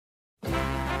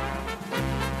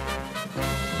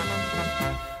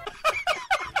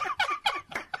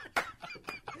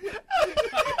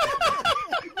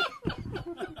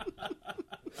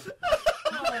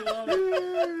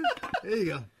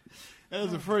That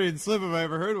was a Freudian slip if I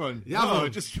ever heard one. Yeah, no,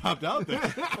 it just dropped out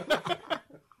there.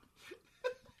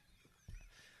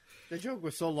 The joke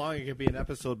was so long it could be an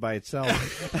episode by itself.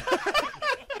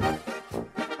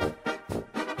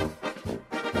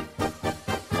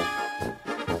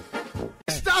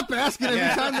 Stop asking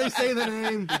every time they say the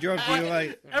name. The joke do you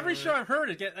like? Every show I've heard,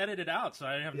 it get edited out, so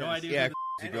I have no idea. Yeah,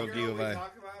 who the joke do you like?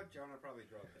 Talk about Jonah probably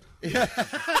drove it.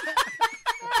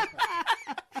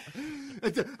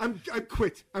 I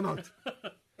quit. I'm out.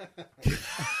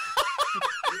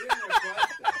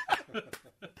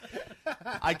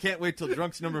 I can't wait till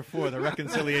Drunks number 4, the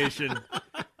reconciliation.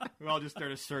 We all just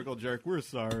start a circle jerk. We're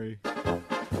sorry.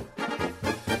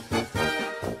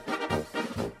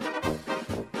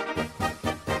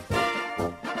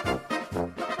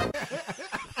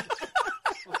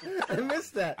 I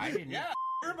missed that. I didn't. Yeah,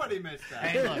 everybody missed that.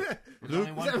 Hey, look. There's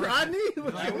only one person, Rodney?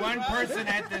 there's only one person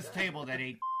at this table that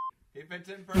ate. He fits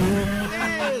in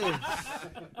perfect.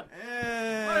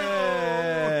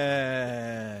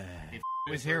 If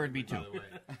was here, it'd be 2.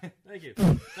 Thank you.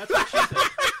 That's what she said.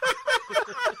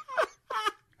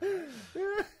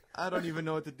 I don't even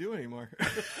know what to do anymore.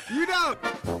 You don't.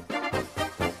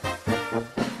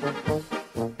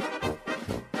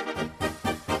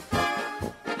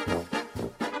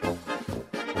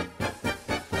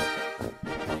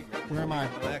 Where am I?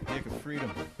 Black Dick of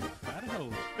Freedom. Idaho.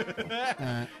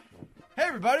 Hey,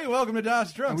 everybody. Welcome to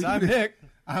Das Drunks. I'm Nick.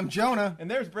 I'm Jonah. And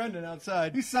there's Brendan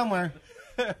outside. He's somewhere.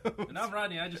 And I'm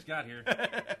Rodney. I just got here.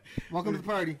 Welcome to the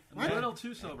party. I'm a little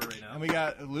too sober right now. And we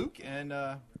got Luke and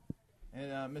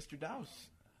Mr. Dowse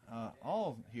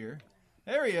all here.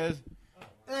 There he is.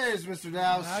 There's Mr.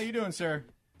 Dowse. How you doing, sir?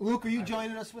 Luke, are you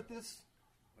joining us with this?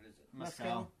 What is it?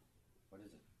 Mescal? What is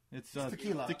it? It's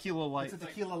tequila. Tequila light. It's a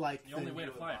tequila-like The only thing. way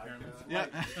to fly, apparently. Yeah.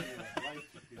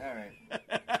 All right.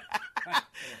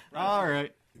 All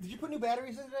right. Did you put new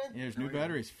batteries in today? Here's new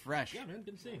batteries, fresh. Yeah, man.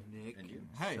 Good to see you. Nick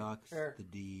Hey. sucks Sure. the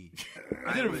D.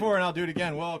 I did it before, and I'll do it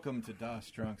again. Welcome to Das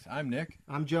Drunks. I'm Nick,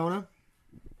 I'm Jonah.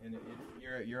 and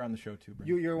you're on the show too,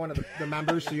 Brendan. You're one of the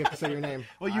members, so you have to say your name.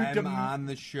 Well, I'm on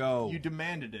the show. you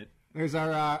demanded it. There's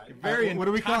our Very what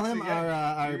do we call him?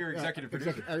 intoxicating. You're executive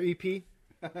producer. Our EP.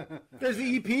 There's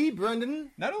the EP,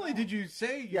 Brendan. Not only did you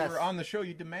say you Yes. were on the show,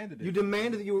 you demanded it. You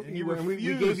demanded that you were, and we gave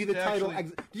you the refused to title.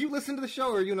 actually- Did you listen to the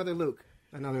show, or are you another Luke?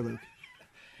 Another Luke.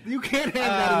 You can't have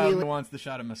that Who immediately. wants the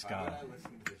shot of Mescal? I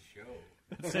listen to this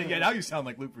show. So, yeah, now you sound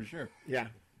like Luke for sure. Yeah.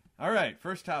 All right,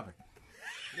 first topic.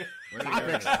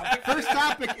 First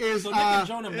topic is. So Nick and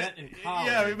Jonah met in college.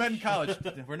 Yeah, we met in college.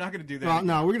 We're not going to do that. Well,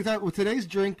 no, we're going to talk. Well, today's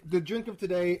drink. The drink of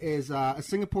today is a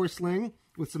Singapore Sling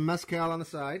with some mezcal on the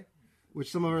side, which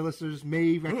some of our listeners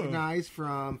may recognize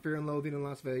from Fear and Loathing in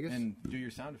Las Vegas. And do your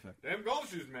sound effect. Damn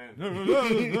golf shoes, man.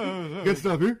 Good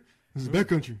stuff here. This is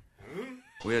backcountry.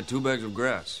 We had 2 bags of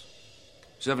grass,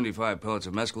 75 pellets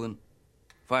of mescaline,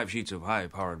 5 sheets of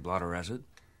high-powered blotter acid,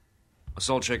 a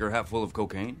salt shaker half full of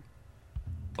cocaine,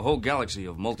 a whole galaxy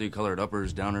of multicolored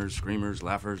uppers, downers, screamers,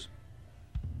 laughers,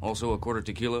 also a quarter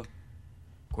tequila,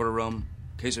 quarter rum,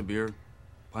 case of beer,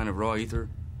 pint of raw ether,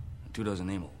 and 2 dozen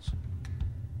amyls.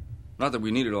 Not that we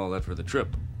needed all that for the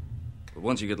trip, but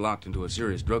once you get locked into a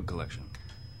serious drug collection,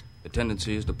 the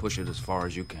tendency is to push it as far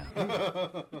as you can.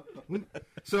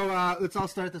 So let's all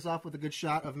start this off with a good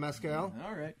shot of mezcal.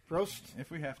 All right, Prost.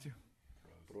 if we have to.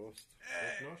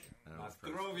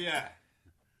 Ostrovia.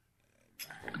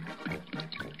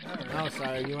 Oh,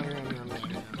 sorry. You want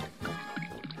to?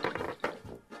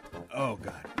 Oh,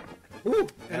 God. Ooh,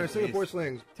 and our That Singapore tastes-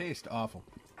 Slings. Taste awful.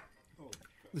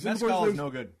 The Singapore Mescal is Slings no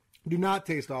good. do not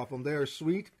taste awful. They are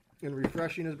sweet and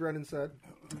refreshing, as Brendan said.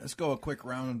 Let's go a quick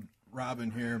round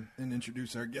robin here and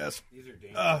introduce our guest. These are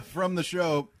dangerous. From the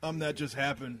show, That Just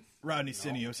Happened, Rodney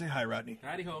Cineo. Say hi, Rodney.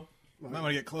 Howdy ho. Might want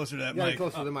to get closer to that You got to mic.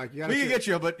 closer to the mic. You gotta We can sit- get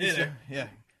you, but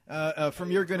yeah.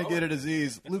 From You're Gonna Get a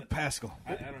Disease, Luke Pascal. I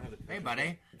don't have the. Hey,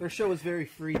 buddy. Their show is very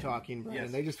free talking, Brendan.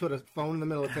 Yes. They just put a phone in the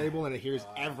middle of the table and it hears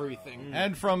everything.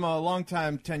 And from a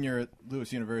long-time tenure at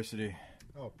Lewis University.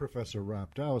 Oh, Professor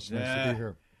Rob Dowse, nice Yeah. to be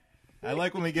here. I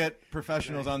like when we get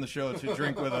professionals on the show to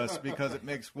drink with us because it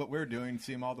makes what we're doing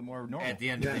seem all the more normal. At the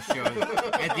end of the show,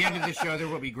 there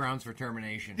will be grounds for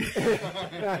termination.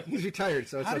 Yeah, he's retired,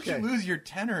 so it's How did okay. you lose your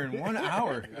tenor in 1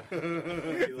 hour? He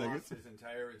lost his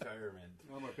entire retirement.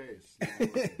 On my pace.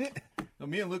 Well,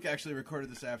 me and Luke actually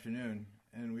recorded this afternoon,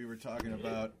 and we were talking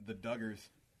about the Duggars.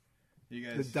 You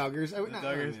The guys, Duggars. the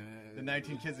Duggars, the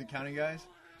 19 Kids and Counting guys.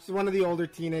 So one of the older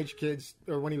teenage kids,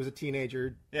 or when he was a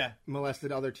teenager, Yeah,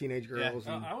 molested other teenage girls.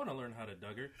 And I want to learn how to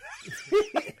Duggar.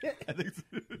 I think so.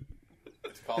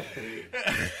 It's called Breed.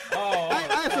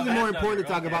 I have something more important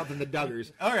to talk okay. about than the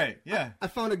Duggars. All right, yeah. I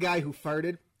found a guy who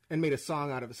farted and made a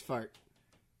song out of his fart.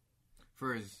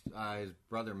 For his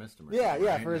brother missed him.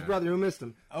 For his brother who missed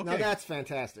him. Okay. Now that's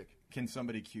fantastic. Can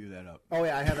somebody cue that up? Oh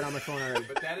yeah, I have it on my phone already.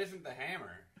 But that isn't the hammer.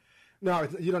 No,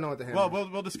 you don't know what the hammer. Well,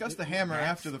 we'll discuss the hammer That's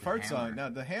after the the fart hammer. song. Now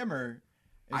the hammer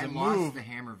is I a lost move. the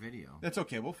hammer video. That's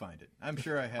okay. We'll find it. I'm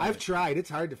sure I have. I've it. tried. It's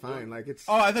hard to find. Like it's.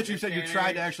 Oh, I thought you said you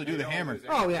tried to actually do the hammer.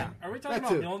 Oh yeah. Are we talking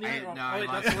That about too. Mjolnir? No, I wait,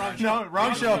 lost that's the wrong it. show. No,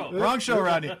 wrong show. Wrong show,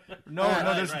 Rodney. No,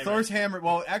 Right, there's right, Thor's hammer.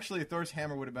 Well, actually, Thor's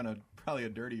hammer would have been probably a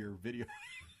dirtier video.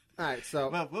 All right, so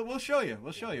Well, we'll show you.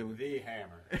 We'll show you. The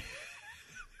hammer.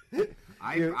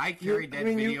 I carried that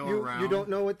video around. You don't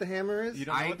know what the hammer is? You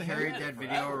don't know I what the carried hammer is? that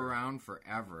video around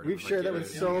forever. We've shared that with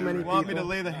so many You people. want me to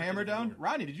lay the hammer down?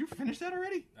 Rodney, did you finish that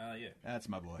already? Yeah. That's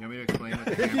my boy. You want me to explain what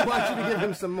the He hammer wants you to give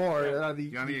him some more. You want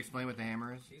me to explain what the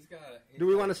hammer is? He's got Do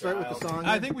we want to start with the song?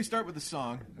 I think we start with the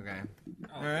song. Okay.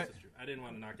 Oh, All right. this is true. I didn't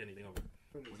want to knock anything over.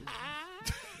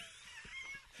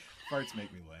 Farts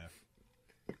make me laugh.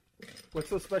 What's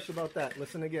so special about that?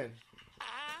 Listen again.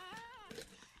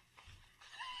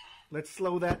 Let's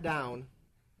slow that down.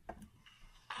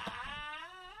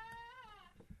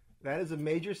 That is a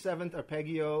major seventh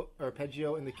arpeggio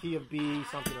in the key of B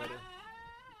something or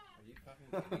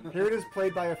other. Here it is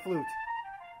played by a flute.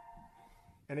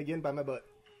 And again by my butt.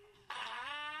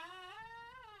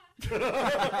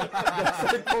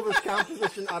 I pull this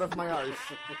composition out of my arse.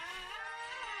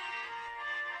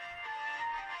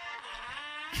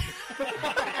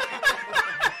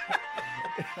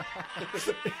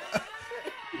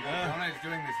 Jonah's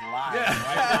doing this live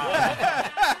right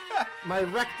now. My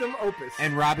rectum opus.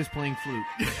 And Rob is playing flute.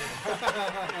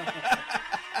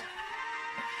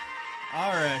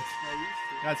 All right.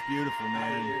 That's beautiful,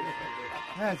 man.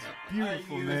 That's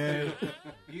beautiful, man.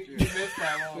 You missed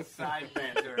that little side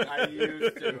banter. I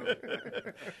used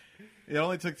to. It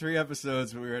only took 3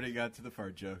 episodes, but we already got to the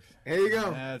fart jokes. Here you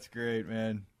go. That's great,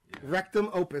 man. Rectum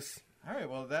opus. All right,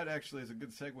 well, that actually is a good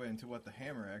segue into what the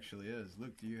hammer actually is.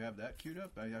 Luke, do you have that queued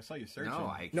up? I saw you searching. No,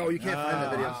 I can't. No, you can't find the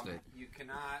video. lost it. You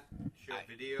cannot show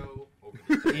video over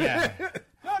the Yeah.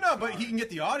 No, but he can get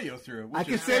the audio through it. I which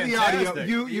can is say the audio. fantastic.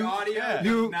 You audio yeah.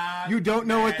 does not you don't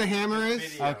know what the match hammer is?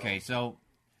 video. Okay, so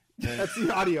That's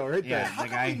the audio right Yeah. there. How the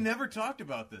come guy- we never talked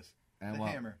about this? The well,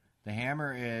 hammer. the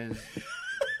hammer is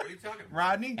What are you talking about?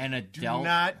 Rodney, an do adult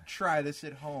not try this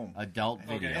at home. adult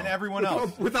video. And everyone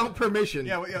else. Without permission.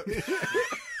 Yeah,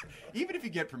 even if you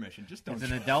get permission, just don't It's an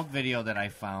try. adult video that I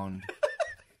found.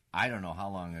 I don't know how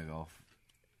long ago,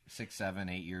 6, 7,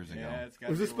 8 years ago. Yeah, it's got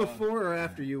Was to this be a while. before or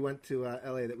after you went to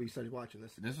LA that we started watching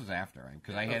this? This was after,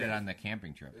 because I had it on the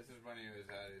camping trip. This is when he was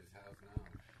at his house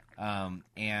now.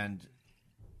 And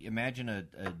imagine a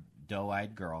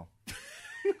doe-eyed girl.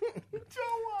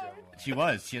 She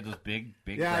was. She had those big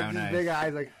Yeah, brown these eyes. big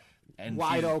eyes, like And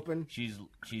wide she's- open. She's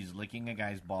licking a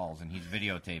guy's balls, and he's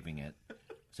videotaping it.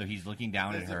 So he's looking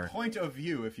down It's at a her, point of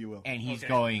view, if you will. and he's Okay.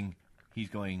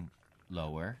 going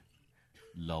lower,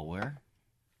 lower.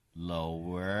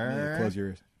 Close your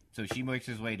ears. So she makes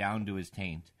his way down to his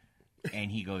taint, and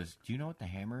he goes, "Do you know what the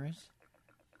hammer is?"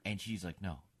 And she's like,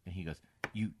 "No." And he goes,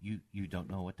 "You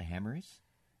don't know what the hammer is?"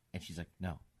 And she's like,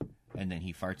 "No." And then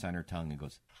he farts on her tongue and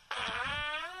goes,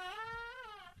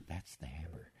 "That's the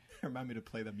hammer." Remind me to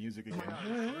play the music again.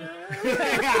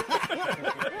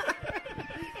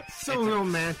 So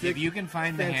romantic. If you can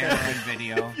find the hammer on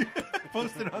video,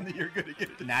 Post it on the You're Gonna Get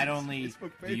It. not only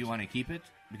Facebook do page. you want to keep it,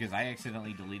 because I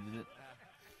accidentally deleted it.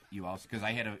 You also, because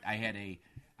I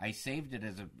saved it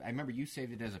as a. I remember you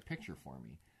saved it as a picture for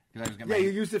me because I was gonna. Yeah, you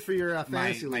used it for your my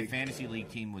fantasy league. fantasy league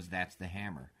team was That's the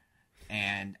Hammer,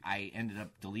 and I ended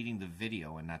up deleting the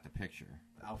video and not the picture.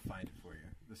 I'll find it for you.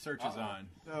 The search is on.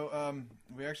 So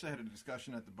we actually had a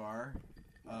discussion at the bar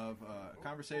of a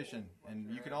conversation,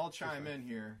 and you can all chime in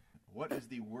here. What is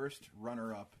the worst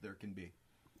runner-up there can be?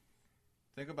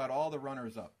 Think about all the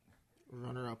runners-up.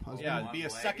 Runner-up husband. Yeah, it'd be a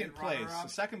One-legged second place. runner-up? A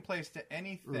second place to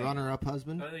anything. Runner-up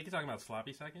husband. Are you talking about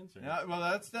sloppy seconds? Or? No, well,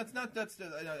 that's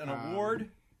an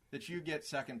award that you get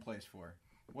second place for.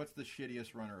 What's the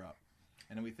shittiest runner-up?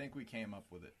 And then we think we came up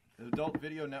with it. The Adult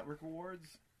Video Network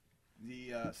Awards,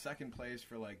 the second place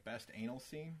for like best anal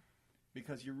scene,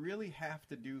 because you really have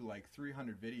to do like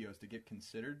 300 videos to get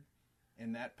considered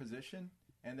in that position,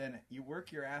 and then you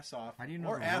work your ass off How do you know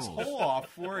or the asshole rules? off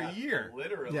for a year.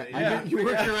 Literally. Yeah, you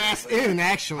work your ass in,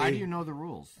 actually. How do you know the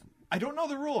rules? I don't know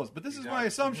the rules, but this is my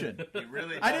assumption. He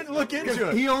really I does didn't look know. into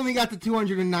it. He only got the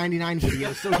 299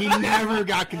 videos, so he never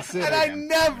got considered. And I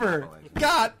never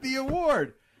got the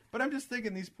award. But I'm just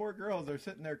thinking these poor girls are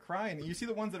sitting there crying. You see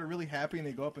the ones that are really happy and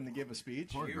they go up and they give a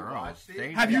speech. Poor You girls. watched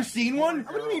it? Have you seen one?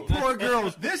 What do you mean, poor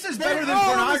girls? This is They're better than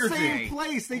all in the pornography. same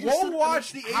place. They just We'll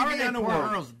watch the How are they AVN poor Awards.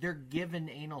 girls? They're given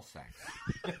anal sex.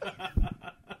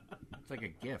 It's like a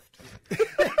gift.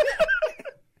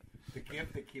 The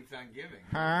gift that keeps on giving.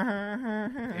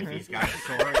 If he's got it,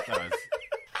 so it does.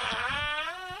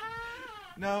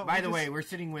 No. By the way, we're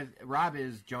sitting with Rob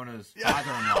is Jonah's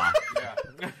father-in-law.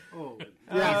 Yeah. Oh,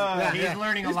 He's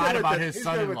learning a lot about his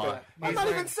son-in-law. I'm not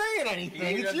even saying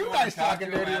anything. It's doesn't you want guys to talk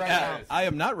talking to him dirty right after now. this. I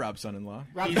am not Rob's son-in-law.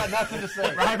 Rob's got nothing to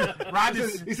say. Rob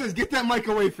is He says, "Get that mic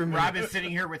away from me." Rob is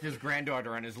sitting here with his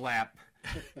granddaughter on his lap.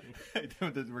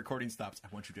 The recording stops. I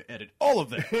want you to edit all of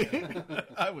that.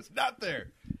 I was not there.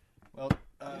 Well,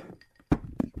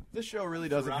 this show really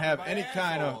doesn't Surrounded have by any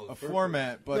kind of a assholes.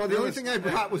 format. But No, the there only was- thing I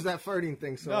brought was that farting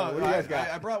thing. So No, what do you guys got?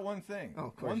 I brought one thing. Oh,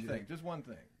 of course one you thing, did. just one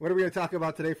thing. What are we going to talk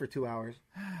about today for 2 hours?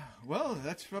 Well,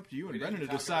 that's up to you and We Brendan to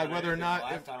didn't talk decide about whether or anything not. the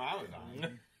If, last time I was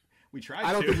on. we tried.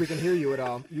 I don't to. think we can hear you at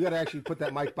all. You got to actually put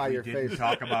that mic by your face.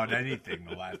 talk about anything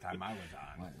the last time I was on.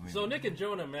 So Nick and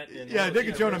Jonah met in... Yeah, Nick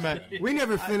and Jonah met. We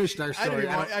never finished our I story.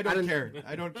 don't care.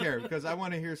 I don't care because I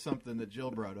want to hear something that Jill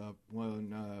brought up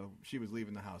when she was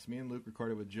leaving the house. Me and Luke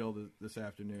recorded with Jill this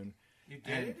afternoon. You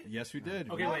And did? yes, we did.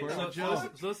 Okay, We wait. recorded So, with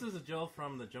Jill. so this is a Jill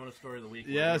from the Jonah Story of the Week.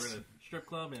 where Yes. we were at a strip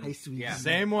club and... Hey, sweet. Yeah.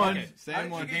 Same one. Okay. How Same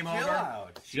did one. you get Came Jill over.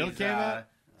 out? Jill She's, came out.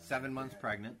 7 months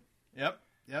pregnant. Yep.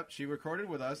 She recorded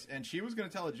with us, and she was going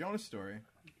to tell a Jonah story.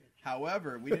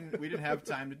 However, we didn't have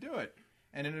time to do it,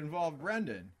 and it involved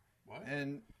Brendan. What?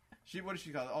 And what did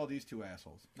she call it? Oh, these two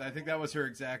assholes. I think that was her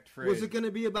exact phrase. Was it going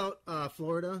to be about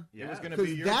Florida? It was going to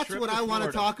Because be your that's trip what to I want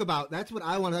to Florida. talk about. That's what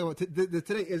I want to talk about.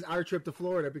 Today is our trip to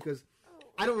Florida because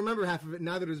I don't remember half of it.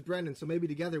 Neither does Brendan. So maybe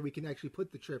together we can actually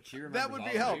put the trip. That would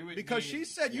be all. help We would because need- she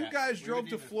said you yeah, guys we drove would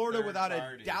to need a Florida third without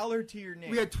party. $1 to your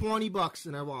name. We had $20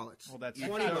 in our wallets. Well, that's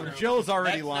That's not not true. true. Jill's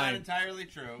already That's lying. not entirely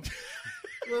true.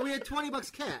 Well, we had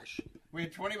 $20 cash. We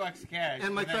had $20 cash.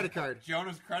 And my then credit card.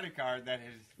 Jonah's credit card that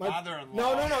his My- father-in-law...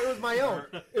 No, it was my own.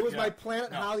 It was Yeah. my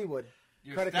Planet No. Hollywood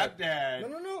Your credit card. stepdad...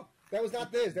 No. That was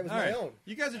not this. That was All my right. own.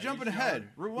 You guys are jumping you ahead.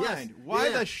 sure? Rewind. Yes. Why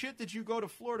Yeah. the shit did you go to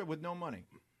Florida with no money?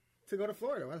 To go to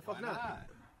Florida. Why the fuck Why not?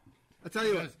 I'll tell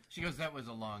you what. She goes, that was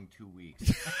a long 2 weeks.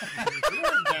 We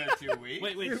weren't there 2 weeks.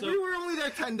 Wait, We so were only there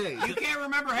 10 days. You can't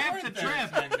remember half We the weren't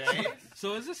there trip. 10 days.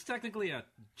 so is this technically a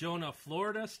Jonah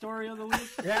Florida story of the week?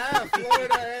 Yeah,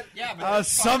 Florida. Yeah, but A this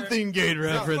fucker- something gate this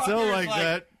reference. I fucker's like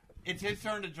that. It's his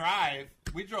turn to drive.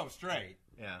 We drove straight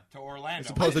Yeah. to Orlando. As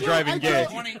opposed to I driving drove-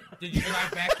 gay. 20, Did you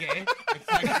drive back gay?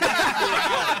 it's like 23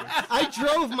 hours. I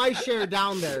drove my share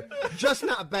down there, just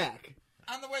not back.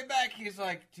 On the way back, he's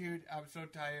like, dude, I'm so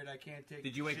tired, I can't take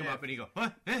Did you wake him shit." up and he go, huh?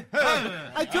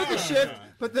 I took a shift,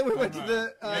 but then we went to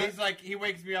the. Yeah, he's like, he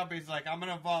wakes me up, he's like, I'm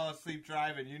gonna fall asleep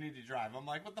driving, you need to drive. I'm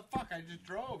like, what the fuck, I just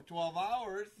drove 12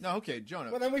 hours. No, okay,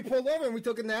 Jonah. Well, then we pulled over and we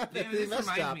took a nap at the This mess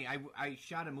reminds stop. me, I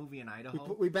shot a movie in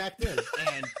Idaho. We backed in.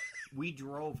 And we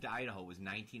drove to Idaho. It was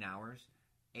 19 hours.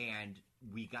 And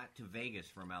we got to Vegas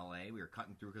from L.A. We were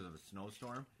cutting through because of a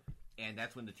snowstorm. And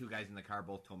that's when the two guys in the car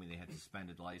both told me they had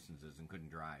suspended licenses and couldn't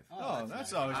drive. Oh,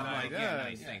 that's always I'm nice. like, yeah,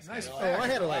 nice, thanks, Nice. guys. Oh, I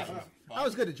had a license. I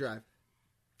was good to drive.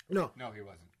 No, No, he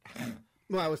wasn't.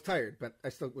 well, I was tired, but I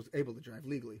still was able to drive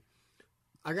legally.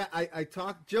 I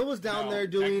talked. Jill was down No, there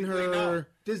doing her technically no.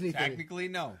 Disney thing. Technically,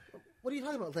 no. What are you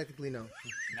talking about? Technically, no.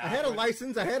 Not I had a with-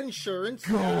 license. I had insurance.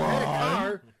 I had a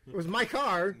car. It was my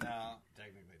car. No,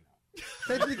 technically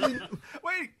no. Technically,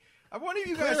 Wait, I want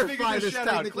you guys Clarify figure this this shit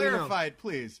out. technically now. Clarify it,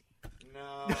 please.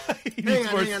 No. He hang needs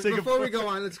on, more hang on. Singapore. Before we go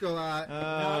on, let's go. Not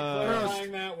Uh,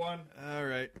 clarifying that one. all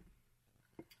right.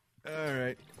 All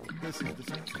right. This is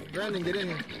Brandon, get in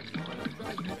here.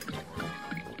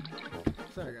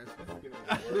 Sorry,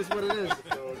 guys. It is what it is.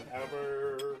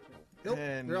 Nope.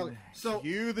 and they're all- so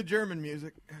cue the German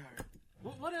music.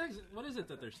 What is it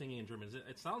that they're singing in German?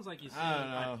 It sounds like he's I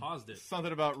singing don't know. I paused it.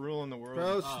 Something about ruling the world.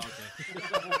 Prost. Oh,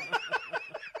 okay.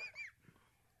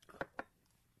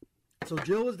 So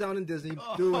Jill was down in Disney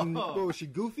doing, what was she,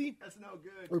 Goofy? That's no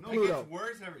good. Or It Pluto? gets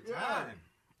worse every time.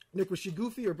 Nick, was she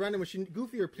Goofy or Brendan? Was she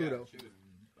Goofy or Pluto? Yeah, she was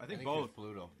I think both.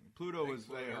 Pluto. Pluto was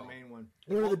Pluto. her main one.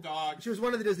 One of both the, dogs. she was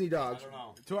one of the Disney I dogs. don't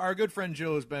know. So our good friend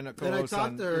Jill has been a Then I co-host talked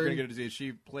on to We're her- Gonna Get a Disease.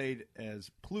 She played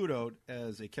as Pluto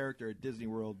as a character at Disney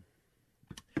World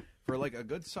for like a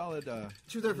good solid.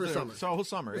 She was there for a summer. So whole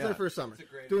summer. She was Yeah. there for a summer, It's a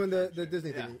great doing the internship.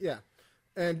 Disney thing. Yeah.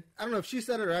 And I don't know if she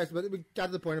said it or I, but we got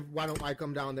to the point of why don't I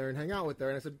come down there and hang out with her?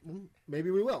 And I said, maybe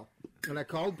we will. And I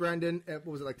called Brendan at,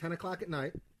 what was it, like 10 o'clock at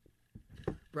night.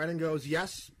 Brendan goes,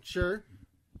 yes, sure.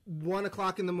 1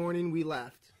 o'clock in the morning, we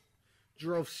left.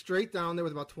 Drove straight down there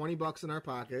with about $20 in our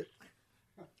pocket.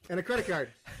 and a credit card.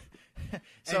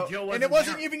 So, Jill and it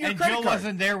wasn't there, even your and credit Jill card.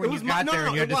 wasn't there when It you was got my- there, no,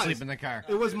 and you had it to was. sleep in the car.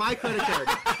 It was my credit card.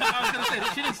 I was going to say,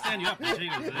 she didn't stand you up. She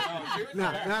was,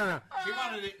 No. She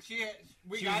wanted it.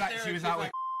 We She got was- there. she and was she's out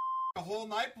like, the whole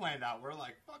night planned out. We're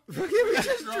like, fuck. We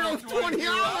just drove 20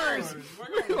 hours. We're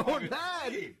going to Oh, fucking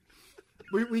Dad. sleep.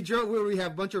 We drove. We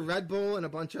have a bunch of Red Bull and a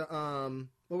bunch of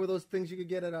what were those things you could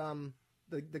get at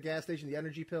the gas station? The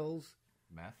energy pills.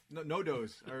 Meth? No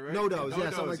dose. Right? No dose, yeah,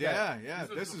 something like that. Yeah. This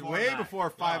was This is before way nine. before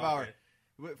 5 Oh, hour. okay.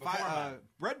 Five,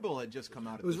 Red Bull had just come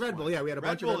out. It was Red Bull. Yeah, we had a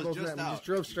bunch of Red Bulls. Just And we out. just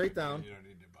drove straight down. You don't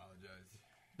need to apologize.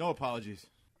 No apologies.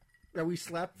 Yeah, we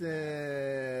slept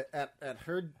at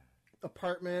her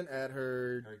apartment, at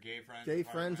her Her gay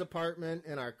friend's apartment,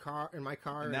 in our car, in my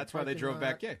car. And in the that's why they parking drove lot.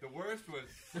 back gay. The worst was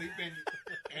sleeping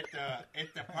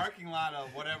at the parking lot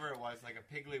of whatever it was, like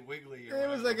a Piggly Wiggly. Or It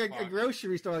was like whatever a the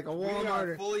grocery store, like a fuck. We Walmart,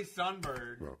 are fully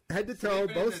sunburned, head to toe, sleeping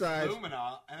in both this sides.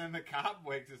 Lumina, and then the cop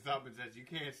wakes us up and says, "You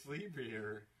can't sleep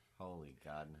here." Holy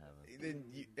God in heaven.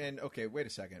 And okay, wait a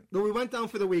second. But we went down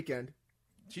for the weekend,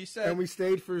 She said, and we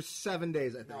stayed for 7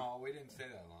 days. I think. No, we didn't stay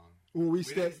that long. Well, we We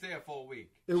stayed. didn't stay a full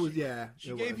week. It was she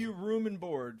it gave was. you room and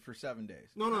board for 7 days.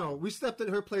 No. We slept at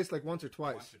her place like once or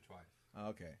twice. Once or twice.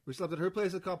 Okay. We slept at her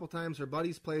place a couple times. Her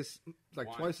buddy's place like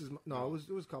Once. twice as. No, it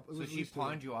was a couple. It So was at she least two.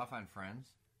 pawned you off on Friends?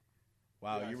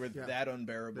 Wow, Yes. you were Yeah. that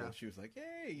unbearable. Yeah. She was like,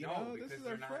 "Hey, you No, know, because this is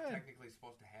they're our not friend." technically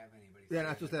supposed to have anybody. Yeah, stay not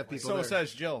in supposed their to have place. people So there.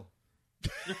 says Jill.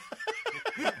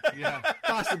 Yeah.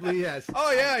 Possibly yes.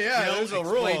 Oh yeah. Jill, There's a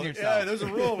explain rule. yourself. Yeah, there's a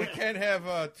rule. We can't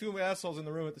have two assholes in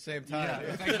the room at the same Yeah, time.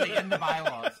 it's actually in the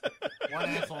bylaws. One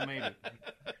asshole, maybe.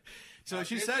 So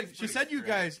she It's said pretty you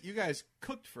strict. guys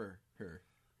cooked for her.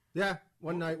 Yeah.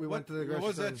 One night we went to the What grocery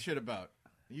was store. that shit about?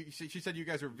 She said you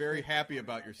guys were very happy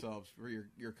about yourselves for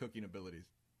your cooking abilities.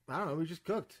 I don't know. We just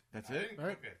cooked. That's I it. didn't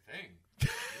Right. cook a thing. This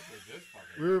was this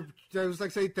fucking. We were. I was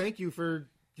like, say thank you for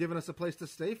giving us a place to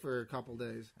stay for a couple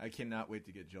days. I cannot wait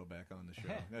to get Jill back on the show.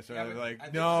 That's why Yeah, I was but like, I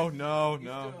think no. you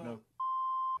still-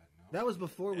 That was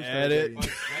before we Edit. started dating. But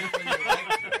that's when you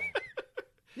liked Jill.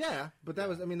 Yeah, but that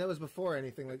was before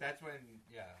anything like. That's when,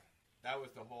 that was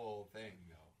the whole thing,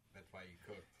 though. That's why you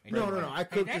cooked. No. I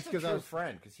cooked Hey, just that's a because I true was.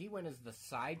 friend, because he went as the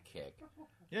sidekick.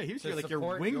 Yeah, he was To like your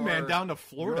support wingman your- down to Your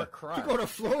Florida. crush. To go to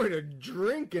Florida,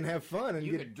 drink and have fun, and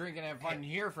You get. could drink and have fun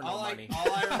here for no All money.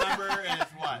 I remember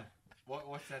is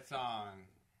what's that song?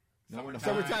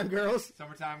 Summertime girls.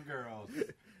 Summertime Girls.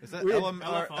 Is that We- LFO?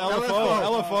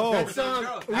 LFO. That LFO. song.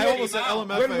 I almost said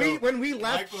LMFAO. When we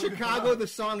left Michael Chicago, Jackson. the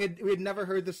song we had never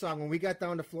heard the song. When we got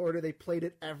down to Florida, they played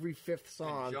it every fifth And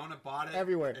song. Jonah bought it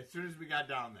Everywhere. as soon as we got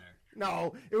down there.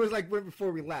 No, it was like right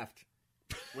before we left.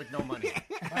 With no money.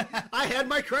 I had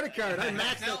my credit card. I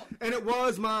maxed it, and it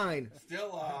was mine.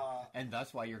 Still, And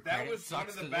that's why your that credit was one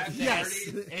sucks of the to best this Yes.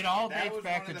 parties. It all That dates was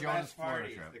back one to of the Jonah's best Florida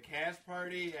parties. trip. The cast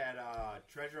party at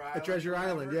Treasure Island. At Treasure or whatever.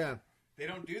 Island, yeah. They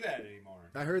don't do that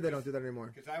anymore. I heard they don't do that anymore.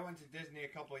 Because I went to Disney a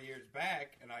couple of years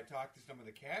back, and I talked to some of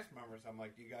the cast members. I'm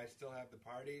like, "Do you guys still have the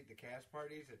cast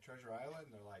parties at Treasure Island?"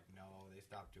 And they're like, "No, they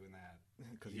stopped doing that."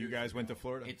 Because you guys went to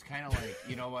Florida. It's kind of like,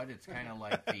 you know what? It's kind of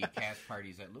like the cast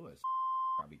parties at Lewis.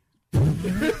 Probably.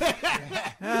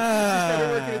 Started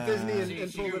working at Disney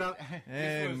and pulled it out.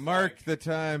 And was mark like the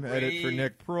time. Edit for way-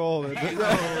 Nick Prohl.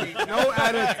 No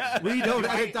edit. We don't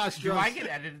edit Dust Do I Drums. get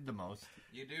edited the most?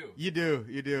 You do.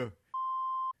 You do.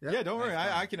 Yep. Yeah, don't worry.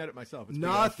 Nice I can edit myself. It's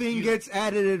Nothing gets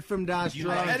edited from Das pretty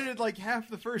awesome. I Drums. edited like half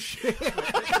the first shit.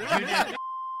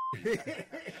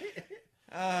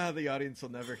 The audience will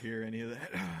never hear any of that.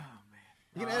 Oh, man.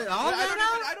 You can edit all that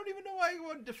out? I don't even know why I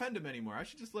want to defend him anymore. I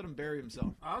should just let him bury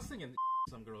himself. I was thinking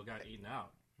some girl got eaten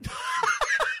out. All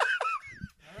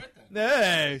right then.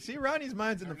 Hey, see, Ronnie's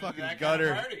mind's in the That fucking kind of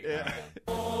gutter. party. Yeah.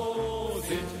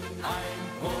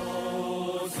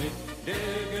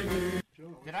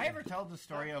 Did I ever tell the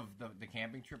story of the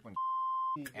camping trip when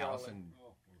Allison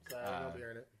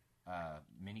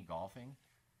mini golfing?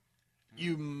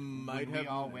 You might When we have.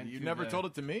 all went You to never the- told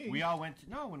it to me. We all went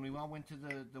when we all went to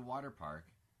the water park,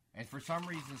 and for some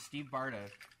reason Steve Barta,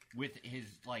 with his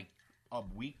a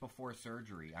week before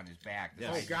surgery on his back.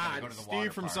 Yes. decided Oh, God. to go to the water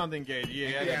Steve from park. Something Gate. Yeah,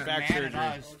 And he he had was back mad surgery.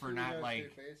 at us for not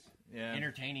Yeah.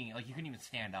 entertaining. Like you couldn't even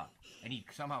stand up, and he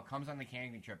somehow comes on the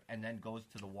camping trip and then goes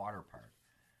to the water park.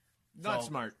 Not So-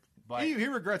 smart. but- he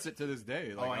regrets it to this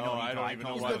day. Like, I know, I he don't told- even I know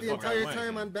told why Spent the the fuck I entire went.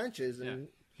 time on benches. And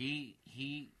He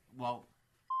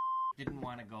didn't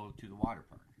want to go to the water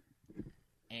park,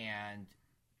 and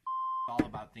all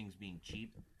about things being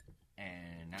cheap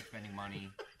and not spending money.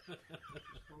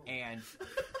 And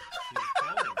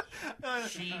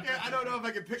she I don't know if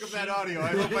I can pick up that audio. I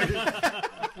hope I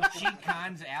can. she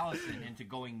cons Allison into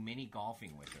going mini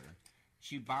golfing with her,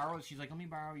 She's like, let me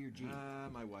borrow your Jeep.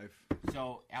 My wife.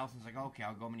 So Allison's like, okay,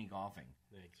 I'll go mini golfing.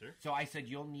 Thanks, sir. So I said,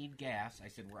 you'll need gas. I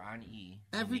said, we're on E.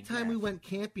 Every time we went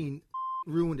camping,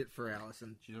 ruined it for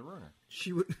Allison. She's a ruiner.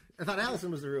 I thought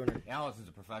Allison was the ruiner. Allison's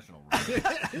a professional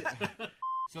ruiner.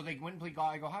 So they went and played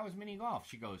golf. I go, how was mini golf?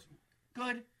 She goes,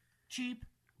 good, cheap.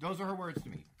 Those are her words to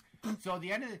me. So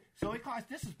it cost.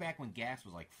 This is back when gas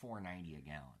was like $4.90 a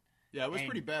gallon. Yeah, it was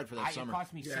pretty bad for that summer. It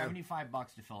cost me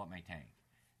 $75 to fill up my tank.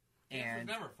 And it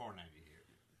was never $4.90 here.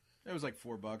 It was like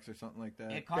 $4 or something like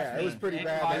that. It was pretty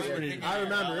bad. I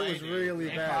remember it was really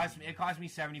bad. It cost me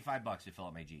 $75 to fill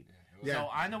up my Jeep. Yeah. So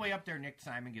on the way up there, Nick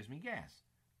Simon gives me gas.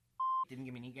 Didn't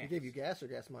give me any gas. He gave you gas or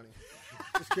gas money?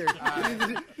 Just curious.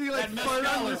 Did he like fart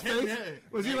on his face?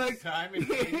 Was he like, Simon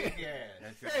gave you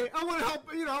gas? hey, I want to help.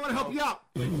 I want to help you out.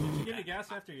 Did you give me gas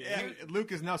after you? Yeah,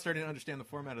 Luke is now starting to understand the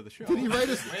format of the show. Did he write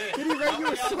you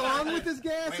a song with his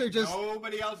gas, or just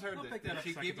nobody else heard I'll this? pick that Did up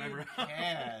she second give time you around.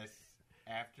 gas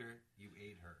after you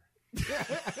ate her?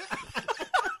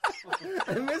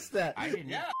 I missed that? I didn't.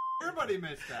 Yeah, everybody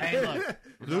missed that. Hey, look.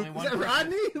 There's only one Is that person,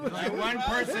 Rodney? there's only one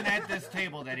person at this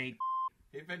table that ate.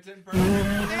 He fits in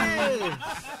perfectly.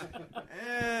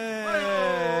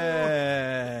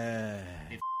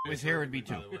 If it was here, it would be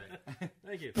two. By the way.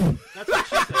 Thank you. That's what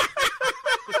she said.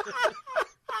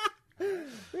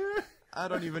 I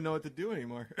don't even know what to do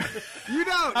anymore. You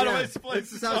don't. How do yeah. I splice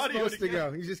This is this how it's audio supposed to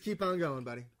together? go. You just keep on going,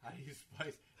 buddy. How do you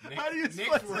splice? How do you Nick's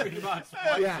splice worried it? about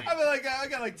splicing. Yeah. I mean, like, I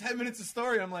got like 10 minutes of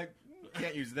story. I'm like,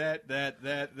 can't use that.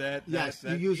 Yes,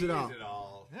 that. you use it Use all. it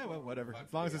all. Yeah, well, whatever. Fuck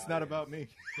As long as the it's not audience. about me.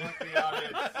 Fuck the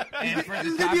audience. And for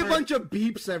There's the gonna be a topper, bunch of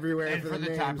beeps everywhere and for for the the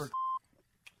names. topper.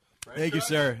 Bread Thank you, crust?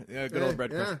 sir. Yeah, good old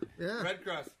bread crust. Yeah. Bread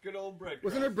crust. Good old bread crust.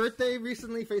 Wasn't her birthday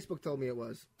recently? Facebook told me it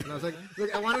was, and I was like,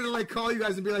 I wanted to like call you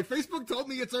guys and be like, Facebook told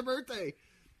me it's her birthday.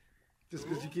 Just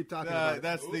because you keep talking about it.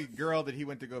 That's the girl that he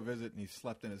went to go visit, and he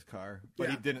slept in his car. But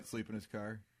he didn't sleep in his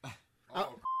car.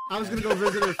 I was gonna go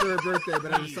visit her for her birthday,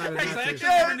 but I decided I not actually to.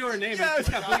 never knew her name. Yeah, It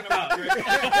got bleeped out.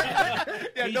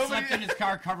 Yeah, He slept in his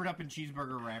car covered up in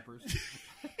cheeseburger wrappers.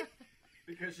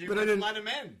 Because she But I wouldn't didn't- let him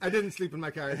in. I didn't sleep in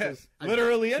my car. Because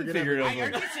literally and forget figuratively.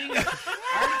 Aren't you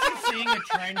seeing a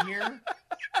trend here?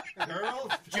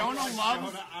 Girls.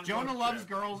 Jonah loves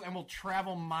girls and will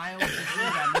travel miles to see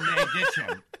them when they ditch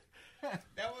him.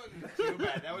 That wasn't too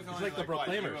bad. That was only like the what,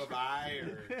 Proclaimers. U of I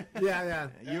or Yeah.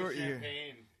 You're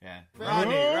champagne. Yeah.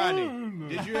 Rodney,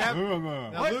 did you have?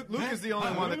 Now, Luke is the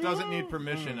only one that doesn't need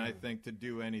permission, I think, to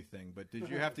do anything. But did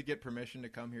you have to get permission to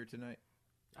come here tonight?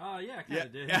 Yeah, I kind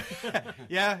of did.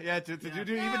 Yeah. To do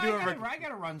even do a. I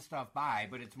gotta run stuff by,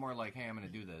 but it's more like, hey, I'm gonna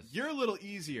do this. You're a little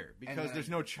easier because then- there's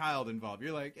no child involved.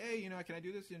 You're like, hey, can I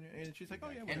do this? And she's like, oh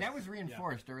yeah. And that was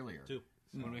reinforced earlier Too.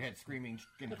 when we had screaming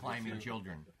and climbing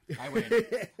children. I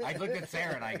looked at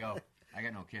Sarah and I go, I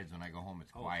got no kids. When I go home,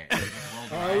 it's quiet. She just rolled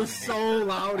her Oh, it was eyes at me. so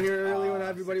loud here early when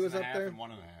everybody was 6.5 up there. and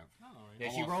 1.5. Yeah,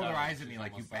 she Almost rolled her 7. eyes at me She's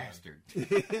like, you almost 7. bastard.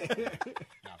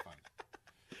 Not fun.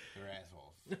 They're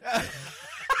assholes.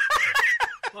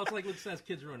 Well, it's like Luke says,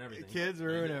 kids ruin everything. Kids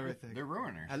ruin everything. They're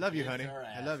ruiners. I love you, Kids honey. are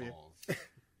I love you. assholes.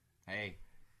 Hey,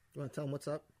 You want to tell them what's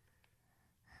up?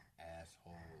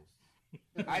 Assholes.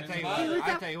 I tell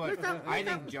you what. I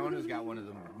think Jonah's got one of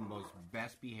the most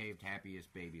best behaved,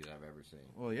 happiest babies I've ever seen.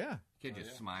 Well, yeah. Kid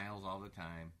just smiles all the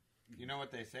time. You know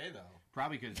what they say though?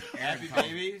 Probably because Happy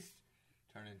babies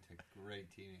turn into great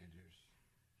teenagers.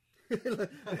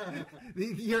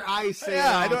 Your eyes say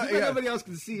Yeah, I it all. don't- Too bad yeah. nobody else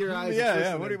can see your eyes. Yeah.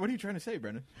 listening. What are you trying to say,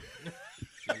 Brendan?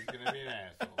 She's gonna be an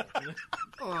asshole.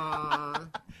 Aww.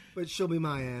 But she'll be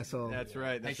my asshole. That's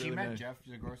right. Hey, That's she really met nice. Jeff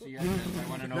Zagorski yet? I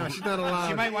want to know. No, she's not allowed.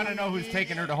 She might want to know who's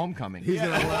taking her to homecoming. He's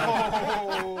not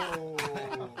allowed.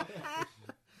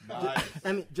 Oh, nice.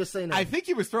 I mean, just say no. I think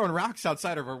he was throwing rocks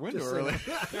outside of her window Just say earlier.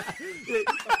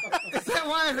 Is that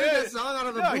why I heard that song out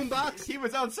of the boombox? He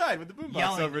was outside with the boombox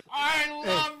Yelling, over. I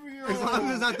love you. As long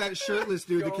as it's not that shirtless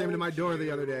dude that came to my door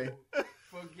the other day.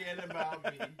 Forget about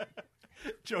me.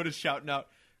 Jonah's shouting out,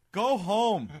 "Go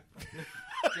home!"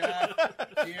 Jeff,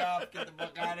 get the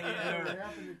fuck out of here.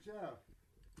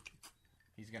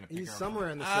 He's gonna pick He's her up. somewhere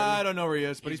in the city. I don't know where he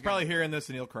is, but He's he's probably gonna- hearing this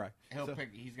and he'll cry.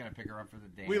 He's gonna pick her up for the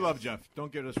day. We love Jeff.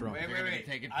 Don't get us wrong. Wait, They're gonna be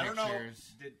taking I don't know.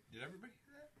 pictures. Did everybody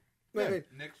hear that? Wait.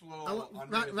 Nick's little.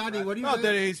 Rodney, what do you Oh, think?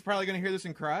 that he's probably going to hear this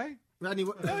and cry? Rodney,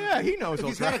 what, Oh, yeah, he knows if he'll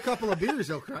he's had cry. a couple of beers,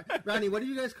 he'll cry. Rodney, what do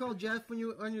you guys call Jeff when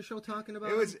you on your show talking about?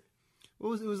 It was. What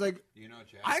was it? Was like. You know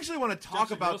Jeff. I actually want to talk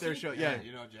Jeff about their Zagrosi? show. Yeah.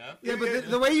 You know Jeff. Yeah, but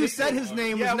the way you said his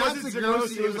name was Yeah, it not wasn't Zagrosi.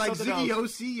 Zagrosi, It was like something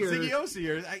else. Ziggy or Ziggy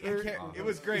Osi, I can't. It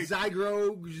was great.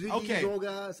 Zygro, Ziggy Okay.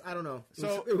 Zolgas. I don't know.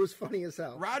 So- It was funny as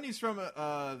hell. Rodney's from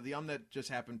the That Just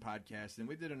Happened podcast, and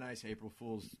we did a nice April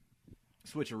Fool's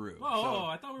switcheroo. Whoa,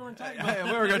 I thought we weren't talking Hey,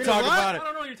 about we were going to talk about it. I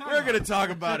don't know what you're talking We're about. going to talk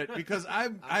about it because I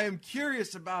am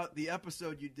curious about the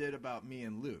episode you did about me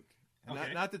and Luke. And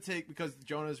Okay. not to take, because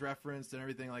Jonah's referenced and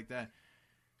everything like that.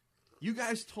 You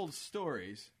guys told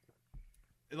stories.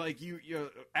 Like,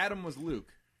 Adam was Luke.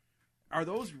 Are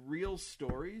those real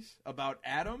stories about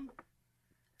Adam?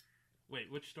 Wait,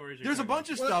 which stories are you There's a talking bunch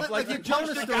of Well, stuff. like Like, your you punched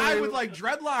Jonah a guy story- with, like,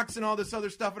 dreadlocks and all this other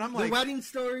stuff. And I'm The like... wedding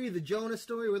story, the Jonah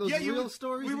story, were those real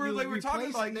stories? We were, Did you talking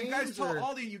replace about, like, you guys names,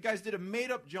 told or- you guys did a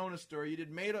made-up Jonah story. You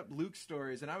did made-up Luke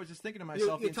stories. And I was just thinking to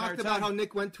myself You the entire talked time. about how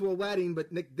Nick went to a wedding,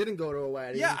 but Nick didn't go to a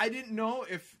wedding. Yeah, I didn't know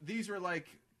if these were like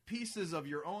pieces of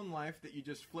your own life that you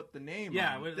just flipped the name.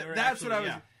 Yeah, on. we're That's what I actually- was.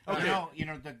 yeah. Okay. You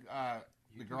know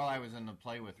the girl I was in the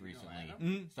play with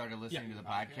recently started listening to the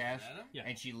podcast, Yeah.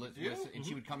 and she and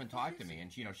she would come and talk to me,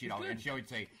 and she would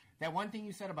say that one thing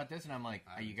you said about this, and I'm like,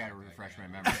 you got to refresh my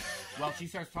memory. Well, she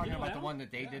starts talking about the one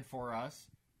that they did for us,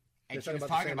 and They're she was talking about the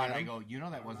talking same about it. I Adam? go,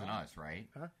 that wasn't us, right?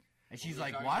 Huh? And she's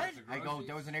like, talking what? about the I go, groceries?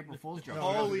 that was an April Fool's joke.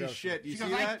 Holy shit! You She see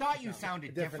goes, I that? thought you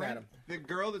sounded Different different. Adam. The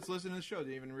girl that's listening to the show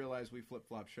didn't even realize we flip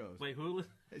flop shows. Wait, who Some- was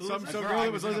some that? girl I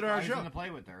that was listening to our I was show. in the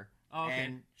play with her, Oh, okay.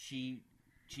 and she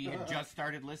had just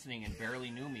started listening and barely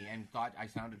knew me and thought I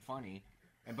sounded funny,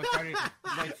 but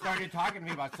started talking to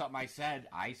me about something I said.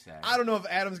 I don't know if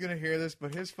Adam's gonna hear this,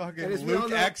 but his fucking And as we all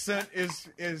Luke know- accent is.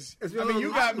 As we I all mean, know,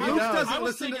 you got me Luke down. I doesn't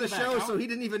was listen to the taken show, aback. so he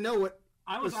didn't even know what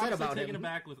I was said honestly about taken him.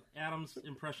 aback with Adam's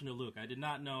impression of Luke. I did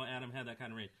not know Adam had that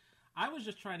kind of range. I was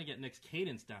just trying to get Nick's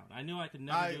cadence down. I knew I could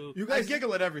never do. You I guys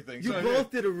giggle at everything. You so-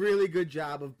 both did a really good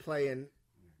job of playing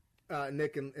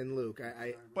Nick and Luke.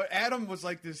 But Adam was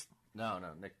like this. No,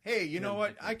 Nick. Hey, you know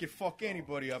what? I could fuck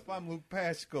anybody up. I'm Luke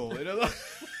Pascal. You know?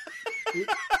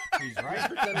 He's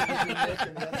right.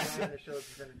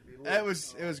 It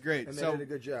was great. And they so did a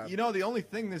good job. You know, the only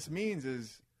thing this means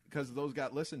is because those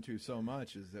got listened to so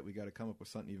much is that we got to come up with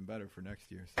something even better for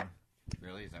next year. So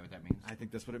Really? Is that what that means? I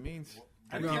think that's what it means.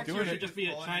 I I think keep next year doing should it. just be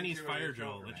a Falling Chinese into fire a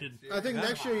drill. joke It should. I think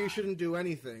next year you shouldn't do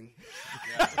anything.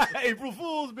 April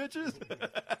Fools, bitches.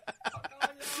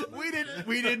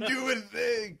 we didn't do a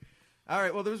thing. All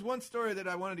right. Well, there was one story that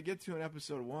I wanted to get to in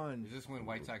episode 1. Is this when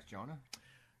White Sox Jonah?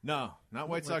 No, not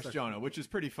White Sox Sox Jonah, which is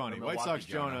pretty funny. Or White Milwaukee Sox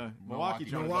Jonah, Jonah. Milwaukee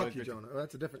Jonah. Milwaukee Jonah. Oh,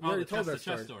 that's a different. You Oh, already the told chest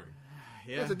that to chest story. story.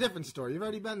 Yeah. That's a different story. You've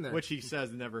already been there. Which he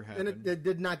says never and happened. it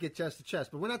did not get chest to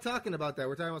chest. But we're not talking about that.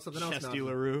 We're talking about something else now. Chesty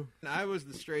LaRue. I was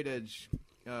the straight edge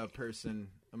person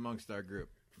amongst our group.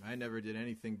 I never did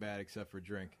anything bad except for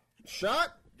drink.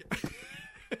 Shut.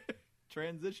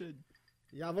 Transition.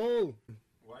 Jawohl.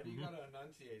 Why do you gotta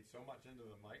enunciate so much into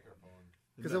the microphone?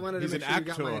 Because I wanted to He's make an sure you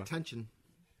got my actor. attention.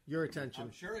 Your attention.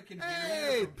 I'm sure it can Hey,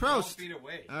 hear you from 12 Prost. feet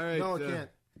away. All right. No, it can't.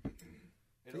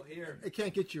 It'll hear. It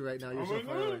can't get you right now. You're so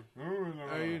far away.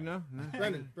 Are you no?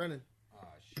 Brennan, Oh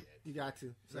shit! you got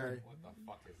to. Sorry. What the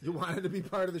fuck is You wanted to be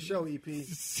part of the show, EP. You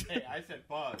this? Hey, I said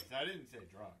buzz. I didn't say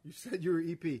drunk. said you were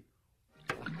EP.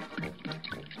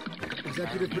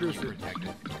 Executive producer.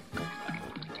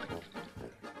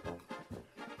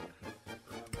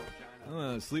 I'm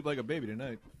gonna sleep like a baby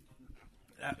tonight.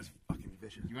 That was fucking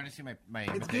vicious. You want to see my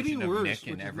getting imitation of worse, Nick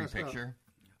in which is every messed up. picture?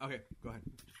 Okay, go ahead.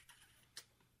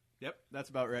 Yep, that's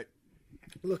about right.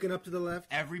 Looking up to the left.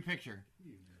 Every picture.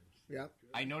 Yeah.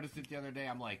 I noticed it the other day.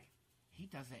 I'm like, he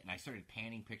does that, and I started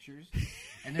panning pictures,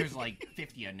 and there's like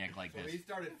 50 of Nick like So he this.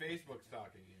 started Facebook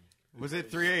stalking you. Was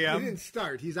it 3 He a.m.? didn't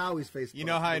start. He's always Facebook. You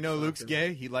know how I know Luke's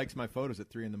gay? He likes my photos at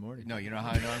 3 in the morning. No, you know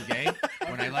how I know I'm gay?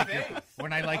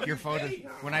 When I like your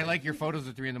photos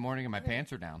at 3 in the morning and my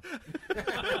pants are down.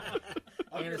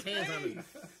 And his hands on his.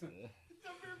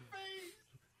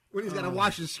 When he's got to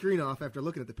wash his screen off after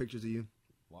looking at the pictures of you.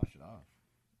 Wash it off.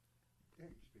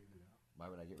 Why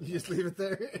would I get rid You of just leave it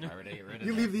there. Why would I get rid of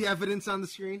You that? leave the evidence on the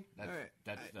screen. That's, All right.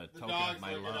 that's the The token dogs of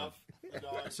my look it love. up. The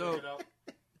dogs So- look it up.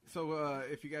 So,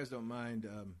 if you guys don't mind,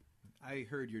 I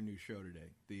heard your new show today,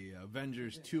 the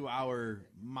Avengers 2-hour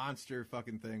monster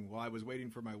fucking thing. While I was waiting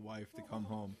for my wife to come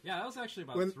home. Yeah, that was actually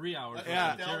about When- 3 hours.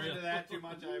 Yeah. Don't delve into that too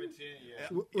much. I haven't seen it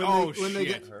yet. When they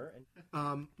shit! get,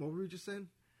 what were we just saying?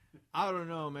 I don't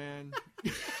know, man.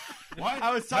 What?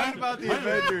 I was talking about the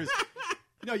Avengers.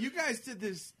 No, you guys did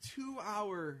this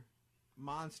 2-hour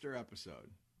monster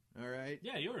episode. All right,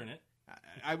 Yeah, you were in it.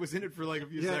 I was in it for like a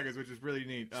few Yeah. seconds, which was really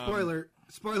neat. Spoiler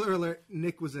alert.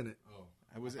 Nick was in it. Oh,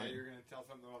 I was thought in. you were gonna tell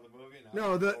something about the movie.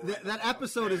 No, that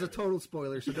episode is a total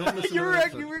spoiler. So don't listen. to that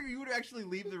episode. You would actually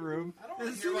leave the room. I don't want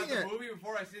Hasn't to hear seen about it the yet. movie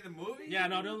before I see the movie. Yeah,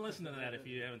 no, don't listen to that if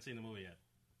you haven't seen the movie yet.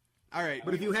 All right,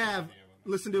 But if you have,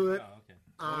 listen to it Oh, okay.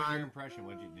 What was your on impression?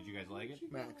 Did you guys like it?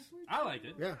 Max. I liked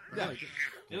it. Yeah, I like it.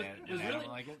 It was Did Adam really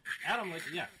like it? Adam liked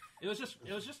it. Yeah, it was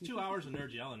just 2 hours of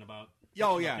nerds yelling about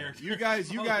Oh yeah, characters. you guys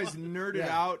nerded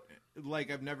Yeah. out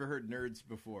like I've never heard nerds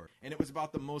before, and it was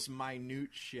about the most minute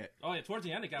shit. Oh yeah, towards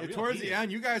the end it got And real towards heated. the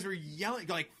end, you guys were yelling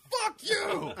like "fuck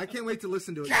you." I can't wait to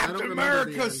listen to it. I don't Captain remember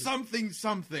the America end.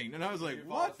 something, and I was like,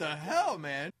 "What the hell,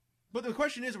 man?" But the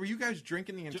question is, were you guys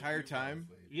drinking the entire time?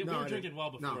 Yeah, No, we I were drinking didn't.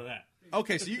 well before No. that.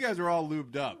 Okay, so you guys were all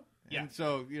lubed up, Yeah. and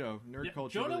so nerd Yeah,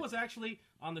 culture. Jonah really- was actually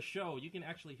on the show. You can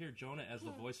actually hear Jonah as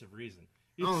the voice of reason.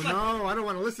 He's Oh like- no, I don't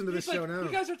want to listen to this he's show like, now. You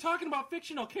guys are talking about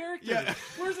fictional characters. Yeah.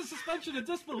 Where's the suspension of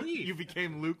disbelief? You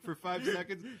became Luke for 5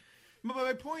 seconds. But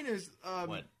my point is,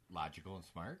 What? Logical and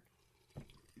smart?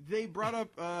 they brought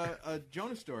up a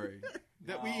Jonah story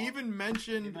that we even He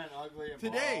mentioned meant ugly and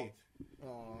today.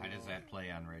 How does that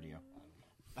play on radio?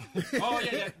 Oh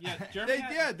yeah. Jeremy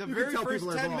had, The You very can tell first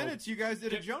people are 10 bald. minutes, you guys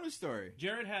did a Ja- Jonah story.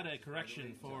 Jared had a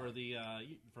correction for the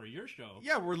for your show.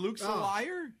 Yeah, where Luke's a Oh.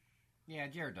 liar. Yeah,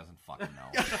 Jared doesn't fucking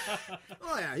know.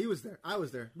 Oh yeah, he was there. I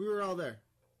was there. We were all there.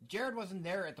 Jared wasn't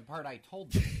there at the part I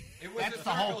told you. It was That's a the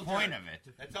whole circle point jerk. of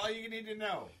it. That's all you need to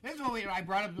know. That's what I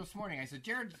brought up this morning. I said,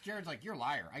 Jared's like, you're a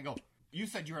liar. I go, you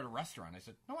said you were at a restaurant. I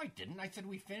said, no, I didn't. I said,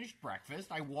 we finished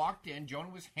breakfast. I walked in. Jonah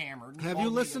was hammered. and Have told you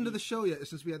me listened to that the show yet?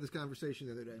 Since we had this conversation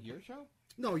the other day. Your show?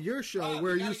 No, your show Oh,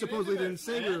 where we you gotta get supposedly into didn't this,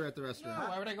 say we man. were at the restaurant.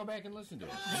 Why would I go back and listen to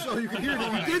it? So you could hear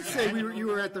that you did say you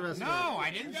were at the No, restaurant.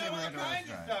 I didn't You say got we were all at a kinds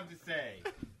of restaurant. stuff to say.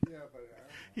 Yeah, but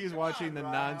He's watching the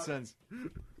Rob. nonsense.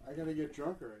 I gotta get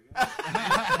drunker.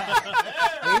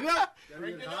 I There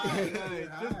you go. gotta get high. I gotta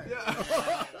get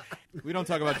high. We don't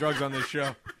talk about drugs on this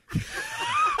show.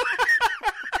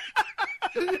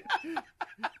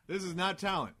 This is not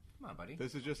talent. Come on, buddy.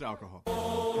 This is just alcohol.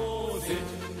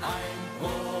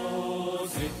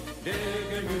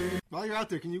 While you're out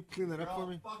there, can you clean that up for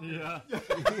me? Yeah.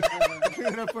 Clean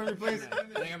it up for me, please. I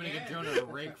think I'm going to get Jonah a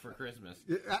rake for Christmas.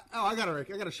 Yeah, I got a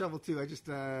rake. I got a shovel too.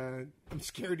 I'm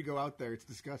scared to go out there. It's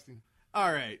disgusting.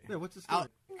 All right. Yeah, what's the story?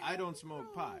 I don't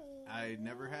smoke pot. I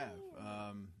never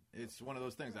have. It's one of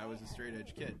those things. I was a straight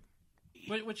edge kid.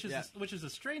 Which is the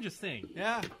strangest thing.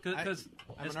 Yeah. Because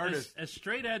I'm an artist. as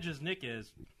straight edge as Nick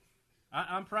is,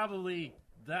 I'm probably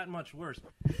that much worse.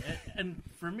 And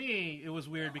for me, it was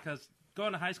weird because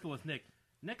going to high school with Nick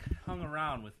hung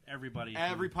around with everybody.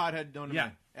 Every pothead known to Yeah.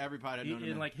 man. Every pothead known to man.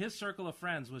 And like his circle of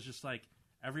friends was just like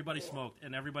everybody smoked,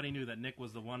 and everybody knew that Nick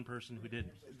was the one person who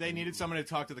didn't. They needed someone to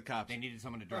talk to the cops. They needed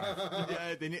someone to drive.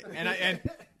 Yeah, they need,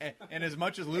 and as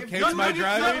much as Luke If hates you my needed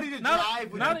driving, somebody to Now,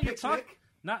 drive, would now you that you pick talk,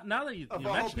 Nick? now that you Of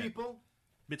all mention it, people,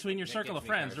 between your circle of gets me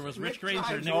friends, cars. there was Nick Rich Granger,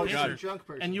 drives Nick all Granger, the drunk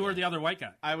person. and you were the other white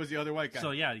guy. I was the other white guy.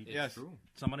 So yeah, Yes. True.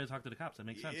 somebody to talk to the cops. That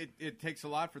makes sense. It takes a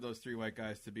lot for those three white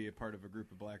guys to be a part of a group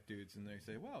of black dudes, and they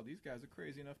say, "Well, these guys are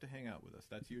crazy enough to hang out with us."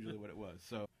 That's usually what it was.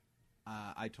 So,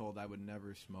 I told I would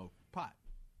never smoke pot,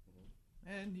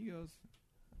 and he goes,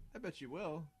 "I bet you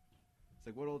will." It's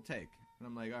like, "What'll it take?" And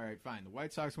I'm like, "All right, fine. The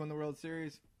White Sox win the World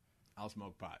Series, I'll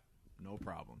smoke pot, no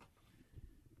problem."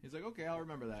 He's like, "Okay, I'll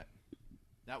remember that."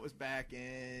 That was back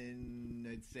in,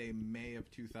 I'd say, May of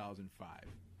 2005.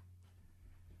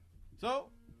 So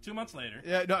 2 months later,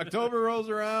 yeah, no, October rolls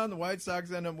around. The White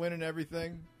Sox end up winning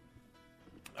everything.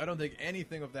 I don't think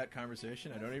anything of that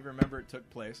conversation. I don't even remember it took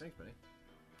place. Thanks, buddy.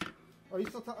 are you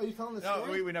telling the No,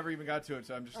 story? we never even got to it,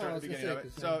 so I'm just starting I at the was beginning gonna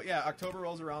of say, it. So, yeah, October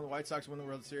rolls around. The White Sox win the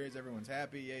World Series. Everyone's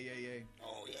happy. Yay, yay, yay.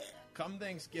 Oh, yeah. Come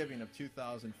Thanksgiving of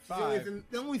 2005,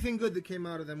 The only thing good that came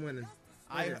out of them winning.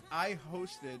 I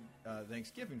hosted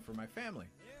Thanksgiving for my family.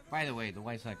 By the way, the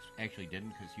White Sox actually didn't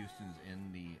because Houston's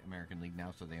in the American League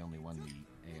now, so they only won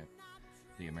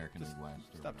the American League West.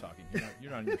 or Stop whatever. talking.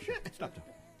 You're not on your shit. Stop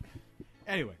talking.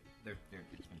 Anyway.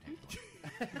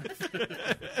 It's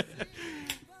spectacular.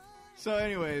 So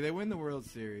anyway, they win the World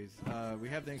Series. We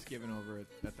have Thanksgiving over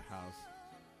at the house.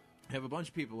 We have a bunch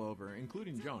of people over,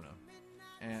 including Jonah.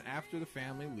 And after the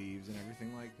family leaves and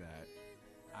everything like that,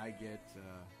 I get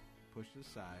pushed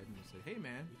aside and they say, "Hey,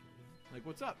 man, like,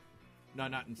 what's up?" No,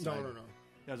 not inside. No.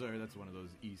 That's one of those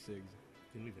e-cigs.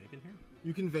 can we vape in here?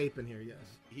 You can vape in here, yes.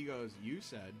 He goes, "You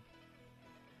said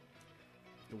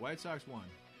the White Sox won.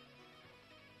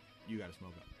 You got to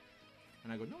smoke up."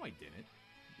 And I go, "No, I didn't."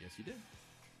 "Yes, you did."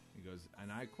 He goes,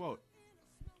 and I quote,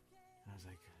 I was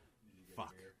like,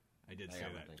 "Fuck, I did say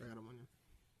that." I got 'em on you.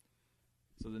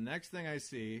 So the next thing I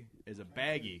see is a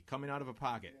baggie coming out of a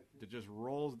pocket that just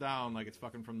rolls down like it's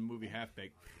fucking from the movie Half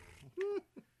Baked.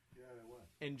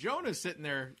 And Jonah's sitting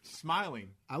there smiling.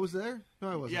 I was there? No,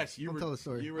 I wasn't. Yes, you Don't were. tell the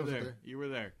story. You I were wasn't there. You were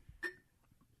there.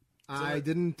 I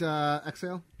didn't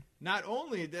exhale. Not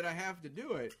only did I have to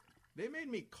do it, they made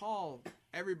me call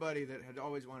everybody that had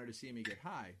always wanted to see me get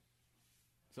high.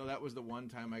 So that was the one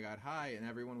time I got high, and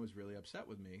everyone was really upset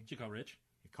with me. Did you call Rich?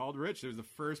 I Called Rich. It was the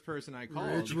first person I called.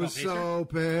 Rich was so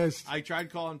pissed. I tried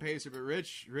calling Pacer, but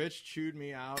Rich chewed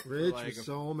me out. Rich for like was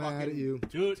so mad at you.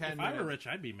 Dude, 10 if I were minutes. Rich,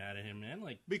 I'd be mad at him, man.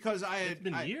 Like, Because it's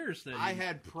been years that I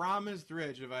had promised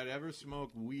Rich if I'd ever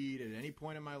smoked weed at any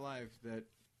point in my life that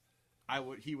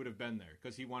he would have been there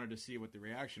because he wanted to see what the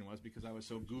reaction was because I was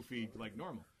so goofy like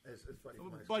normal. It's funny.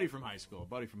 Buddy from high school.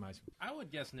 I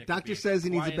would guess Nick. Doctor would be says he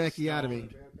needs a quiet, Becchiotomy.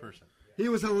 stoned person. He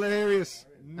was hilarious.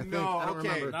 I think. No, I don't okay.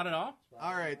 remember. Not at all.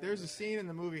 All right, there's a scene in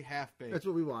the movie Half Baked. That's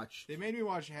what we watched. They made me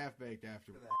watch Half Baked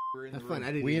after. We're in That's the fun. room.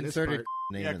 I didn't We even this inserted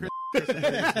part. name Yeah, in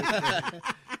Chris.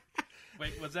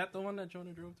 Wait, was that the one that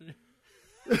Jonah drove to?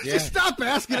 Just stop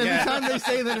asking every time they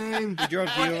say the name. He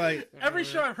drove to U of I. Every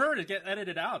show I've heard it get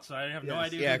edited out, so I have no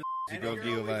idea. Yeah, who he And drove the to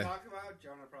U girl of we I. talk about,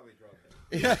 Jonah probably drove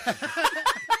there.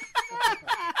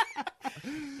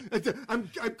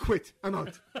 I quit. I'm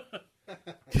out.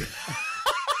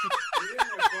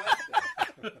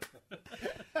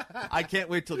 I can't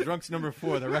wait till Drunks number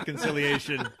 4, the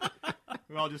reconciliation.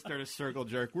 We all just start a circle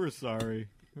jerk. We're sorry.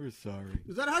 We're sorry.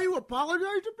 Is that how you apologize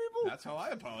to people? That's how I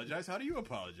apologize. How do you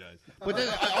apologize? But then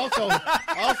also his,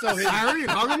 Sorry, hug him?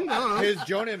 I don't know. his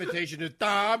Jonah invitation is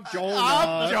Tom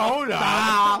Jonah.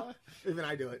 Jonah. Even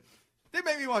I do it. They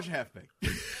made me watch Half Baked.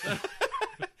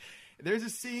 There's a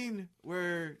scene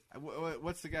where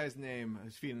what's the guy's name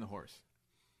who's feeding the horse?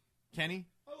 Kenny?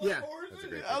 Yeah. That's a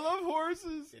great I love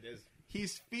horses. It is.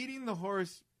 He's feeding the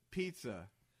horse pizza.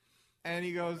 And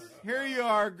he goes, "Here you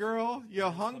are, girl. You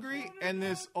hungry?" And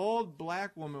this old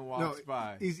black woman walks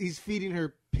by. He's feeding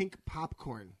her pink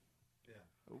popcorn. Yeah,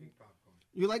 pink popcorn.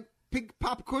 You like pink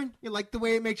popcorn? You like the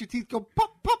way it makes your teeth go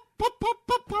pop, pop, pop, pop,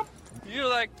 pop, pop? You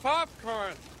like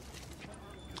popcorn.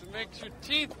 It makes your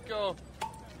teeth go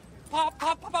pop,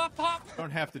 pop, pop, pop.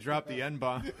 Don't have to drop the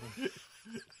N-bomb.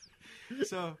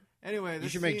 So, anyway, You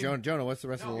this should make scene- Jonah. What's the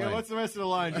rest of the Yeah, line? what's the rest of the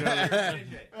line, Jonah?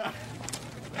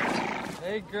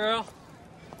 Hey, girl.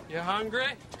 You hungry?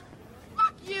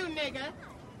 Fuck you, nigga.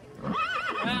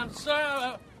 I'm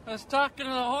sorry. I was talking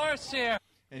to the horse here.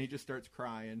 And he just starts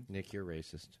crying. Nick, you're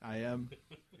racist. I am.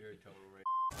 You're a total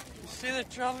racist. You see the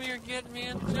trouble you're getting me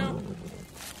into?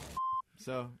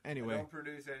 So, anyway. Don't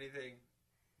produce anything.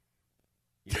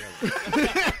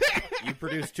 You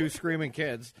produced 2 screaming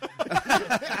kids.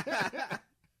 That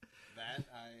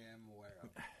I am aware of.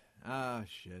 Ah,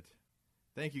 shit.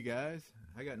 Thank you, guys.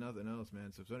 I got nothing else,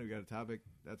 man. So if somebody got a topic,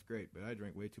 that's great. But I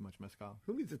drank way too much Mescal.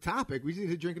 Who needs a topic? We just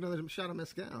need to drink another shot of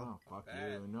Mescal. Oh, fuck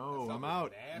That- you. No, that I'm sounds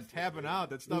out. I'm nasty, tapping dude. out.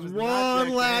 That stuff There's is not one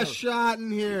Jack last Daniels. shot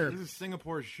in here. This is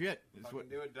Singapore shit. It's Fucking what-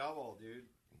 do a double, dude.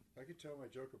 I could tell my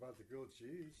joke about the grilled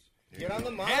cheese. Get on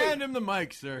the mic. Hand him the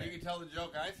mic, sir. You can tell the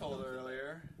joke I told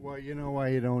earlier. Well, you know why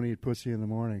you don't eat pussy in the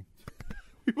morning?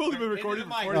 We've only been recording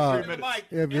for 43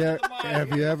 Uh, minutes.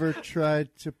 Have you ever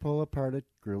tried to pull apart a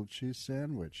grilled cheese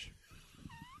sandwich?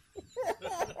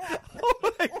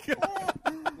 Oh, my God.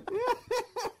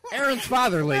 Aaron's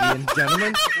father, ladies and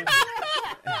gentlemen.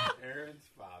 Aaron's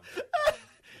father.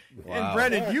 And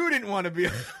Brendan, you didn't want to be.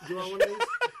 Do you want one of these?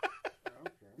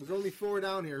 There's only 4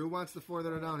 down here. Who wants the 4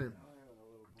 that are down here?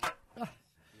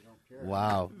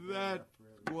 Wow. That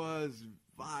was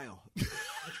vile.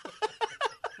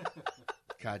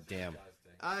 God damn.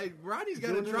 Rodney's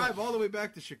got to drive all the way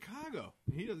back to Chicago.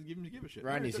 He doesn't give a shit.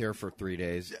 Rodney's here for 3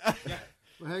 days.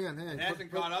 Well, hang on. It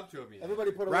hasn't caught up to him yet.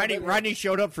 Everybody put a Rodney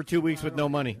showed up for 2 weeks with no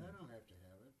money. I don't have to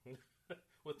have it.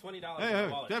 With $20 Hey, in hey,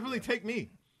 the wallet. definitely take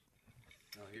me.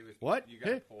 No, he was, What? You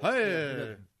got pulled.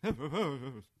 Hey.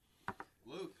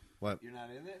 Luke, What? you're not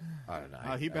in it? I don't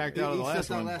know. He backed out of the last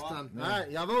one. last time. All right,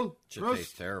 Yavo. Shit Prost.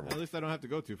 tastes terrible. At least I don't have to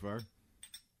go too far.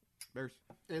 Bears.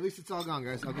 Hey, at least it's all gone,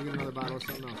 guys. I'll give you another bottle of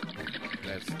something else.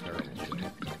 That's terrible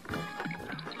shit.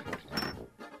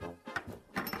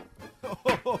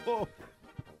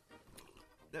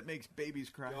 That makes babies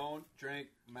cry. Don't drink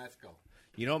Mescal.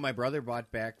 You know what my brother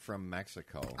bought back from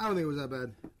Mexico? I don't think it was that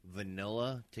bad.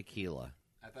 Vanilla tequila.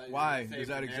 I thought you Why? were gonna say Does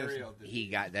that exist? venereal disease. He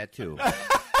got that too.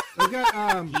 We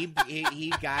got he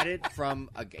got it from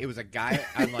it was a guy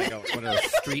on like one of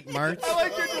those street marts, I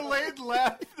like your delayed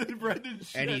laugh that Brendan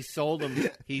shit. and he sold him.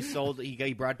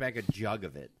 He brought back a jug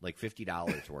of it, like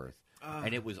 $50 worth,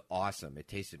 and it was awesome. It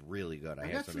tasted really good. I I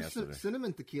had got some some yesterday.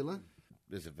 cinnamon tequila.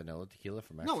 Is it vanilla tequila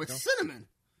from Mexico? No, it's cinnamon.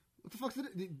 What the fuck's it?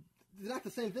 It's not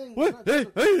the same thing. What?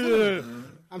 It's not- Hey,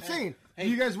 I'm saying, do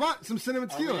you guys want some cinnamon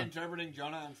Are we tequila? interpreting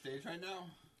Jonah on stage right now?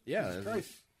 yeah.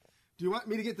 Christ. Do you want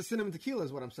me to get the cinnamon tequila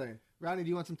is what I'm saying. Rodney, do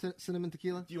you want some cinnamon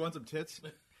tequila? Do you want some tits?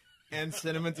 And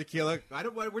cinnamon tequila.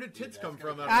 Where did tits come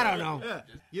from? I don't know. Yeah.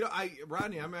 You know,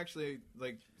 Rodney, I'm actually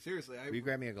like seriously. Will you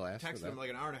grab me a glass? texted him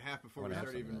like an hour and a half before we Wanna have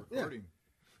started even some of that? recording.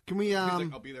 Can we He's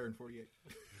like, I'll be there in 48.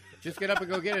 Just get up and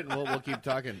go get it, and we'll keep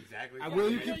talking. Exactly. Will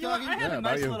you keep talking? I had Yeah, a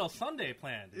about nice you. little Sunday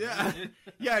planned. Yeah.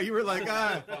 Yeah, you were like,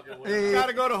 Hey,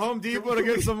 gotta go to Home Depot to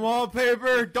get some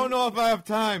wallpaper. Don't know if I have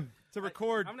time to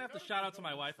record. I'm going to have to shout out to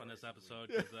my wife on this episode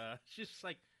because she's just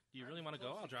like, do you really want to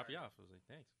go? I'll drop you off. I was like,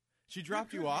 thanks. She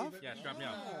dropped you off? Yeah, she dropped me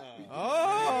off.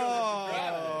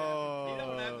 Oh. You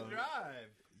don't have to drive.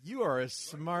 You are a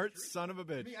smart son of a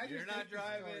bitch. You're not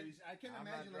driving. I can't I'm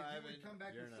imagine not like you driving. would come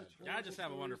back You're with not such Yeah, I just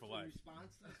have a wonderful wife.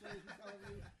 response to the stories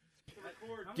we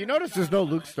tell you. Do you notice there's no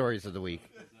Luke stories of the week?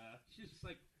 She's just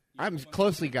like, I'm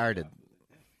closely guarded.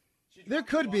 There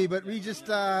could be, but we just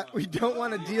we don't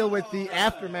want to deal with the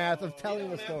aftermath of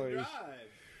telling the stories.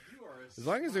 As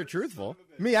long as they're truthful.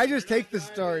 Me, I just take the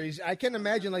stories. I can't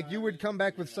imagine like you would come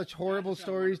back with such horrible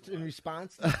stories in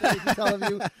response to the stories we tell of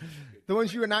you. The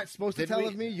ones you were not supposed to Did tell we-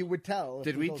 of me, you would tell.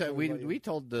 Did we we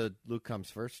told the Luke Comes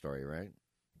First story, right?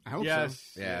 I hope Yes.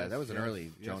 so. Yeah, that was an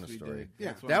early Yes, Jonah we story. did. Yeah.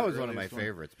 That's That the was one of my earliest one.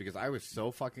 favorites because I was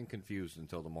so fucking confused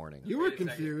until the morning. You were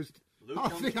confused. Luke Oh,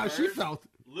 comes think how she first. felt.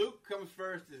 Luke Comes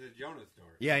First is a Jonah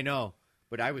story. Yeah, I know.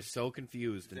 But I was so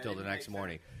confused until the even next make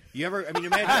morning. You ever, I mean,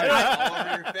 imagine. All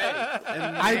over your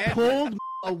face. I pulled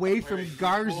away from Wait,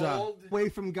 Garza, pulled? away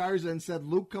from Garza, and said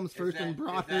Luke comes first, Is that, and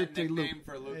brought is her that to Luke. nickname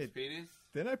for Luke's Hey. penis?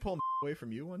 Didn't I pull away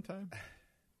from you one time?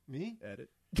 Me? Edit.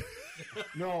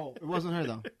 No, it wasn't her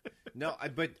though. No,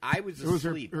 but I was It was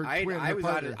her- asleep. her I twin, her was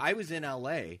partner. I was in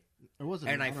L.A. It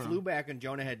wasn't. and her. I don't flew know. back, and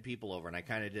Jonah had people over, and I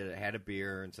kind of had a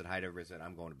beer and said hi to everybody. Said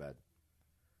I'm going to bed.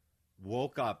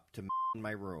 Woke up to in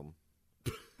my room.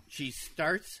 She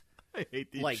starts I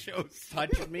hate these like shows.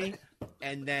 touching me,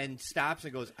 and then stops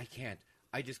and goes, "I can't.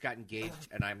 I just got engaged,"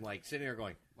 and I'm like sitting there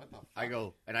going, What the fuck? I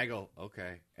go,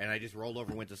 okay. And I just rolled over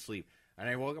and went to sleep. And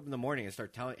I woke up in the morning and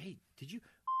started telling, hey, did you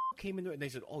came into it? And they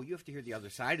said, oh, you have to hear the other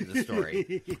side of the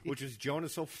story, which was Jonah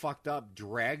so fucked up,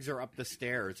 drags her up the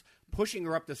stairs, pushing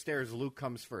her up the stairs. Luke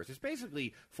comes first. It's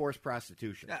basically forced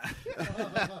prostitution.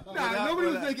 Nah, nobody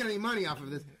was making any money off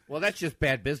of this. Well, that's just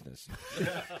bad business.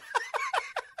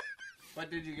 But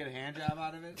did you get a hand job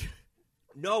out of it?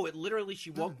 No, it literally,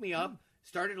 she woke me up,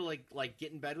 started to like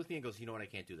get in bed with me and goes, you know what, I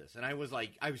can't do this. And I was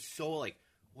so like,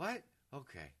 what?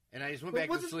 Okay. And I just went But back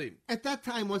to wasn't- sleep. At that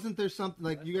time, wasn't there something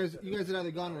like you guys had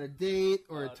either gone on a date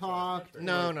or a talk?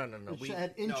 No. or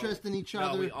had interest in each No,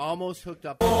 other. we almost hooked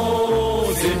up.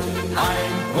 Oh,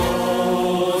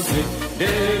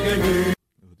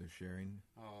 they're sharing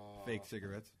fake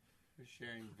cigarettes. We're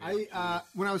sharing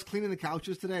When I was cleaning the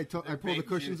couches today, I pulled the vape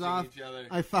cushions juicing off. each other.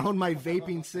 I found my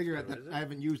vaping cigarette that I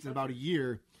haven't used in about a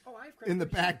year in the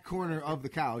back corner of the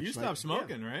couch. You Like, stopped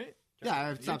smoking, right? Yeah,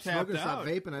 I've stopped tapped smoking, stopped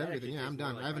out. vaping, and everything. Yeah, I'm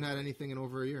done. I haven't had anything in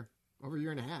over a year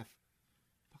and a half.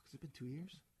 Fuck, has it been 2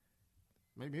 years?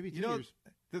 Maybe 2 years.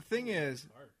 The thing is,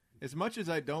 as much as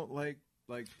I don't like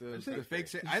the fake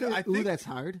cigarettes, Did you say, I ooh, think that's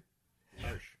hard.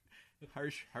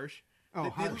 harsh. Oh, They-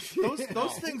 harsh.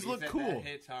 Those things He look said cool. That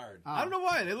hits hard. I don't know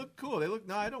why they look cool. They look.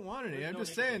 No, I don't want any. I'm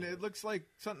just saying it looks like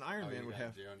something Iron Man would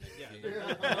have.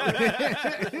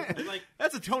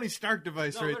 That's a Tony Stark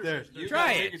device right there. You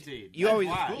Try got it. nicotine. You always,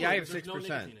 Why? yeah, I have There's no 6%.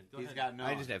 nicotine in it. Go He's ahead. got no.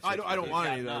 I just have 6%. I don't want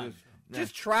got any of none. those.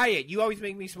 Just try it. You always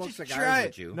make me smoke cigars Try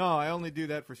with it. you. No, I only do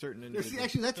that for certain Yeah, individuals. see,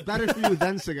 actually, that's better for you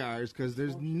than cigars because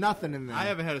there's nothing in there. I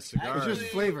haven't had a cigar. It's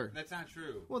just flavor. That's not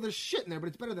true. Well, there's shit in there, but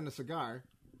it's better than a cigar.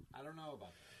 I don't know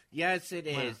about that. Yes, it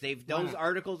is. Why Those not?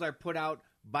 articles are put out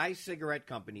by cigarette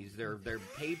companies. They're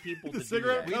pay people to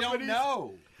cigarette do We that. don't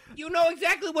know. You know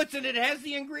exactly what's in it. It has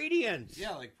the ingredients.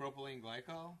 Yeah, like propylene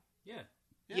glycol. Yeah.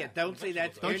 Yeah, don't say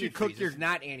that's Don't you antifreeze. cook your- It's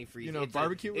not antifreeze. you know, It's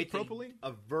barbecue with it's a- propylene?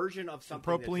 A version of something.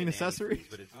 propylene that's in accessory? antifreeze,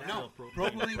 but it's not. No,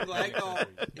 propylene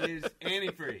glycol is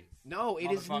antifreeze. No, it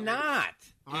is Motherfucker. not.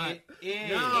 It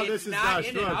is. No, It's this is not not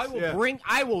in it. I Schwartz, will yeah.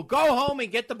 I will go home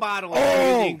and get the bottle and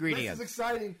tell you the ingredients. This is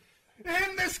exciting.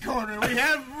 In this corner, we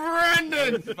have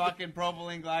Brendan. It's fucking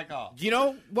propylene glycol. Do you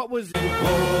know what was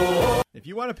If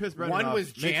you want to piss Brendan one off, was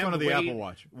make jammed fun of the way- Apple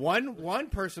Watch. One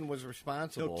person was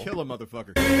responsible. He'll kill a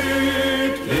motherfucker.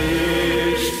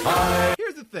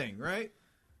 Here's the thing, right?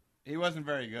 He wasn't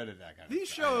very good at that kind of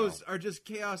These stuff. I know. shows are just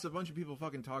chaos. A bunch of people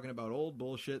fucking talking about old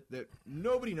bullshit that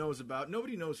nobody knows about.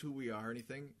 Nobody knows who we are or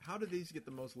anything. How do these get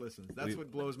the most listens? That's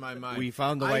what blows my mind. We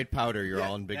found the white powder. You're yeah,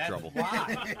 all in big That's trouble.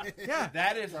 why. Yeah.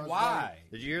 That is why.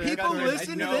 Did you hear that? People guy?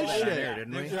 listen to I know this that shit. there,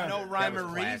 didn't we? There's no rhyme or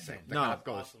reason. The No. cop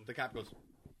goes.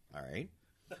 All right.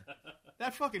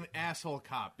 That fucking asshole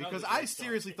cop. Because I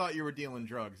seriously thought you were dealing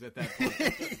drugs at that point.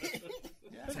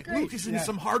 It's like, Luke is into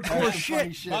some hardcore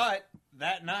shit. But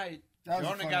that night, That was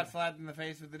Jonah funny. got slapped in the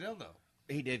face with the dildo.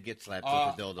 He did get slapped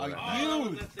with the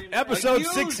dildo. Episode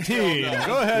 16.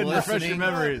 Go ahead and refresh your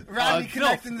memories. Rodney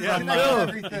connecting the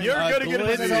everything. You're going to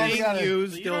get a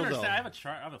used You don't dildo. understand.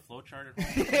 I have a flow chart at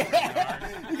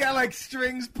home. You got like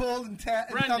strings pulled and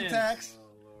Brendan. thumbtacks.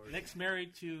 Nick's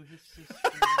married to his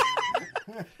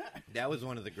sister. That was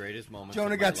one of the greatest moments.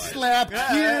 Jonah of my got life. slapped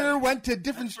here, went to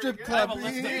different strip I have club a list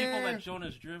of people here. that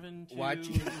Jonah's driven to. Watch.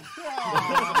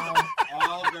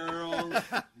 All girls,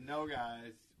 no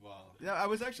guys. Well, Yeah, I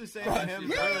was actually saying to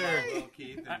him earlier. Will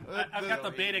Keith and I've got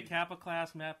the Beta Kappa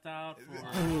class mapped out.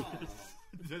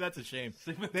 That's a shame.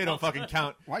 They don't fucking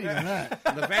count. Why are you doing that?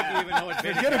 The fact that you even know what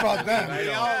Forget about that. we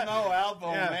all know Alpha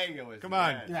Yeah. Omega was. Come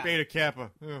on, bad. Yeah. Beta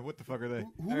Kappa. What the fuck are they?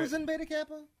 Who was in Beta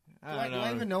Kappa? I Do don't I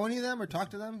know. even know any of them or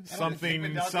talk to them? I don't Something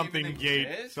even gate.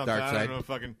 exist? Something, Dark I side. don't know.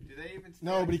 Fucking. Do they even? still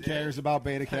Nobody exist? cares about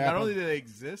Beta Kappa. Not only do they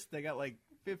exist, they got like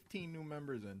 15 new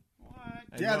members in. What?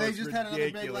 I Yeah, know, they it's just had another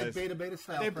big ridiculous. like beta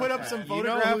style. They put up some You know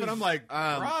photograph, who's, and I'm like,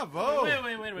 bravo.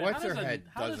 Wait. What's How her does head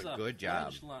how does a good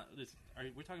job. pledge are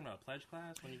we talking about a pledge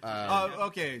class? When you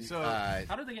Okay, so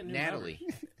how do they get new Natalie.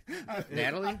 members?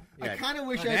 Natalie? I Yeah. kind of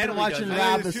wish I'd Natalie been watching does-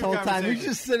 Rob There's this two whole time. He's conversations.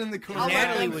 just sitting in the corner. I'll let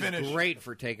Natalie them was finish. great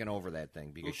for taking over that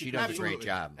thing because she does a Absolutely. great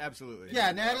job. Absolutely.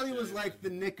 Yeah, Natalie was like the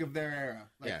Nick of their era.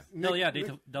 Like, Yeah. No, yeah, Nick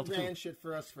Delta ran Two. shit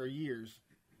for us for years.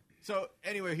 So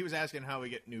anyway, he was asking how we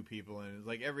get new people, and it's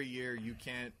like every year you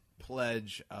can't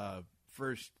pledge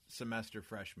first semester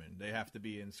freshmen. They have to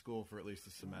be in school for at least a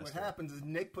semester. What happens is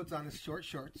Nick puts on his short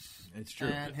shorts. It's true.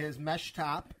 And his mesh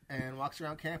top and walks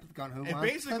around camp with a gun. Who And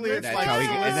wants basically, to it's That's like how he-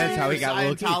 and that's how he got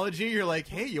Loki. Scientology. You're like,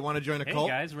 hey, you want to join a Hey cult?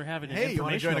 guys, we're having an Hey, you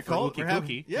want to join a informational cult? for We're Wookie having-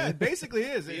 Kookie. Yeah, it basically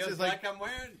is. It's Feels just like like I'm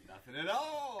wearing nothing at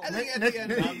all. I think at Nick, the end,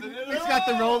 Nothing at Nick's got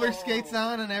the roller all. skates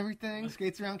on and everything.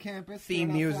 Skates around campus. Theme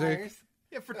throwing out music. flyers.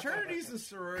 yeah, fraternities and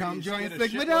sororities. Come join get a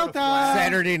Sigma shitload of Delta. flack.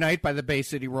 Saturday night by the Bay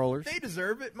City Rollers. They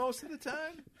deserve it most of the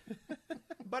time.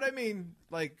 But I mean,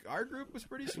 like our group was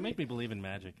pretty You sweet. make me believe in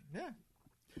magic. Yeah.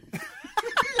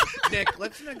 Nick,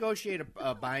 let's negotiate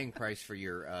a buying price for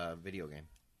your video game,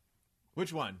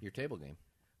 Which one? your table game.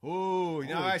 Ooh,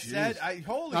 now I said,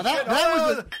 holy Now that- shit! that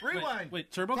was oh, rewind.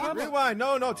 Wait, Turbo Club? Rewind.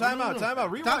 No, time out.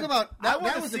 Rewind. Talk about that. I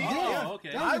want That was to a see. gift. Oh,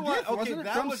 okay. That was I a want. gift, Okay, wasn't it?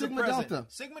 that From was Sigma a present. Delta.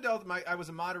 Sigma Delta. I was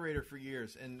a moderator for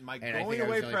years, and my And I going think I was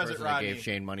away the only present, person that Rodney, gave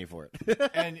Shane money for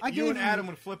it. and I you gave and him Adam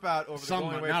would flip out over the some,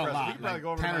 going away not a present. lot, We could probably like go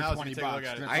over to 10 my or house 20 and take a look bucks.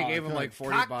 at it. That's I all gave I him could. like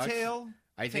 40 bucks. Cocktail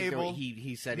I think table.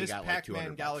 he said he Miss got like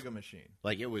Pac-Man 200 bucks. Galaga machine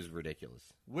Like it was ridiculous.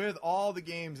 with all the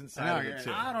games inside of it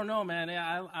too. I don't know, man.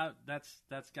 Yeah,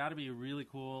 that's got to be really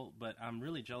cool. But I'm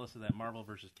really jealous of that Marvel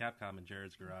versus Capcom in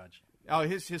Jared's garage. Oh,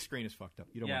 his screen is fucked up.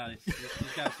 You don't Yeah, want that.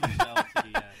 he's got some shells to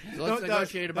be at. So let's No,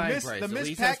 negotiate a the buying Miss- price. the Miss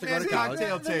Elise has to go to Pac-Man college.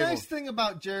 cocktail The table. nice thing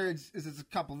about Jared's is it's a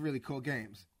couple really cool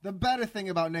games. The better thing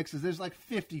about Nick's is there's like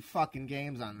 50 fucking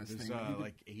games on this There's thing. You could-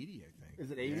 like 80, I think. Is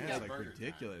it 80? Yeah, Yeah, it's like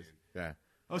ridiculous. Yeah.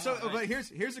 Oh, so but here's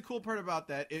the cool part about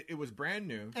that. It was brand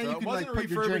new, And so you it can, wasn't like, a put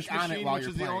your refurbished drink on it machine, while which you're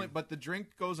is the only. playing. But the drink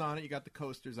goes on it. You got the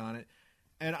coasters on it,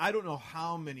 and I don't know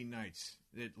how many nights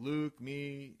that Luke,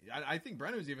 me, I think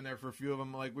Brennan was even there for a few of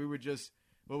them. Like we would just,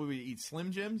 what would we eat?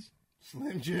 Slim Jims,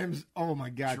 Slim Jims. Oh my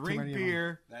god. too drink many of them.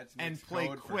 beer, That's and Nick's play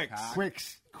code for Quicks. cock.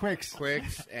 Quicks.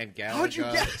 Quicks and Galaga. How'd you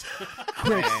guess?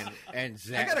 And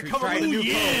Zach. I gotta we come up tried, with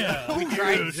a new we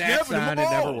tried Zach's on. It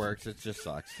never works. It just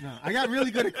sucks. No, I got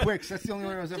really good at Quicks. That's the only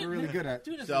one I was ever really good at.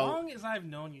 Dude, as So- long as I've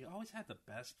known you, you always had the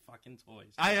best fucking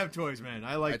toys. I have toys, man.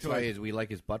 I like That's why toys. we like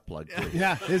his butt plug. Too.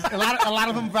 Yeah, a lot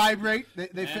of them vibrate.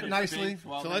 They fit nicely. So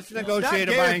let's Not negotiate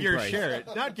a gay buying if you're price. share it.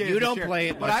 Not gay. You if don't share play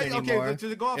it But much okay, anymore. but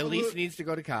to go off of Elise Luke, needs to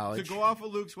go to college. to go off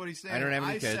of Luke's what he's saying. I don't have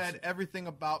any kids. said everything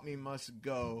about me must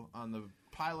go on the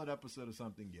pilot episode of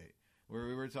Something Gay, where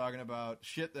we were talking about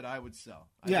shit that I would sell.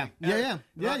 Yeah.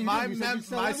 My, you said you'd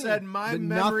sell I everything. said my But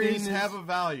memories nothing is- have a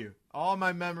value. All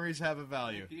my memories have a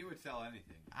value. He would sell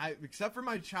anything. Except for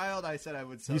my child, I said I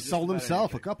would sell. He just sold about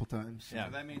himself a anything. couple times. Yeah.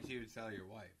 So that means he would sell your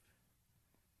wife.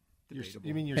 Debatable.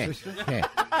 You mean your Hey, sister? hey.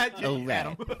 Yeah,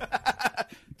 Adam. He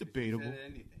Debatable. said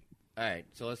anything. All right,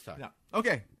 so let's talk. Yeah.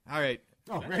 Okay. All right.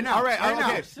 Oh, right now. All right. Right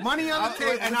now. Okay. Money on the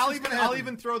table. And What's I'll gonna even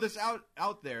happen? throw this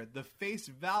out there. The face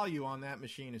value on that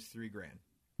machine is $3,000.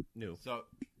 New. So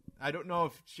I don't know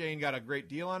if Shane got a great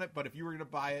deal on it, but if you were going to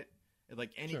buy it at like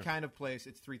any kind of place,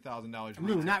 it's $3,000.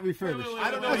 New, not refurbished.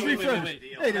 I don't know. It's Wait, refurbished.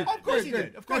 Hey, dude, Of course he good.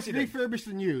 did. Of course That's he did. refurbished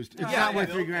and used. It's Yeah, not worth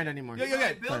yeah. $3,000 anymore.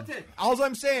 Yeah. Built it. All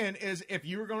I'm saying is, if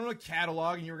you were going to a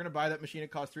catalog and you were going to buy that machine,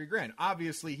 it cost $3,000.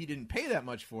 Obviously, he didn't pay that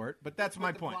much for it, but that's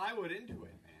my Put the point. plywood into it, man.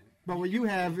 But what you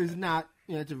have is not,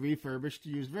 it's a refurbished,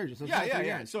 used version. So it's not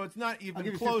Yeah. $3,000. So it's not I'll even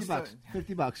give you close. $50.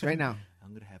 $50 right now. I'm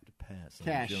going to have to pass on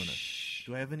Cash. Jonah.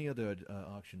 Do I have any other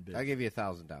auction bids? I'll give you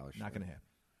 $1,000. Not going to happen.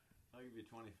 I'll give you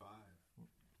 25.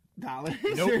 Dollars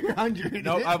Nope. or 100?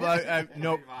 Nope.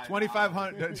 Nope.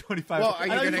 2,500. 2,500. Well, are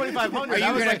you gonna 2,500. are you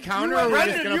I was gonna like, counter you or went- we're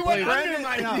just gonna you play? went Brendan,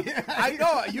 Brendan. I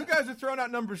know you guys are throwing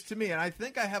out numbers to me, and I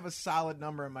think I have a solid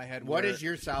number in my head. What where is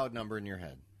your solid number in your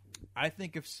head? I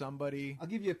think if somebody I'll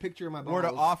give you a picture of my balls. were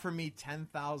to offer me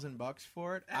 $10,000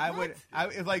 for it, I would. I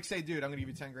would like say, dude, I'm going to give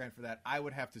you $10,000 for that. I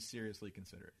would have to seriously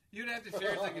consider it. You'd have to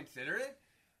seriously consider it.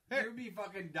 You'd be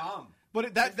fucking dumb. But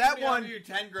If that somebody one. offered you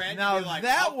 $10,000. Now you'd be like,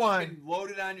 that I'll one- fucking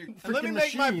load it on your. Let me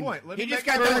make my machine. point. Let He me just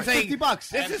make got my done point. saying, $50. This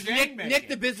That's is game Nick making.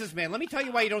 the businessman. Let me tell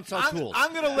you why you don't sell tools.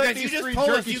 I'm going to let Because these you just three told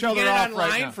jerk us you each can other get it off right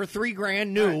online now. for $3,000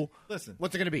 new. All right, listen.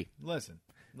 What's it going to be? Listen.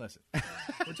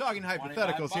 We're talking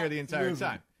hypotheticals here the entire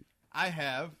time. I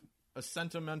have a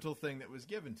sentimental thing that was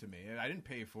given to me. I didn't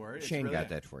pay for it. It's Shane really- got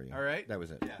that for you. All right. That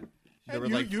was it. Yeah. There were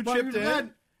And like you But chipped you're in, good. and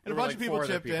a There were bunch like of people four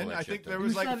other chipped people in. that I think chipped there in.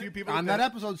 was like a few people on that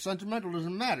that episode. Sentimental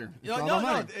doesn't matter. It's No, all no,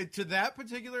 about no. money. To that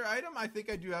particular item, I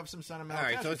think I do have some sentimental. All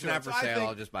right, so attachment it's to not it. for So I sale. think-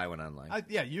 I'll just buy one online.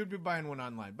 yeah, you'd be buying one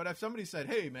online. But if somebody said,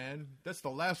 "Hey, man, that's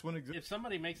the last one," If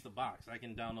somebody makes the box, I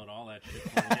can download all that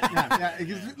shit. Yeah,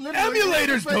 because literally,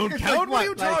 emulators it's like- don't it's count. like what are you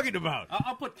Like, talking about?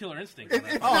 I'll put Killer Instinct. It's on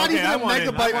that. not okay, even I a want in.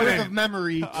 I megabyte want worth in. of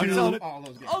memory I'm telling to it- all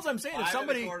those games. All I'm saying, if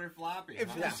somebody, floppy.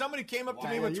 if somebody came up to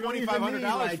me Wow. with You don't even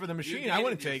 $2,500 need, for the You machine, did I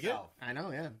wouldn't take it. yourself. I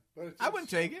know, yeah. But it's I wouldn't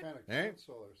take it. Kind of Eh?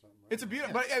 console or something. Right? It's a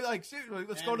beautiful, but like, seriously,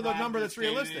 let's go And to the Rob number just that's stated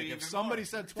it realistic. even If somebody more.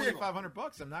 said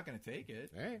 $2,500, I'm not going to take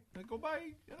it. Hey, Then go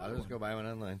buy. I'll Another just go one. buy one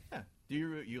online. Yeah. Do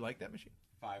you like that machine?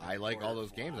 I like all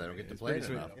those games. I don't get to play it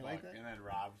pretty enough. And then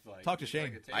Rob's like, Talk to it's Shane.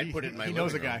 like a I'd put it in my He living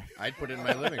knows a room. guy. I'd put it in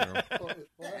my living room.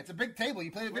 Yeah, it's a big table.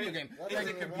 You play a video game. It's Like,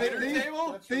 a computer they-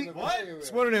 table? That's they- from the What? video It's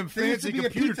game. one of them There used fancy to be a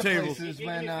computer pizza tables. places Give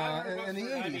when me $500 in the for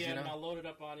 80s, IBM, you and I'll know. load it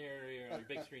up on your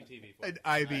big screen TV for An you.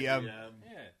 IBM. Yeah.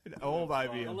 Yeah. An old A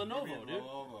IBM. Lenovo, dude.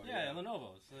 Lenovo, Yeah, yeah. a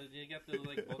Lenovo. So you got the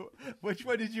like. Which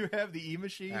one did you have? The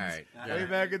E-machines? All right. Way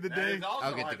back in the That day? is also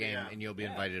I'll get the IBM. game, and you'll be Yeah.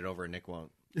 invited over. Nick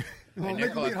won't. Well, And Nick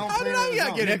Nick will will be at have home How did playing I on his get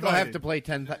own. Get Nick will have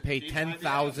invited. to pay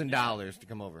 $10,000 to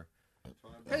come over.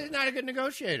 He's not a good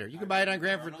negotiator. You can buy it on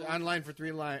online for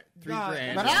 $3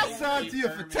 grand. But I'll sell it to you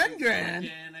for $10,000,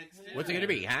 What's it going to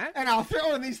be, huh? and I'll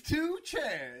throw in these two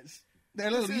chairs. They're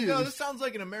a little This used. sounds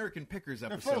like an American Pickers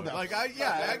episode. fold-ups. Like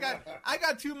I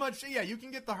got too much. Yeah, you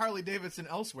can get the Harley Davidson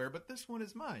elsewhere, but this one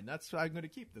is mine. That's why I'm going to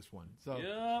keep this one. So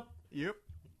Yep.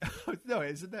 no,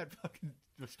 isn't that fucking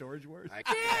the storage wars?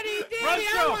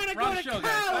 Rough show,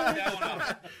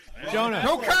 guys. Jonah,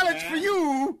 No college for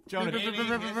you. Jonah,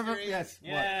 Yes.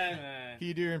 Yeah. can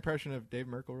you do your impression of Dave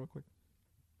Merkel real quick?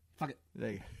 Fuck it.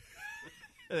 Thank you.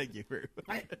 Thank you very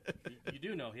much. You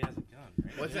do know he has a gun,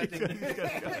 right? What's that thing?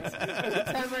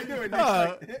 Time I do it. All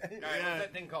right, what's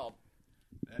that thing called?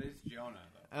 That is Jonah,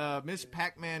 though. Miss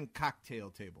Pac-Man cocktail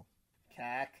table.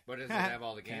 Cack. But does it have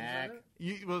all the games on it?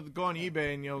 You well go on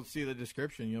eBay and you'll see the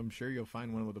description. I'm sure you'll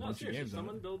find one with a No, bunch of seriously, games on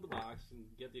someone it. build the box and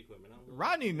get the equipment.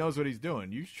 Rodney knows what he's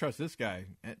doing. You should trust this guy.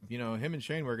 You know, him and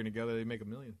Shane working together, they make $1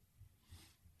 million.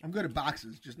 I'm good at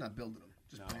boxes, just not building them.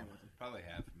 Just playing with them. Probably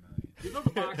 $500,000. You build the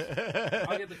box,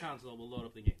 I'll get the console, we'll load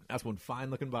up the game. That's one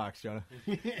fine-looking box, Jonah.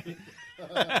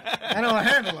 I know how to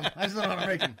handle them. I just don't know how to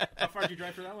make them. How far did you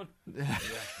drive for that one?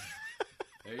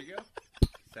 There you go.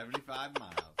 75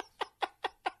 miles.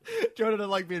 Jonah doesn't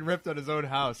like being ripped on his own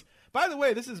house. By the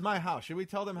way, this is my house. Should we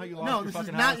tell them how you lost No, your this is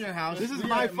fucking not house? your house. This is We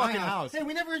my are at my fucking house. Hey,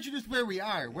 we never introduced where we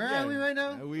are. Where are we right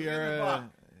now? We are...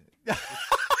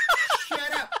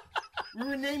 Shut up. We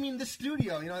were naming the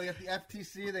studio. You know, they got the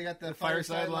FTC, they got the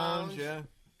Fireside Lounge, yeah.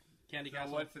 Candy So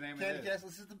Castle. what's the name Candy of this?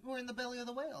 Castle. We're in the belly of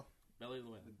the whale. Belly of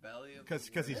the Wind. The belly of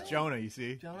Because he's Jonah, you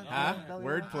see. Jonah? Huh? Belly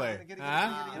of the Wordplay. Get it,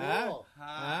 Huh? get it, get it, get it. Huh?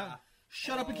 Huh?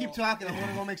 Shut up and keep talking. I want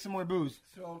to go make some more booze.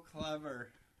 So clever.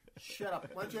 Shut up.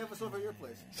 Why don't you have us over at your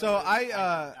place? So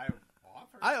offered.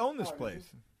 I own this place.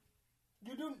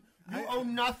 You do. You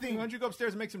own nothing. Why don't you go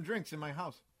upstairs and make some drinks in my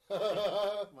house? Why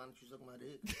don't you suck my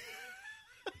dick?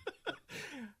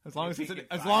 As long as If he can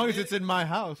as find long as it. it's in my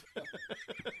house.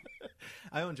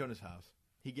 I own Jonah's house.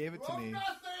 He gave it to me.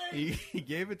 He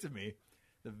gave it to me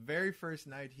the very first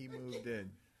night he moved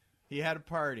in. He had a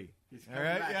party. All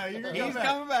right, back. yeah, you're He's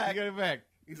coming back. You're coming back.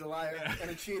 He's a liar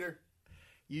and a cheater.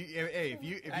 Hey, if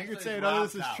you Actually, could say it's no,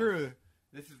 Rob's this is house. true.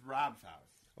 This is Rob's house.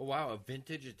 Oh, wow, a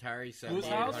vintage Atari Whose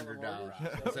house?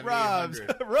 $7,800. Rob's,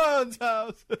 Ron's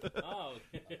house. Oh,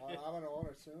 I'm going to own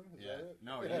it soon. Is that it?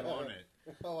 No, you own it.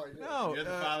 Oh, I do. No, You're the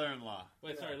father-in-law.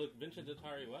 wait, sorry, look, Vincent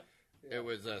Atari, what? It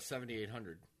was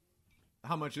 $7,800.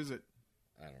 how much is it?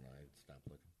 I don't know. I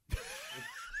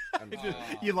stopped looking.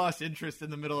 You lost interest in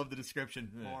the middle of the description.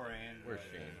 Poor Andrew. Where's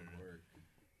Shane?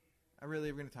 I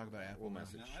really, we're going to talk about Apple. We'll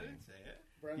message No, I Shane. didn't say it.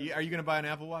 Brendan, Are you going to buy an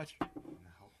Apple Watch? No.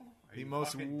 Are The you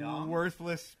most fucking dumb?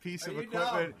 worthless piece Are of you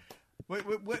equipment. dumb?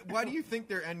 Why do you think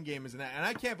their end game is in that? And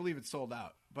I can't believe it's sold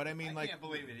out. But I mean, I can't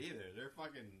believe it either. They're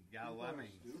fucking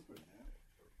lemmings.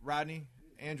 Rodney,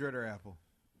 Android or Apple?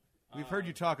 We've heard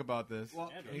you talk about this.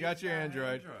 Well, you got your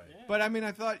Android. Yeah. But I mean,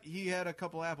 I thought he had a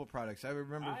couple Apple products. I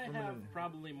remember. I have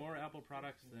probably more Apple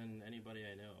products than anybody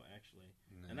I know, actually.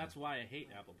 And that's why I hate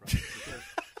Apple products. Because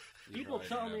people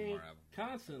tell me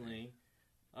constantly,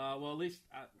 well, at least,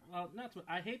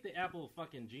 I hate the Apple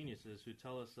fucking geniuses who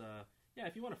tell us, yeah,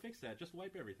 if you want to fix that, just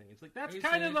wipe everything. It's like, that's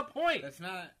kind of the point. That's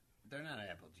not, they're not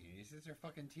Apple geniuses. They're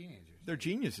fucking teenagers. They're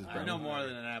geniuses, bro. I know more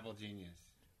than an Apple genius.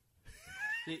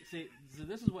 See, so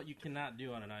this is what you cannot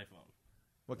do on an iPhone.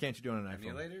 What can't you do on an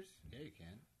iPhone? Emulators? Yeah, you can.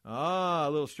 Ah,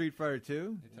 a little Street Fighter 2? What are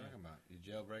you talking about? You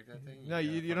jailbreak that thing? No,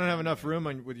 you don't have enough room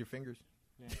with your fingers.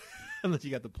 Yeah. Unless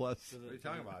you got the plus. What are you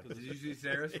talking about? Did you see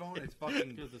Sarah's phone? It's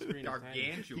fucking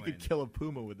gargantuan. You could kill a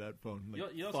puma with that phone.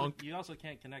 Like, you also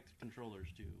can't connect controllers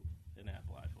to an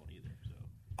Apple iPhone either. So.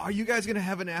 Are you guys going to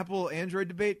have an Apple Android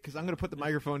debate? Because I'm going to put the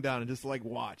microphone down and just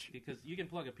watch. Because you can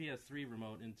plug a PS3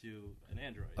 remote into an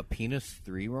Android. A penis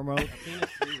 3 remote? A penis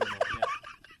 3 remote, yeah.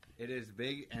 It is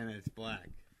big and it's black.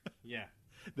 Yeah.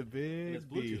 The big it's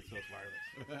Bluetooth, so it's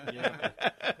wireless. Yeah.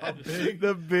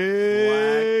 The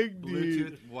big black,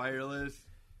 Bluetooth, wireless.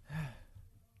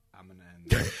 I'm going to end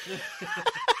this.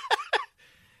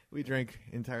 We drink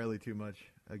entirely too much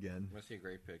again. Want to see a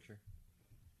great picture?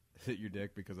 Hit your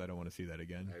dick because I don't want to see that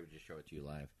again. I would just show it to you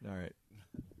live. All right.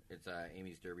 It's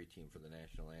Amy's Derby team for the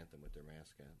national anthem with their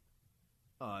mascot.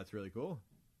 Oh, that's really cool.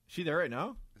 Is she there right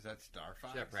now? Is that Star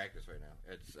Fox? She's at practice right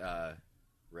now. It's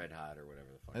Red Hot or whatever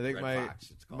the fuck. I think Red Fox,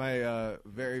 it's called. my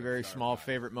very, very small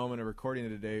favorite moment of recording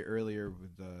today earlier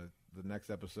with the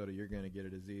next episode of You're Gonna Get a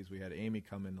Disease, we had Amy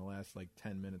come in the last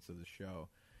 10 minutes of the show,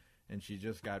 and she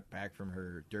just got back from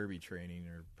her derby training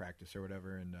or practice or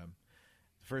whatever, and the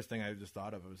first thing I just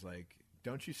thought of was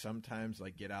don't you sometimes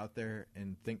get out there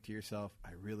and think to yourself, I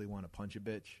really want to punch a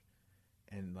bitch?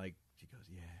 And she goes,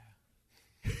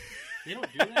 yeah. They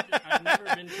don't do that? I've never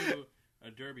been to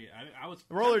a derby. I was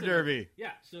roller derby.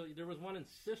 Yeah, so there was one in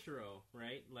Cicero,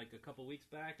 right? A couple weeks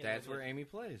back. And that's where Amy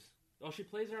plays. Oh, she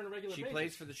plays there on a regular basis? She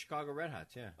plays for the Chicago Red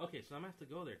Hots, yeah. Okay, so I'm going to have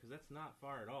to go there because that's not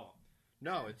far at all.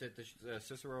 No, it's at the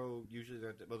Cicero, usually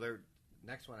they're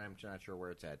next one I'm not sure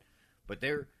where it's at. But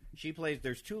she plays,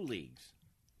 there's 2 leagues.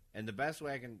 And the best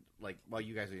way I can,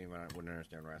 you guys wouldn't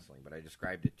understand wrestling, but I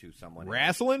described it to someone.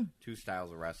 Wrestling? 2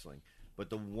 styles of wrestling. But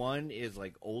the one is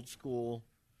old school,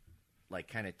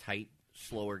 kind of tight,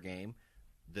 slower game.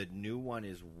 The new one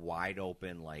is wide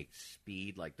open,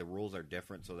 speed. The rules are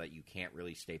different so that you can't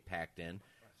really stay packed in.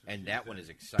 And that one is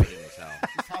exciting as hell.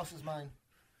 This house is mine.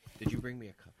 Did you bring me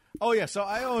a cup? Oh, yeah, so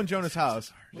I own Jonah's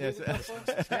house. Yes.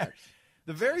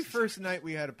 The very first night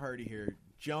we had a party here,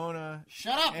 Jonah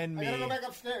Shut up! and me I gotta go back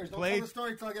upstairs. Don't played, tell the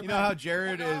story till I get you back. know how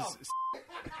Jared is...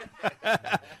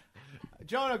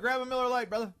 Jonah, grab a Miller Lite,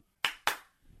 brother.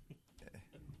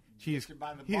 He's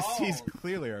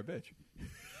clearly our bitch.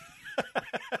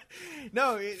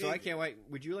 No, I can't wait.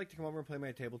 Would you like to come over and play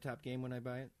my tabletop game when I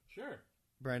buy it? Sure.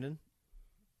 Brandon?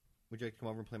 Would you like to come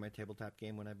over and play my tabletop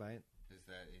game when I buy it? Is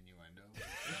that innuendo?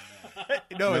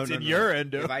 No, it's in your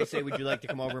endo. If I say, would you like to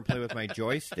come over and play with my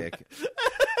joystick,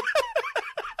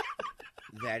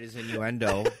 that is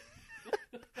innuendo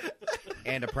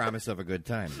and a promise of a good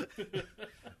time.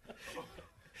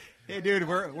 Hey, dude,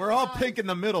 we're all pink in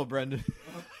the middle, Brendan.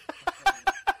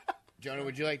 Jonah,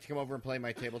 would you like to come over and play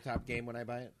my tabletop game when I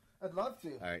buy it? I'd love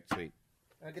to. All right, sweet.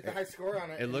 I get the high score on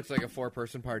it. It looks like a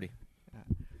 4-person party.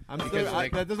 That's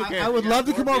okay. I would love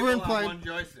to come over and play. One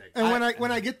joystick. And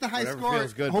when I get the high score,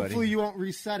 feels good, hopefully buddy. you won't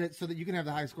reset it so that you can have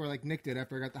the high score like Nick did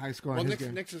after I got the high score on his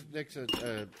game. Nick's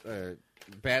a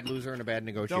bad loser and a bad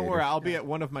negotiator. Don't worry, I'll be at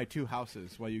one of my 2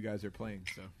 houses while you guys are playing.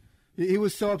 So He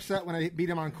was so upset when I beat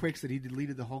him on Quicks that he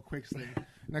deleted the whole Quicks thing.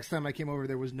 Next time I came over,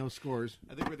 there was no scores.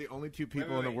 I think we're the only 2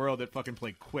 people in the world that fucking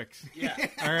play Quicks. Yeah.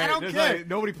 All right, I don't care.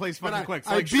 nobody plays fucking Quicks.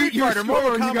 I beat your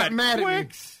score and you got mad at me.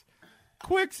 Quicks.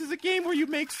 Quicks is a game where you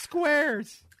make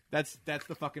squares. That's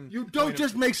the fucking. You don't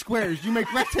just make squares; you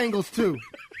make rectangles too.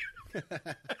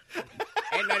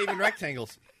 And not even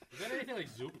rectangles. Is that anything like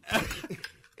Zoop?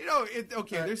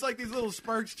 There's these little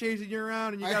sparks chasing you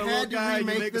around, and you got a I little had to guy. You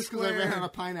remake make this a because I ran out square.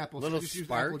 of pineapples. Little so I just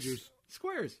used apple sparks? juice.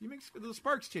 Squares. You make little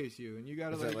sparks chase you, and you got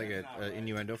to Is that like an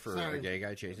innuendo for Sorry. a gay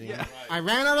guy chasing Yeah. you? I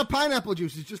ran out of pineapple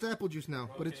juice. It's just apple juice now,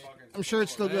 but I'm sure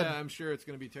it's still good. Yeah, I'm sure it's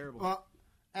going to be terrible. Well,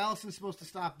 Allison's supposed to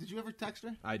stop. Did you ever text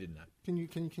her? I did not. Can you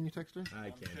text her?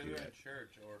 I can't do that.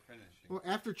 Church or finishing. Well,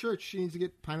 after church, she needs to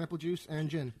get pineapple juice and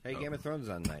gin. Hey, Game of Thrones is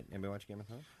on tonight. Anybody watch Game of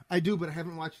Thrones? I do, but I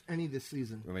haven't watched any this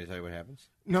season. Want me to tell you what happens?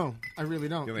 No, I really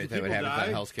don't. You want me to tell you what happens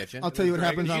on Hell's Kitchen? I'll tell you what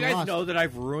happens Did on you guys Lost. know that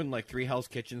I've ruined like 3 Hell's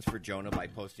Kitchens for Jonah by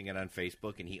posting it on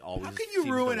Facebook, and he always How can you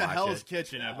seems ruin to a watch Hell's it.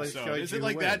 Kitchen Let's episode? show Is you it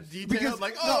like who that wins. detailed?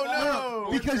 Like, oh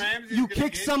no! Because you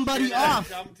kick somebody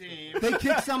off. They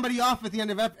kick somebody off at the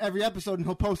end of every episode, and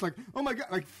he'll post like, "Oh my god!"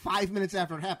 Like 5 minutes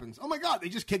after it happens. Oh my god! They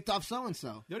just kicked off so and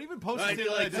so. Don't even post I it.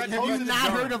 feel like Just Have post you it to not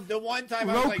Jonah. heard of The one time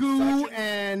I was like, Roku such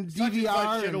and such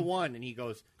DVR? should have and- won, and he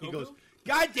goes,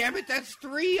 God damn it! That's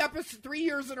 3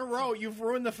 years in a row. You've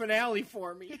ruined the finale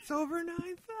for me. It's over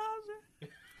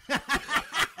 9,000.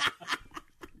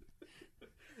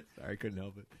 Sorry, I couldn't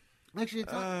help it. Actually,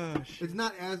 it's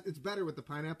not as it's better with the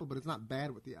pineapple, but it's not bad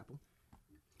with the apple.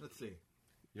 Let's see.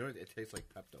 You know, it tastes like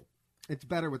Pepto. It's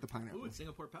better with the pineapple. Ooh, it's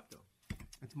Singapore Pepto.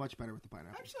 It's much better with the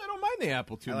pineapple. Actually, I don't mind the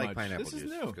apple too I much. like pineapple This juice. is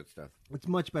new. It's good stuff. It's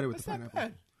much better with That's the not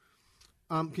pineapple.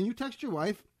 bad. Can you text your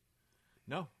wife?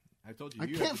 No, I told you. I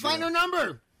you can't have to find do her it.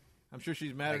 number. I'm sure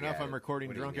she's mad I enough. got I'm it. recording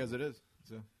What do you drunk need? as it is.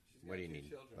 So What do you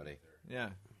need, buddy? yeah,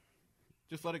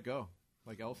 just let it go,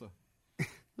 like Elsa.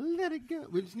 Let it go.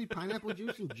 We just need pineapple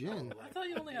juice and gin. I thought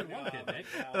you only had one kid, Nick.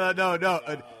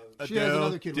 No. She has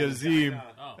another kid with her. Dazeem.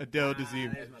 Oh. Adele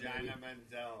Dazeem. Vagina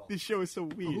Menzel. This show is so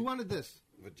Oh, weird. who wanted this?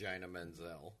 Vagina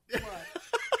Menzel.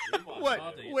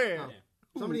 What? Where? Yeah.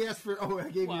 Somebody asked for. Oh, I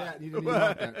gave you What? that. And you didn't even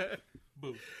want that.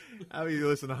 Boo. I mean, you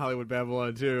listen to Hollywood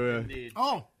Babylon too. Indeed.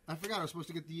 Oh, I forgot. I was supposed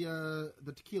to get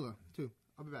the tequila too.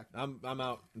 I'll be back. I'm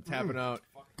out. I'm tapping out.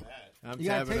 Fuck that. I'm You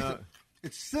gotta tapping taste out. it.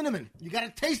 It's cinnamon. You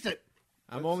gotta taste it.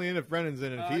 I'm only in if Brendan's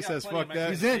in it. If I he got says plenty of fuck that,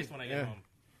 Mexican He's in. taste when I get Yeah. home.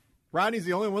 Rodney's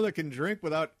the only one that can drink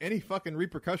without any fucking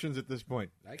repercussions at this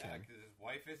point. I Yeah, can. because his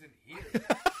wife isn't here.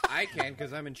 I can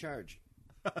because I'm in charge.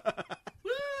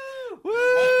 Woo!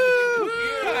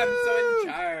 I'm so in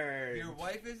charge. Your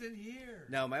wife isn't here.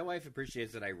 No, my wife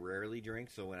appreciates that I rarely drink,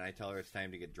 so when I tell her it's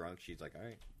time to get drunk, she's like, all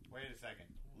right. Wait a second,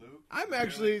 Luke. I'm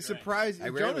actually Really surprised. I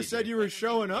Jonah rarely said drink. you were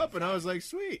showing up, and I was like,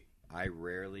 sweet. I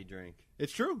rarely drink.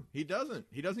 It's true. He doesn't.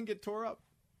 He doesn't get tore up.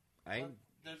 I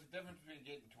There's a difference between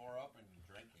getting tore up and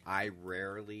drinking. I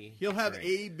rarely He'll have drink.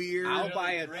 a beer. I'll Rarely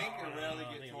buy a drink or rarely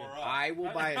get tore up. I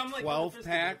will buy a I'm like 12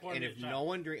 Fisted pack, before and the if shot. no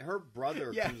one drink, her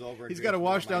brother Yeah, comes over. And he's got to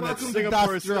wash down that Welcome to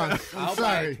Singapore Dust Drunk. stuff. I'm I'll sorry.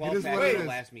 buy a It 12 is pack what it that'll is.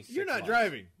 last me 6 You're not months.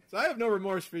 driving, so I have no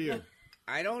remorse for you.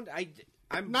 I don't.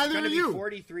 I'm Neither gonna are be you.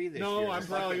 43 this year. No, I'm The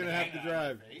probably fucking gonna have to hang-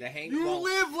 drive. The hang. You well,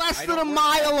 live less I than a don't work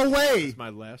mile away. It's my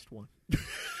last one.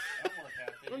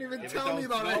 Don't even If it tell me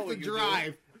don't about snow, it to you do.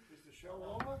 drive.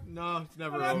 No, it's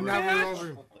never It's over. never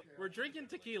over. We're drinking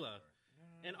tequila,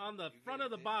 and on the front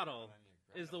of the bottle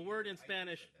is the word in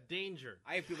Spanish, danger.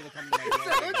 I have people that come to my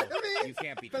door and go, you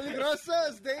can't be. Peligrosa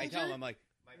is I tell them, danger. I'm like,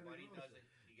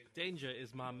 Danger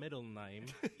is my middle name.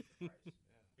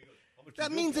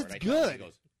 That means for it's it. I tell him, good. he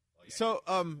goes, So,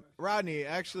 Rodney,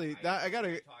 actually,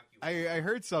 I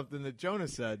heard something that Jonah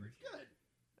said.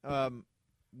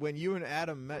 When you and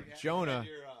Adam met Jonah,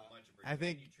 I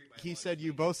think he said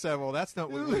you both said, "Well, that's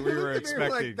not what we were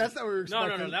expecting." That's not what we were No,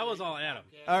 expecting. no, that was all Adam.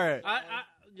 All right.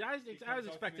 I was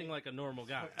expecting like a normal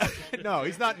guy. No,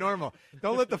 he's not normal.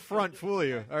 Don't let the front fool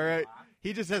you. All right.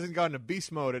 He just hasn't gone to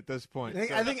beast mode at this point.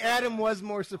 I think Adam was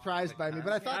more surprised by me,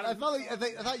 but I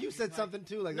thought you said something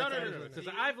too. Like No, that's no, because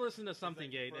I've listened to Something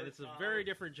Gate, and it's a very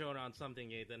different Jonah on Something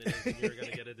Gate than it is when you're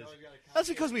going to get it. That's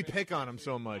because we pick on him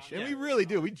so much, and we really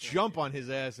do. We jump on his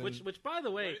ass. And Which, by the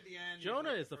way,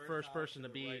 Jonah is the first person to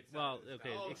be, well,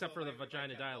 okay, except for the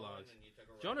vagina dialogues.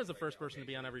 Jonah is the first person to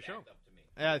be on every show.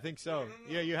 yeah, I think so.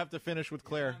 Yeah, you have to finish with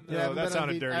Claire. Yeah, I No, haven't that been on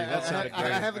sounded VD. dirty. I That sounded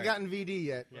dirty. haven't gotten VD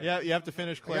yet. Yeah, you have to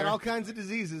finish I Claire. got all kinds of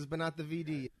diseases, but not the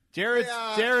VD.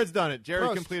 Jared's done it. Jared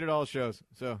Prost. completed all shows.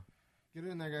 So Get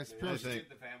in there, guys. I Prost. think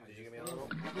Did you give me a little?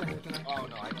 Oh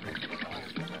no, I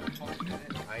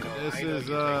know. this I know is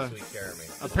you take sweet care of me.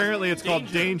 apparently it's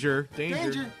called Danger.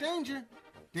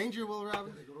 Danger, Will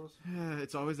Robin.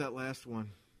 It's always that last one.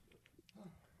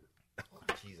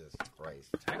 Jesus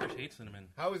Christ. Tigers hate cinnamon.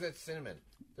 How is that cinnamon?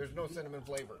 There's no cinnamon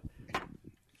flavor.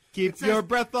 Keep says your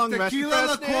breath on tequila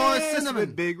liqueur cinnamon.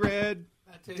 with Big Red.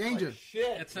 Danger.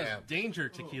 It says Yeah. danger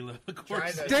tequila. Of Try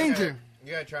course. that. Danger.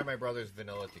 You gotta try my brother's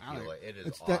vanilla tequila. It is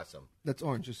It's that- awesome. That's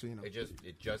orange, just so you know.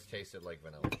 It just tasted like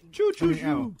vanilla. Choo choo Ow.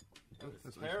 choo.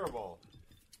 It's terrible.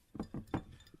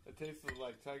 It tasted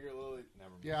like Tiger Lily.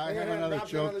 Never mind. Yeah, I have another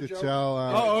Rob's joke another to joke. tell.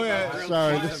 Oh, yeah.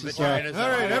 Sorry, this is All right,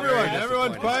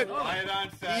 everyone's quiet. Quiet on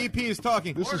The set. EP is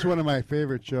talking. this is one of my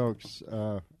favorite jokes.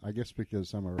 I guess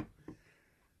because I'm a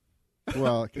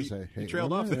because I hate.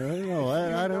 trailed off I don't know.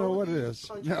 I don't know what it is.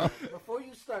 No, Before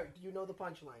you start, do you know the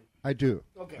punchline? I do.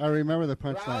 Okay. I remember the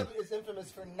punchline. Rob is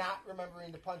infamous for not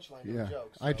remembering the punchline of Yeah, the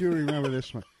joke. I do remember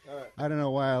this one. All right. I don't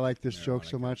know why I like this joke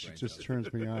so much. It just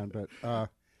turns me on. But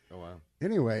Oh wow.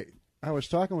 anyway, I was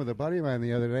talking with a buddy of mine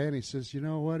the other day, and he says, you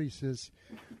know what? He says,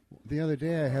 the other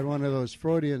day I had one of those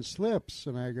Freudian slips,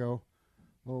 and I go,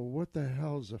 oh, what the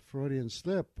hell's a Freudian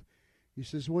slip? He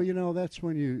says, well, you know, that's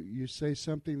when you say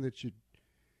something that you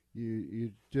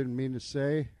didn't mean to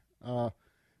say,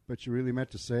 but you really meant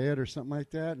to say it or something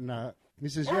like that. And he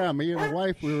says, yeah, me and my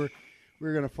wife, we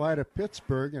were going to fly to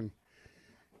Pittsburgh, and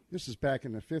this is back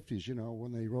in the 50s, you know,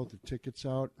 when they wrote the tickets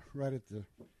out right at the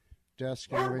desk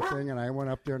and everything. And I went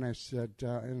up there and I said,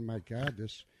 and my God,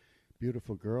 this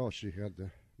beautiful girl, she had the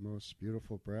most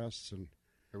beautiful breasts. And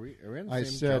Are we in the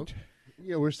same said, joke?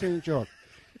 yeah, we're saying joke.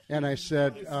 And I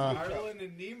said, Marlin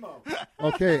and Nemo.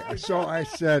 okay, so I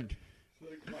said,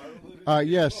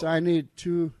 yes, I need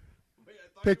 2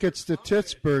 tickets to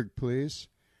Pittsburgh, please.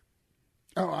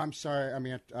 Oh, I'm sorry. I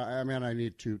mean, I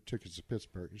need 2 tickets to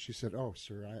Pittsburgh. And she said, oh,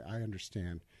 sir, I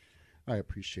understand. I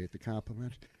appreciate the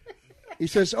compliment. He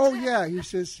says, oh, yeah. He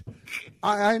says,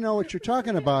 I know what you're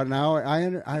talking about now.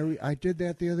 I did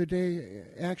that the other day,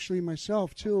 actually,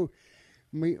 myself, too.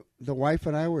 The wife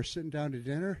and I were sitting down to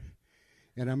dinner,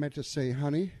 and I meant to say,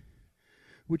 honey,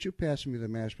 would you pass me the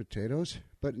mashed potatoes?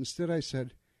 But instead I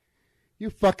said, you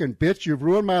fucking bitch, you've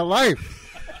ruined my life.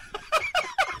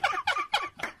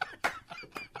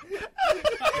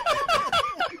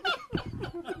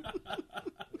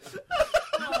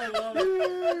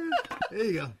 There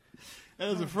you go. That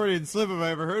was a Freudian slip if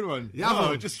I ever heard one. Yeah.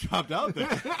 Oh, it just dropped out there.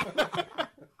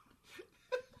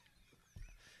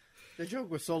 The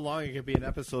joke was so long it could be an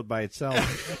episode by itself.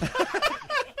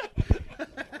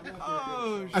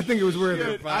 Oh, I think it was worth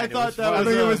it. I It thought was that fun. was. I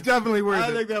think it was definitely worth I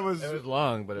it. think that was. It was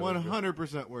long, but it was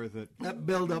 100% worth it. That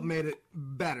build-up made it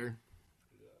better.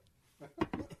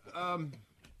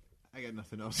 I got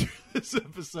nothing else for this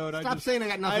episode. Stop saying I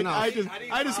got nothing else.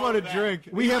 I just want to drink.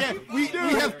 We have plenty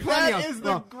That of is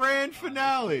the no. grand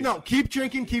finale. No, keep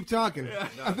drinking, keep talking.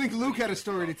 I think Luke had a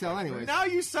story to tell anyways. Now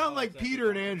you sound like Peter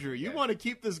and Andrew. You want to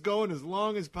keep this going as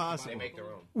long as possible.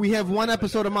 We have 1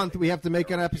 episode a month. We have to make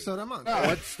an episode a month.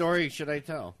 What story should I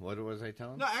tell? What was I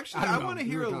telling? No, actually, I don't I know. want to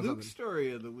You hear were a telling Luke something.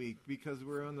 story of the week because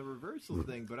we're on the reversal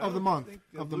thing. But I Of the don't month. think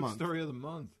Of the Luke month. story of the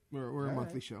month. We're a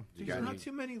monthly show. There's not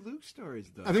too many Luke stories,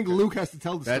 though. I think Luke has to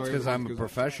tell the That's story. because I'm a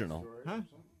professional. Huh?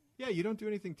 Yeah, you don't do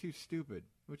anything too stupid,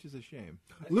 which is a shame.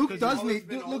 Luke does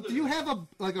need. Luke, do you have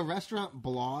a restaurant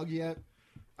blog yet?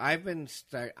 I'm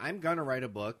gonna write a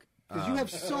book. Because you have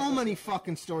so many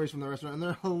fucking stories from the restaurant, and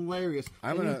they're hilarious.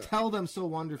 I'm and gonna- you tell them so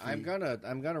wonderfully. I'm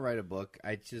gonna write a book.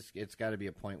 It's got to be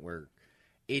a point where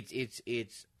it's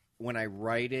when I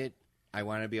write it, I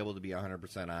want to be able to be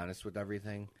 100% honest with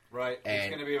everything. Right. It's And-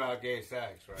 going to be about gay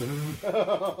sex, right?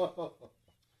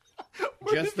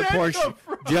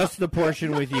 Just the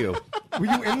portion with you. Were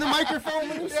you in the microphone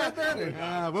when you said that?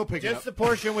 Or? We'll pick it Just up. the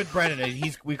portion with Brendan.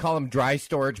 We call him Dry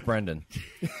Storage Brendan.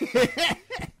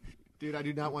 Dude, I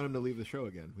do not want him to leave the show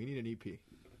again. We need an EP.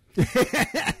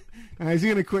 Is he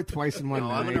going to quit twice in one No,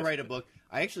 night? I'm gonna write a book.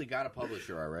 I actually got a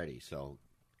publisher already, so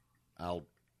I'll.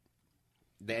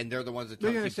 And they're the ones that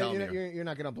keep telling me. You're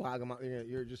not going to blog them out.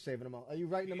 You're just saving them all. Are you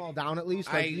writing them all down at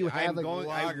least? I You have I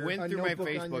went a through my notebook on your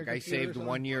Facebook. I computer or saved something?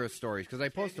 1 year of stories because I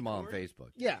post them all on Facebook.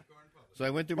 Yeah. So I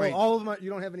went through Oh, my. all of them.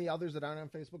 You don't have any others that aren't on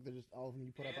Facebook. They're just all of them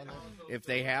you put up on there. If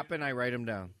they happen, I write them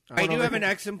down. I I don't do have think- an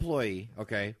ex-employee.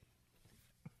 Okay.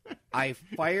 I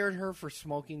fired her for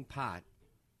smoking pot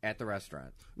at the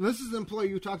restaurant. This is the employee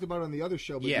you talked about on the other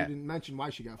show, but Yeah. you didn't mention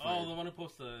why she got Oh, fired. the one who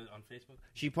posted on Facebook?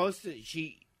 She posted.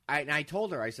 I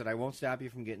told her. I said I won't stop you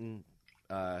from getting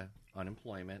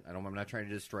unemployment. I'm not trying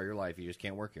to destroy your life. You just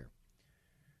can't work here.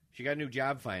 She got a new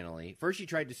job finally. First, she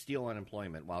tried to steal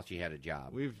unemployment while she had a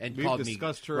job. We've called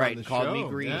discussed me, her right, on the and called show. me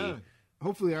greedy. Yeah.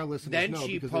 Hopefully, our listeners Then know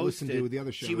she because they listen posted. to the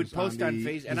other shows. She would post on the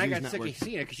Facebook, and I got Disease sick of Network.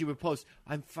 seeing it because she would post,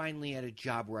 "I'm finally at a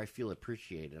job where I feel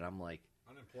appreciated." I'm like,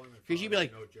 because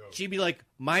she'd be like,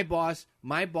 "My boss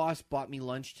bought me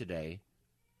lunch today.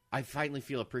 I finally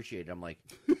feel appreciated." I'm like,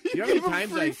 you know how many Give them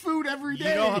times free food every day.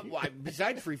 You know,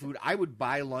 besides free food, I would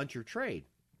buy lunch or trade.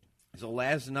 So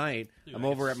last night, Dude, I'm I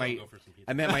over could at so go for some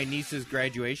pizza. I'm at my niece's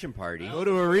graduation party. Go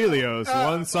to Aurelio's.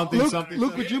 One something Luke, something. Luke,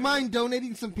 something. would you mind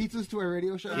donating some pizzas to our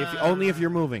radio show? Only if you're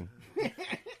moving.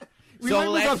 We So might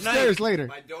move last upstairs night- later.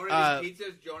 By donating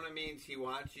pizzas, Jonah means he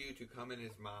wants you to come in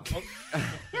his mouth.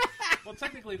 Well,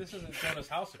 technically, this isn't Jonah's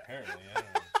house, apparently. I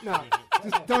don't know. No,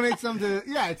 just donate some to.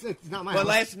 Yeah, it's not my But house.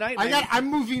 last night, I'm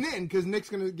moving in because Nick's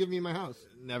gonna give me my house.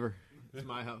 Never. It's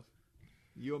my house.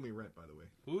 You owe me rent, by the way.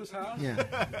 Whose house? Yeah,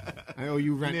 I owe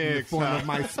you rent in the Nick's form house. of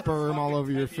my sperm all over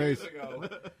your face.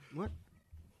 What?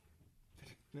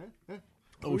 Huh?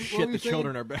 Oh What shit! were The you saying?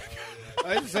 children are back.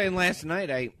 I was saying last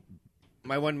night,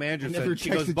 my one manager I never said, she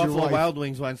goes, texted your Buffalo wife. Wild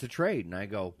Wings wants to trade. And I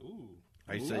go, Ooh.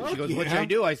 I said, she goes, what should I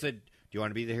do? I said, do you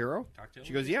want to be the hero? Cocktail?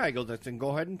 She goes, yeah. I go, then go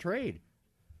ahead and trade.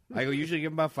 I go, usually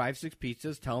give them about 5-6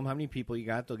 pizzas. Tell them how many people you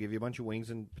got. They'll give you a bunch of wings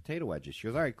and potato wedges. She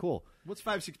goes, all right, cool. What's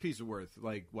 5-6 pieces worth?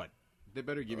 Like what? They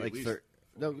better give you Like at least.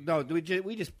 No,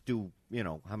 we just do,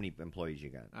 how many employees you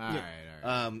got. All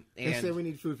right. They say we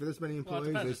need food for this many Well, it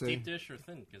employees. depends. They It's say deep dish or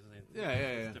thin because Yeah.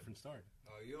 it's a different story.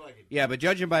 Oh, you like it? Yeah, but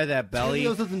judging by that belly,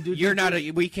 Cheerios doesn't do you're deep not.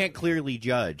 dish. We can't clearly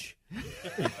judge.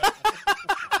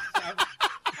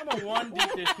 I'm a one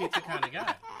deep dish pizza kind of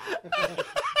guy.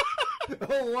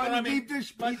 Oh, one I mean, deep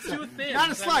dish like pizza. too thin. Not a I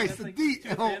mean, slice, that's a like deep.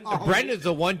 too thin. Brendan's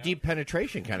a one deep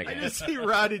penetration kind of I guy. just see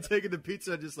Roddy taking the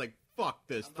pizza and just like, fuck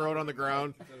this, throw it on the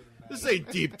ground. This ain't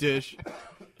deep dish.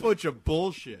 Bunch of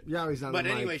bullshit. Yeah, he's on But the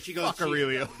mic. anyway, she goes. Fuck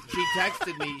Aurelio. She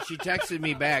texted me. She texted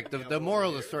me back. The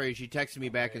moral of the story. She texted me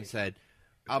back and said,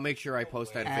 "I'll make sure I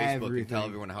post on Facebook and tell Everything.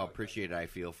 everyone how appreciated I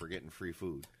feel for getting free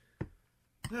food."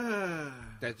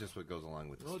 That's just what goes along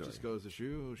with the Well, it story. just goes to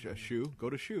shoe. Go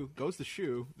to shoe. Goes to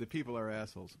shoe. The people are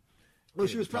assholes. Well,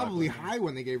 she was probably high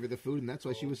when they gave her the food, and that's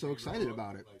why she was so excited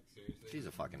about it. She's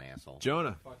a fucking asshole.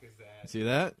 Jonah. What the fuck is that? See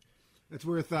that? It's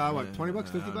worth what, $20,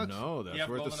 $50? No, that's Yeah,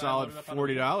 worth a Golden Eye solid loaded up on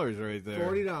 $40 right there.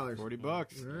 $40. $40.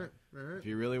 All right. If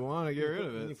you really want to get rid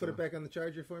of Can you it. put it back on the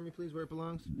charger for me, please, where it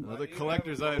belongs? Another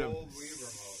collector's item.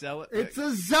 Sell it. It's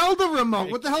a Zelda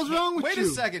remote. What the hell's wrong with Wait you?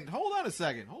 a second. Hold on a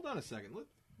second.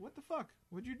 What the fuck?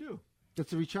 What'd you do?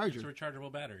 It's a recharger. It's a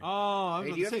rechargeable battery. Oh, I was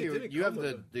Hey, about do you to say, it have, didn't you come have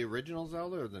with the original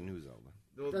Zelda or the new Zelda?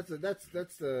 That's the.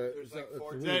 There's like that's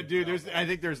 14. the Yeah, weird. dude, I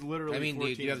think there's literally I mean,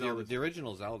 14 you have Zeldas. the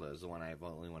original Zelda is the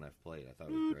only one I've played. I thought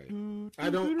it was great. I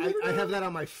don't. I have that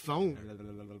on my phone.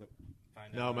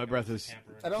 Find No, out my if breath I is- can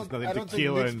tamper it. I don't. nothing I don't think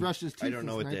tequila Nick's and- brushed his teeth I don't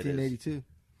know since what that is. 1982.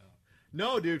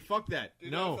 No, dude, fuck that.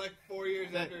 Dude, no. that was like 4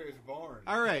 years That- after he was born.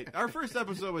 All right, our first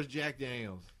episode was Jack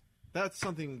Daniels. That's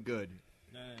something good.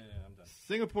 No, I'm done.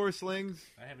 Singapore slings.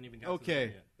 I haven't even got Okay.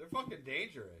 to the yet. They're fucking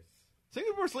dangerous.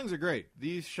 Singapore slings are great.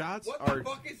 These shots What are. the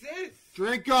fuck is this?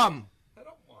 Drink them. I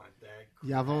don't want that.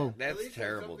 Yavo. At That's least there's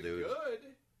terrible, something dude. Good.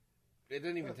 It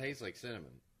doesn't even taste like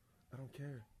cinnamon. I don't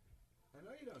care. I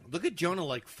know you don't. Look at Jonah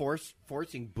like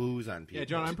forcing booze on people. Yeah,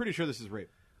 John, I'm pretty sure this is rape.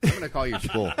 I'm gonna call your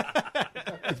school.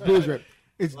 It's booze rip.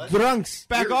 It's drunks.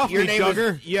 Back Your- off your me, name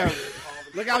Duggar. is- yeah.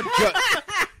 Look how.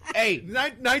 Hey,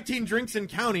 19 drinks and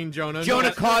counting, Jonah. Jonah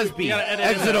No, Cosby. You gotta edit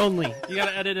Exit it. only. You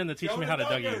gotta edit in the teach me how to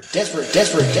Doug you. Desperate.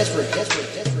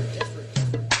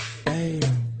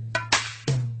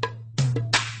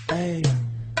 Hey,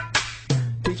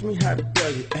 teach me how to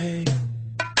Doug it. Hey,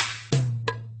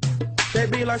 they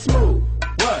be like Smooth.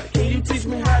 What? Can you teach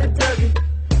me how to Doug it?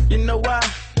 You know why?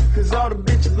 'Cause all the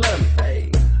bitches love me.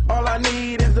 Hey, all I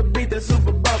need is a beat that's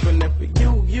super bumpin'. And for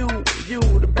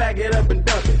you to back it up and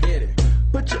dump it. Get it.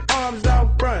 Put your arms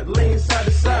out front, lean side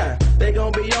to side. They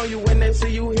gon' be on you when they see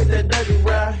you hit that Dougie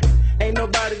ride. Ain't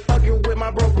nobody fucking with my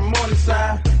bro from on the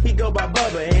side. He go by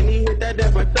Bubba and he hit that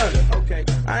death by Thugger. Okay,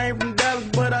 I ain't from Dallas,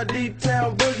 but I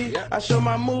D-Town boogie. I show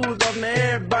my moves off to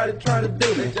everybody trying to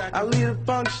do me. I lead the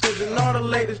functions and all the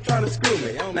ladies trying to screw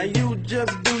me. Now you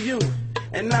just do you,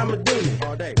 and I'ma do me.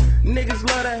 All day. Niggas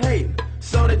love to hate,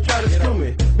 so they try to screw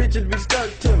me. Bitches be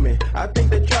stuck to me, I think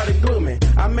they try to glue me.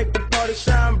 I make the party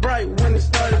shine bright when it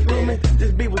started blooming. This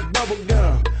beat was bubble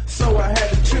gum, so I had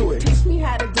to chew it. Teach me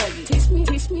how to Dougie. Teach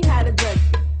me how to Dougie.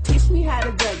 Teach me how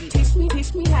to Dougie.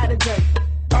 Teach me how to Dougie.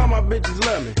 All my bitches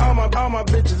love me. All my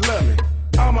bitches love me.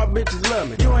 All my bitches love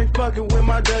me. You ain't fucking with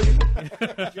my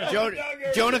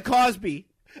Dougie. Jonah Cosby.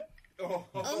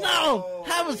 No,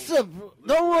 have a sip.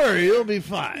 Don't worry, you'll be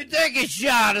fine. You take a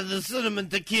shot of the cinnamon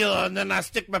tequila, and then I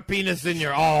stick my penis in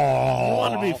your. You Oh,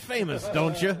 want to be famous,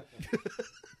 don't you?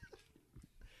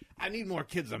 I need more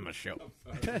kids on my show.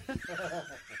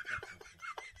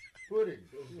 pudding.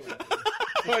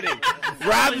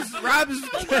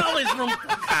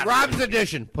 Rob's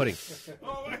edition pudding.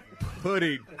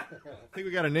 Pudding. I think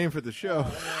we got a name for the show.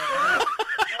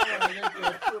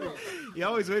 You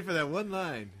always wait for that one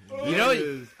line. You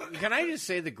know, can I just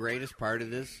say the greatest part of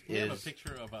this We have a is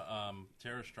picture of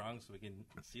Tara Strong so we can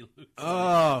see Luke.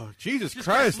 Oh, Jesus Just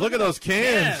Christ, look look at those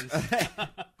cans. cans.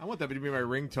 I want that to be my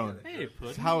ringtone. Hey, This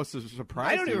Pudding. house is a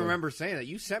surprise. I don't to even you. remember saying that.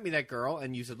 You sent me that girl,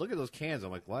 and you said, "Look at those cans."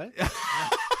 I'm like, "What?"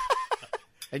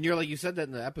 And you're like, "You said that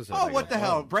in the episode." Oh, I what go, the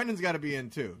hell? Brendan's got to be in,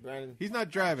 too. Brandon. He's not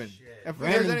driving. If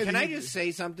Brandon, there's Can I anything- just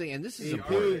say something? And this is Hey,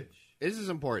 important. dude. This is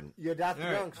important. You adopt the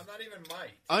All right. drunks. I'm not even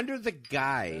Mike. Under the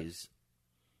guise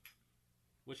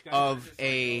Which guy? of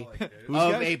a Who's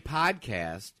of guys? a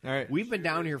podcast, All right. we've been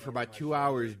down here for about 2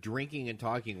 hours drinking and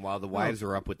talking while the wives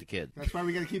are up with the kid. That's why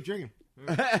we got to keep drinking.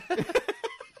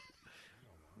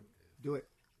 Do it.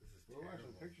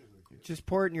 Just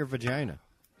pour it in your vagina.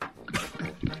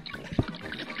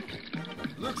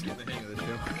 Luke's getting the hang of the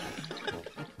show.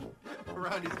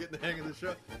 Ronnie's getting the hang of the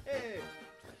show. Hey.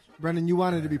 Brendan, you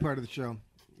wanted to be part of the show.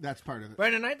 That's part of it.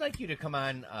 Brendan, I'd like you to come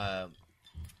on.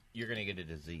 You're going to get a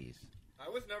disease. I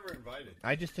was never invited.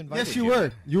 I just invited Yes, you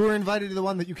were. You were invited to the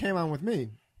one that you came on with me.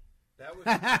 That was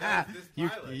this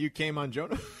pilot. You came on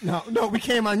Jonah? No, we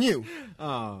came on you.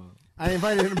 Oh. I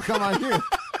invited him to come on you.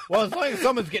 Well, as long as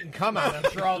someone's getting cum on,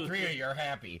 I'm sure all three of you are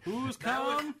happy. Who's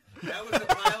cum? That was the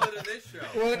pilot of this show.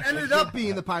 Well, it ended up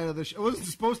being the pilot of the show. It wasn't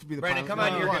supposed to be the Brendan, pilot. come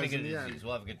on. No, You're it going to was get in a the end. disease.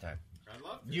 We'll have a good time. I'd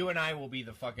love to. You and I will be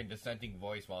the fucking dissenting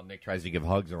voice while Nick tries to give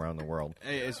hugs around the world.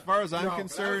 Hey, as far as I'm But I was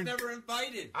concerned, never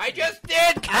invited. I just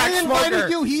did. I invited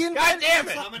you. He God invited damn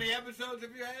it! How many episodes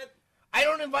have you had? I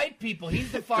don't invite people.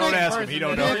 He's the fucking Don't ask him. person He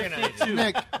don't that know. organizes.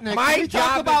 Nick, My can we job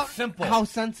talk is about simple. how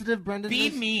sensitive Brendan Be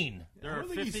is? mean. There are I don't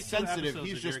think he's 52 sensitive. episodes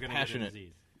He's that you're just gonna get a passionate.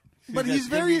 disease. But he's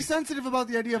very sensitive about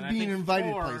the idea of And I being think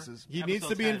invited 4 places. he needs to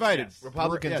episodes be had invited. guests.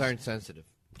 Republicans Yes. aren't sensitive.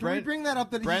 Can we bring that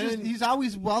up? That Brendan- he's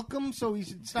always welcome, so he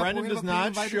should stop Brendan worrying does about being not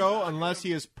invited? show unless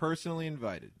he is personally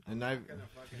invited. And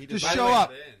he Just does- show By the up.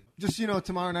 way, Just,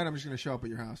 tomorrow night I'm just going to show up at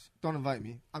your house. Don't invite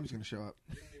me. I'm just going to show up.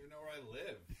 I don't even know where I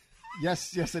live.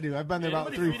 Yes, I do. I've been there about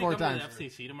Anybody 3 free 4 to come times. to the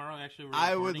FCC tomorrow? Actually, we're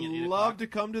I would recording at 8 love o'clock. to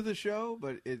come to the show,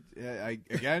 but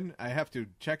I have to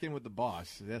check in with the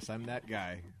boss. Yes, I'm that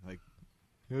guy. Like,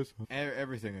 yes,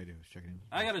 everything I do is checking in.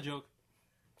 I got a joke.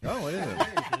 Oh, what is it?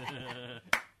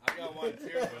 I got one too.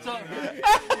 But So-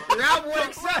 Rob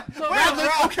wakes up.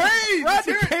 Okay,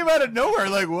 Rodney came out of nowhere.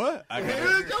 Like what? I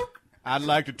got a joke. I'd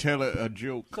like to tell a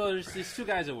joke. So there's these two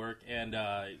guys at work, and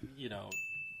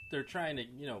they're trying to,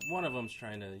 one of them's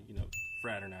trying to,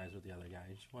 fraternize with the other guy.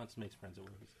 He just wants to make friends at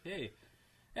work. He's like,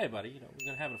 hey, buddy, we're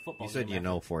gonna have a football. You said game you after-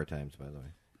 know 4 times, by the way.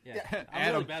 Yeah, I'm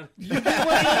Adam. really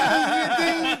bad.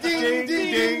 At Ding, ding,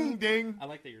 ding. ding. I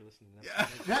like that you're listening.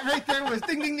 That's That right there was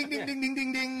ding, ding, ding, ding, ding, ding,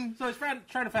 ding, ding. So he's trying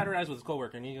to fraternize with his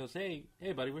coworker, and he goes, "Hey,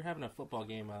 buddy, we're having a football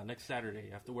game next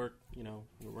Saturday after work.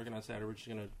 We're working on Saturday. We're just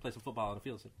gonna play some football on the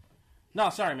field." I said, "No,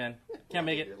 sorry, man, can't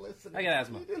make it. I got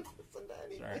asthma.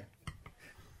 Sorry."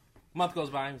 Month goes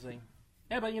by, and he's like,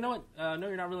 "Hey, but you know what? No,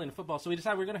 you're not really into football. So we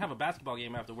decided we're gonna have a basketball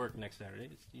game after work next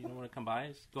Saturday. You don't want to come by?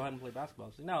 Just go ahead and play basketball."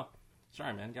 I said, "No,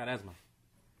 sorry, man, got asthma."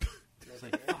 It's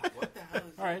like, fuck, what the hell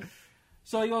is all right.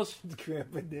 So he goes, "Hey,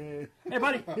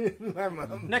 buddy,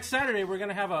 next Saturday we're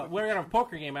gonna have a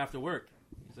poker game after work."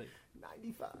 He's like,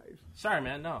 95. "Sorry,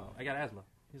 man, no, I got asthma."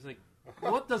 He's like,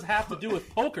 "What does have to do with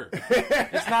poker?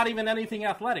 It's not even anything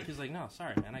athletic." He's like, "No,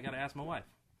 sorry, man, I got to ask my wife."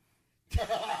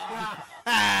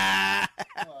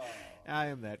 I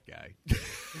am that guy.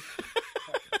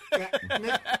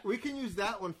 Nick, we can use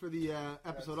that one for the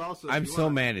episode also. if I'm you so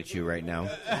want. mad at you right now.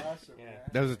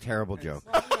 That was a terrible joke.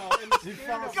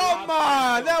 Come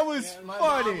on, that was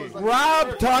funny.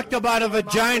 Rob talked about a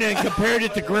vagina and compared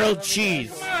it to grilled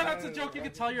cheese. Come on, that's a joke you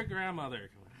could tell your grandmother.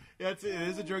 Yeah, it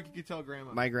is a joke you can tell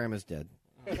grandma. My grandma's dead.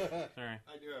 Sorry. I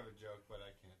do have a joke, but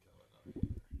I can't tell it.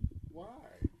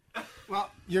 Why? Well,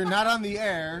 you're not on the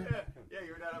air, Yeah,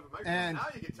 you're not on the microphone. And- Now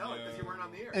you can tell it because you weren't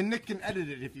on the air. and Nick can edit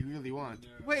it if you really want.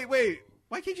 Wait.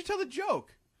 Why can't you tell the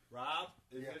joke? Rob,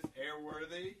 is this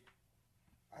airworthy?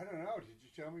 I don't know. Did you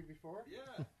tell me before?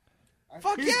 Yeah.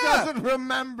 Fuck He yeah! doesn't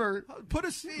remember. Put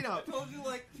a seat up. I told you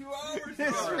like 2 hours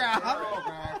Yes, ago. Rob.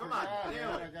 Come on, nail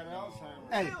I it. got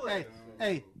Alzheimer's.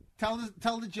 Hey, tell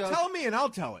the joke. Tell me and I'll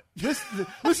tell it. This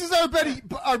is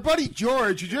our buddy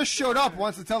George who just showed up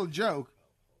wants to tell a joke.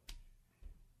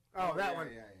 Oh, that one.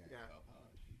 Yeah.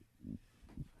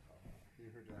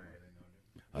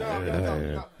 You heard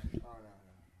that.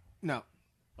 No.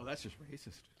 Oh, that's just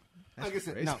racist. Like I That's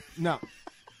said, racist. no.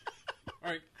 All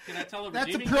right, can I tell a That's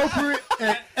redeeming appropriate.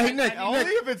 Hey, Nick, Only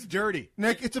if it's dirty.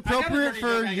 Nick, it's appropriate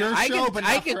for your I show, can, but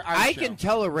I not can, for our I show. can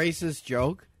tell a racist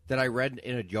joke that I read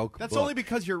in a joke That's book. only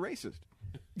because you're racist.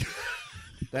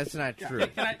 That's not true.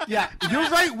 Yeah, you're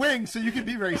right wing, so you can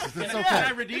be racist. It's Can okay.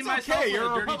 I redeem myself okay, with you're a a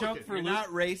dirty Republican. joke for You're Luke? not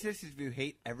racist if you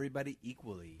hate everybody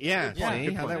equally. Yeah, Yeah, see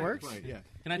good how point. that works? Yeah.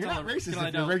 Can I You're tell not a racist can I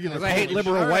if you're tell- regular. Because I hate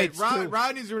liberal All right, whites, too.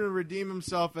 Rodney's going to redeem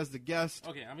himself as the guest.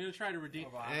 Okay, I'm going to try to redeem.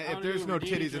 If there's no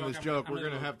titties in this joke, we're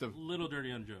going gonna have to- Little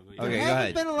dirty on joke. Okay, There go haven't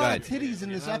ahead. been a Go lot ahead. of titties in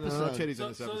this No episode. titties in So,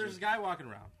 this so episode. there's a guy walking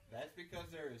around. That's because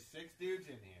there is 6 dudes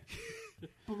in here.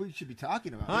 But we should be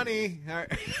talking about it. Honey. All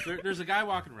right. There's a guy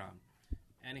walking around,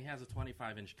 and he has a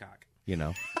 25-inch cock. You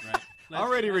know. Right?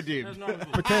 Already redeemed.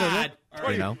 Potato Nick. All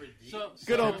right. You know. So,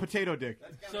 Good old potato dick.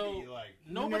 That's So gotta be like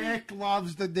nobody, Nick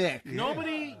loves the dick.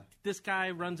 nobody, this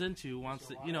guy runs into wants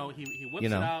to. He whips You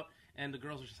know. it out, and the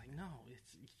girls are just like, no,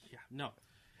 no.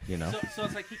 You know. So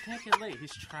it's like he can't get laid.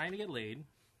 He's trying to get laid,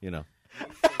 You know.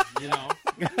 You know?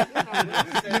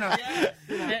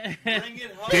 Bring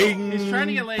it home. Ding. He's trying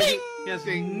to get laid. He has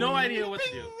no idea what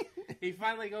to do. He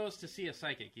finally goes to see a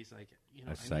psychic. He's like, A I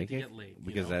need psychic? to get laid.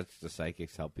 Because that's the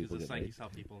psychics help people Because the get laid. psychics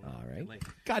help people All right. get laid.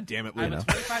 God damn it, I have Luna. a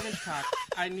 25-inch cock.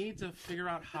 I need to figure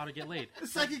out how to get laid. The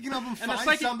psychic can help him And the find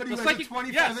psychic- somebody the with psychic- a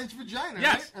 25-inch yes. vagina,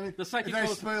 Yes. right? I mean, The psychic did I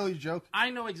goes- spoil your joke? I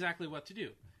know exactly what to do.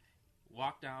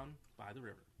 Walk down by the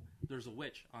river. There's a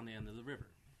witch on the end of the river.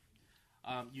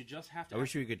 You just have to... I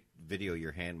wish we could video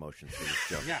your hand motions for this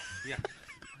joke. Yeah.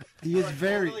 He is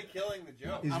very... Totally killing the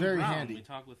joke. He's I'm very brown. handy. We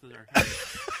talk with our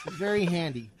He's very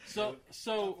handy. So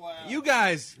You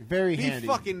guys, Very be handy.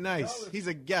 fucking nice. He's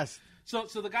a guest. So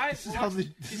the guy This is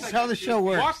how the show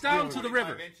works. Walk down to the 25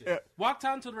 river. inches. Walk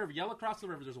down to the river. Yell across the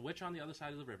river. There's a witch on the other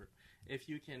side of the river. If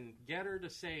you can get her to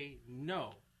say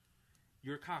no,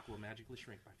 your cock will magically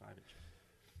shrink by 5 inches.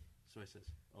 So he says,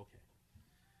 okay.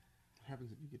 What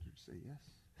happens if you get her to say yes?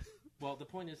 Well, the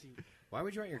point is Why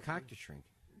would you want your cock to shrink?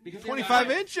 because 25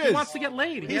 he inches. wants to get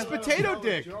laid. He's potato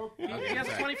dick. He has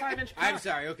a 25-inch cock. I'm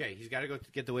sorry. Okay, he's got to go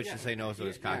get the witch to say no, so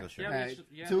his cock will shrink. Yeah, we should-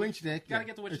 yeah, 2-inch dick. Gotta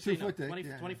get the witch Or to say no. 2-foot dick.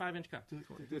 25-inch cock.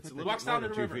 It's a He little walks bit down more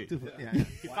to than the 2 river. feet. Yeah.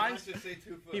 He finds 2 foot.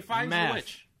 he finds Math. the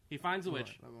witch. He finds the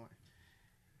witch.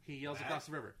 He yells across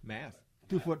the river. Math.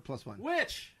 2 foot plus 1.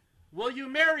 Witch, will you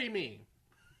marry me?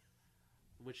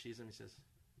 The witch sees him. He says,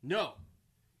 no.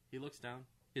 He looks down.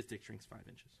 His dick shrinks 5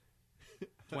 inches.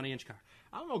 20-inch cock.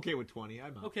 I'm okay with 20.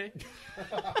 I'm out. Okay.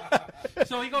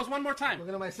 So he goes one more time. Look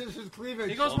at my sister's cleavage.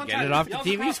 He goes one get time. it off the Yells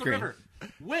TV across screen. The river.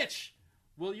 Witch,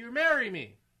 will you marry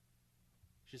me?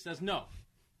 She says no.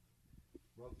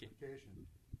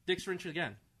 Dick shrinks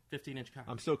again. 15-inch cock.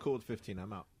 I'm so cool with 15.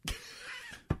 I'm out.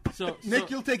 So Nick,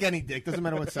 you'll take any dick. Doesn't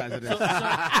matter what size it is.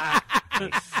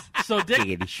 So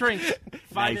dick shrinks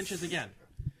 5 Nice. inches again.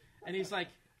 And he's like,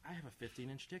 I have a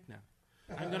 15-inch dick now.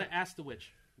 I'm going to ask the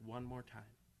witch one more time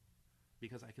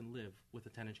because I can live with a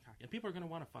 10-inch cock. And people are going to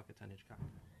want to fuck a 10-inch cock.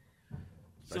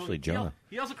 Especially he Jonah.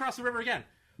 He yells across the river again,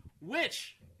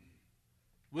 Witch,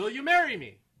 will you marry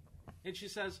me? And she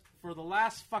says, for the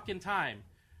last fucking time,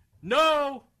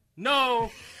 no, no,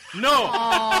 no.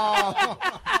 That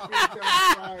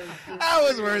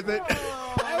was worth it.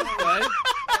 That was good.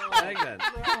 I like that.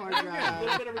 Oh, my A little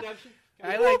God. bit of redemption.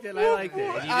 I liked it. I liked it.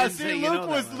 And you didn't say See, you know Luke that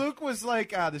was one. Luke was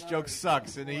like, this joke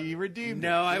sucks, and he redeemed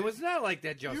No, it. I was not like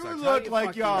that joke. You sucks. look How like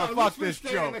fuck y'all you? fuck this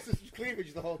joke. My sister's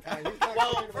cleavage the whole time.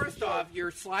 Well, first off,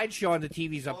 your slideshow on the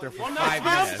TV's up there for Well, no, 5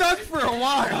 I'm minutes. stuck for a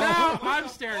while. Now I'm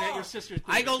staring at your sister's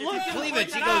I go, cleavage. look, If you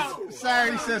cleavage. point He that goes, out, Sorry, I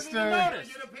didn't sister. notice.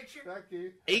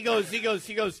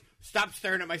 he goes, stop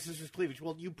staring at my sister's cleavage.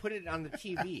 Well, you put it on the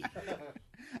TV.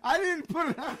 I didn't put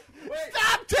it on.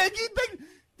 Stop taking big.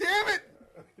 Damn it.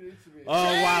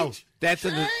 Oh, wow. Change! That's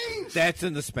Change!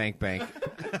 in the spank bank.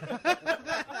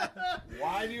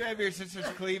 Why do you have your sister's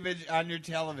cleavage on your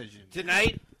television?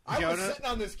 Tonight, I was Jonah, sitting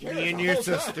on this carrot me and the your whole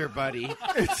time. sister, buddy.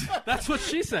 That's what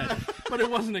she said, but it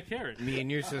wasn't a carrot. Me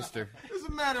and your sister.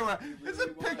 Doesn't matter what. It's a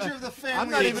picture of the family. I'm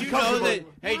not Did even you know comfortable. that?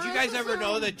 Hey, did you guys ever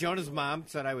know that Jonah's mom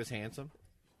said I was handsome?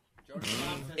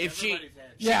 If she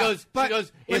goes,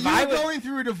 if if I you were was, going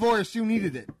through a divorce, you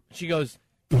needed it. she goes,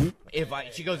 if I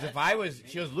was,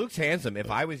 young,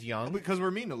 if I was young, Because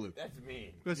we're mean to Luke. That's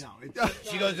mean.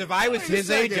 she goes, if I was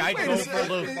his age, I'd go for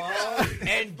Luke.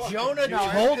 And Jonah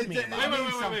told me.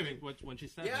 Wait. When she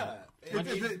said that.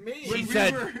 She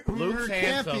said, Luke's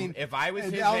handsome. If I was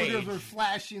and his the elders age, were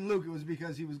flashing Luke. It was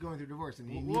because he was going through divorce and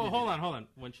he needed Well, it. hold on.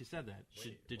 When she said that,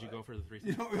 did you go for the threesome?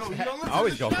 You don't listen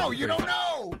always to the go for show. the You don't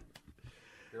threesome. know.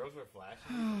 Girls were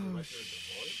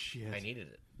flashing. I needed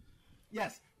it.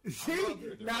 Yes. See?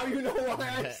 Now you know why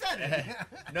I said it.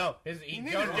 No,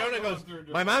 Jonah goes,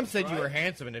 my mom said you were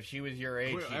handsome, and if she was your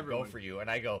age, she'd go for you. And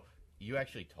I go, you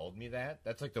actually told me that?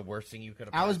 That's like the worst thing you could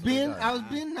have I was being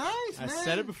done. nice, I man.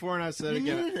 said it before and I said it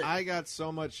You again. needed it. I got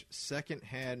so much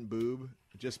second-hand boob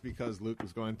just because Luke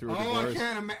was going through a Oh, I divorce.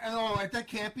 can't imagine. Oh, at that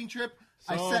camping trip,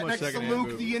 So I sat much next to secondhand Luke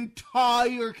boob. the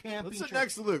entire camping Let's sit trip.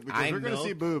 next to Luke because we're going to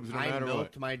see boobs no I matter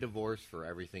milked what. my divorce for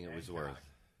everything it was worth.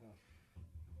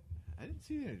 I didn't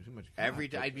see too much. Every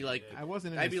day, I'd be like, I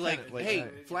wasn't. In I'd the be like, Senate late hey,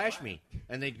 night. flash me,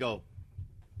 and they'd go,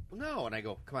 no, and I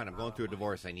go, come on, I'm going through a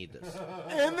divorce, I need this.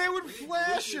 And they would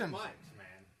flash him.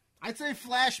 I'd say,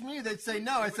 flash me. They'd say,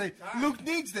 no. I'd say, Luke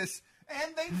needs this.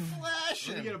 And they'd flash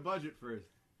Let me him. get a budget first.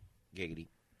 Giggity.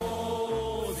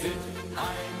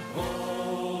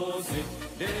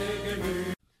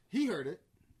 He heard it.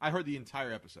 I heard the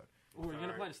entire episode. Are you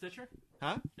gonna apply to Stitcher?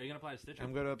 Huh? Are you gonna apply to Stitcher?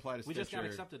 I'm going to apply to We Stitcher. just got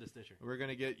accepted to Stitcher. You're going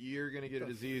to get a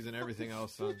disease and everything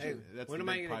else. On, Hey, that's when the am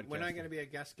I big gonna, when am I podcasting. going to be a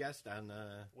guest on?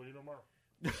 What do you know more?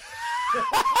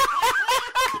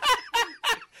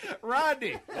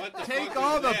 Rodney, take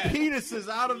all the penises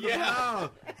out of the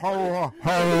mouth.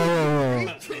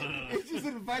 He just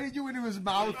invited you into his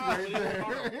mouth right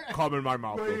there. Come in my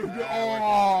mouth.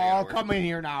 Oh, come in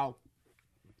here now.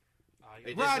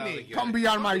 Rodney, come be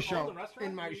on my show.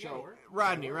 In my show.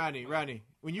 Rodney.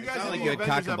 When you guys did the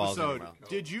Avengers episode,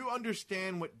 did you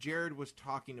understand what Jared was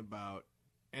talking about?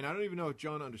 And I don't even know if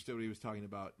Jonah understood what he was talking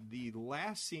about. The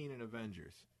last scene in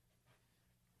Avengers.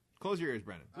 Close your ears,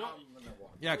 Brennan. No.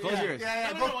 Yeah, close your ears.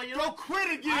 Go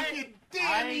quit again, you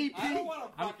damn EP. I don't want to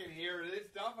fucking hear this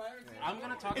stuff. I'm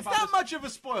going to talk It's about not this. much of a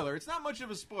spoiler. It's not much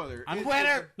of a spoiler.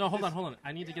 No, hold on.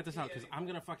 I need to get this out because I'm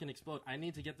going to fucking explode. I'm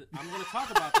going to talk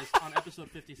about this on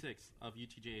episode 56 of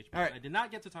UTJH. All right. I did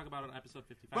not get to talk about it on episode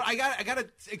 55. But I got to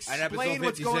explain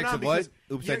what's 56 going on. of what?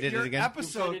 Because Oops, I did it again.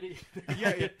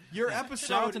 Your episode.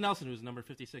 Shout out to Nelson, who's number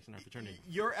 56 in our fraternity.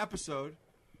 Your episode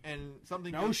and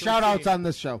something. No shout-outs on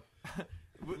this show.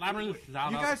 You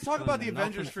guys talk about the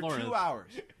Avengers for 2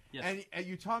 hours. Yes. And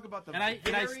you talk about the and I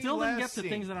still didn't get to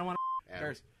things that I want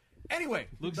to. Anyway,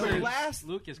 Luke the last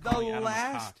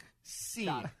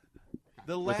scene.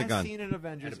 The last scene in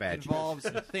Avengers involves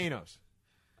Thanos.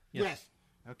 Yes.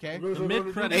 Okay? The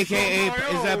mid-credits. AKA,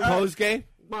 is that pose game?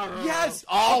 Yes.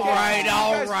 All right.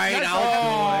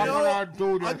 I'll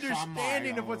do it.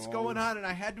 Understanding of what's going on, and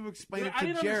I had to explain it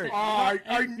to Jared.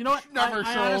 You know what?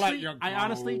 I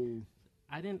honestly,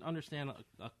 I didn't understand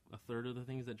a third of the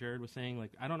things that Jared was saying.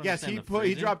 Like, I don't understand. Yes,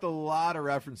 he dropped a lot of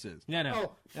references. Yeah, no.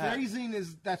 Oh, phrasing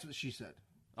is that's what she said.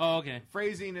 Oh, okay.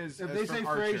 Phrasing is if they say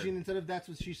phrasing instead of that's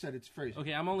what she said, it's phrasing.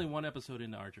 Okay, I'm only one episode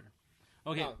into Archer.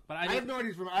 Okay, no, but I have no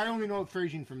idea. I only know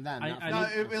phrasing from them.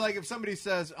 Like if somebody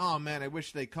says, "Oh man, I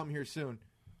wish they come here soon."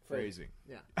 Phrasing.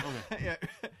 Yeah. Okay. Yeah.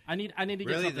 I need to get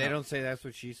really. They out. don't say that's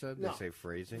what she said. No. They say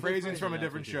phrasing. Phrasing's from a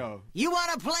different show. You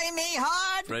want to play me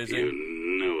hard? Phrasing?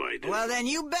 No, I don't. Well, then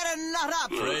you better nut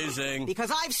up. Phrasing. Because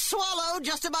I've swallowed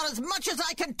just about as much as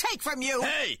I can take from you.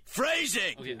 Hey,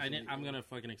 phrasing. Okay, I'm gonna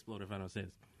fucking explode if I don't say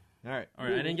this. All right. I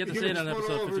didn't get to say it on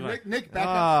episode 55. Nick, back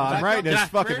up. I'm right in his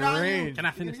fucking range. Can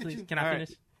I finish, please? Can I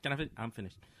finish? Can I finish? I'm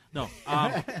finished. No.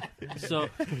 So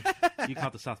you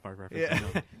caught the South Park reference.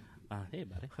 Yeah. Hey,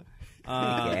 buddy.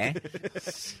 Yeah.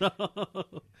 So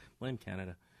blame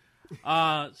Canada.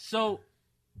 So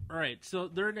all right. So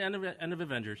they're at the end of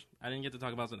Avengers. I didn't get to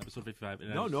talk about this in episode 55.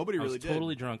 No, nobody really did. I was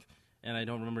totally drunk, and I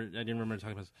didn't remember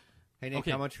talking about this. Hey, Nick,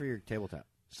 how much for your tabletop?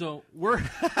 So we're in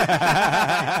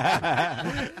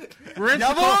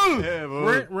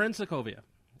Sokovia,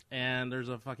 and there's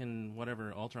a fucking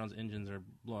whatever. Ultron's engines are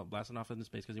blasting off into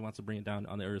space because he wants to bring it down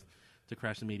on the Earth to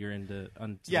crash the meteor into.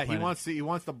 Yeah, he wants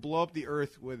to blow up the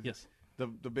Earth with yes. the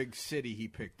big city he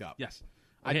picked up. Yes.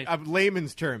 Okay.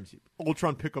 Layman's terms,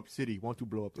 Ultron pickup city, want to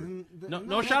blow up Earth.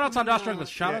 No shout outs on Josh Douglas.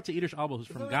 Shout out to Idris Elba, who's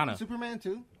from Ghana. Superman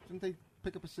too. Didn't they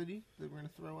pick up a city that we're going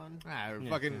to throw on?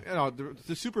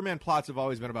 The Superman plots have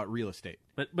always been about real estate.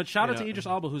 But shout out to Idris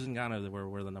Elba, who's in Ghana.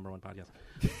 We're the number one podcast.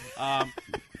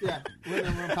 Yeah, we're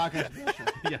the number one podcast.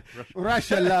 Yeah,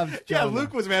 Russia loves Jonah. Yeah,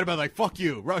 Luke was mad about fuck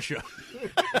you, Russia.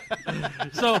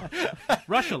 So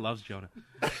Russia loves Jonah.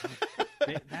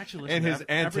 They actually listen and his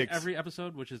to antics. Every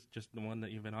episode, which is just the one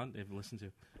that you've been on, they've listened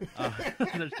to.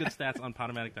 There's good stats on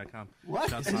Podomatic.com.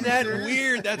 What? Isn't that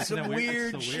weird? That's some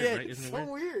weird That's so shit. Right? Isn't it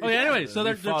so weird. Okay, anyway, so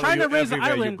they're trying to raise the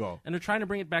island, and they're trying to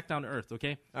bring it back down to Earth,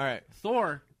 okay? All right.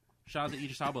 Thor, shout out to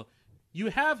Idris Elba,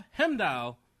 you have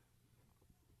Heimdall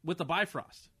with the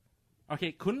Bifrost.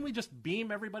 Okay, couldn't we just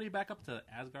beam everybody back up to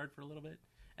Asgard for a little bit?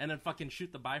 And then fucking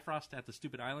shoot the Bifrost at the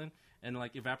stupid island, and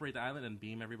evaporate the island and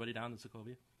beam everybody down to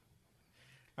Sokovia?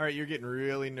 All right, you're getting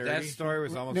really nerdy. That story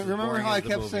was almost. Remember how I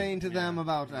kept movie. saying to them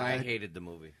about I hated the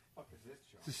movie.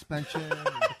 Suspension.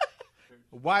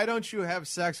 Why don't you have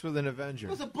sex with an Avenger? It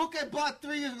was a book I bought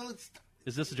 3 years ago.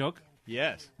 Is this a joke?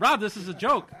 Yes. Rob, this is a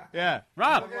joke. Yeah.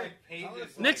 Rob,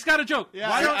 Nick's got a joke.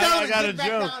 Yeah, I got a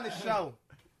joke. On the show.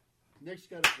 Nick's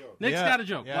got a joke. Nick's got a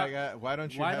joke. Yeah, why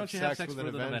don't you have sex with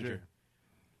an Avenger?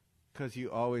 Because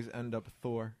you always end up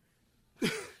Thor.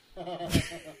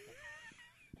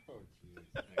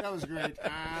 That was great.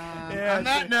 On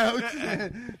that note.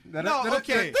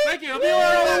 Okay. Thank you. I'll be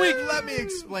around all week. Let me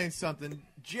explain something.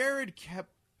 Jared kept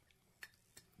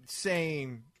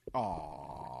saying, I'm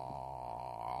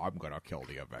going to kill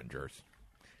the Avengers.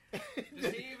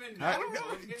 Does he even know?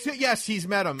 Yes, he's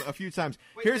met him a few times.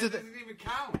 Wait, Here's that the doesn't even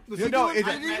count. I've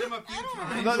met him a few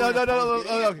times.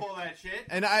 No. Pull that shit.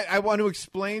 And I want to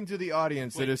explain to the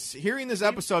audience that is hearing this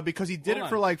episode because he did it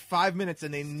for 5 minutes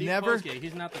and they Steve never. Koske,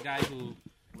 he's not the guy who.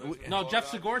 No,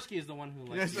 Jeff Zagorski is the one who.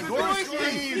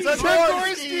 Zagorski.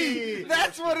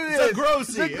 That's what it is.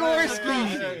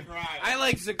 Zagorski. I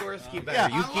like Zagorski better. Yeah,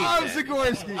 You I keep love that.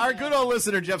 Zagorski. Our good old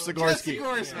listener, Jeff Zagorski.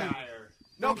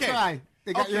 Don't Okay. try.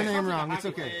 They got your Okay. name wrong. It's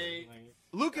okay.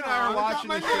 Luke and I are watching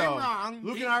the show.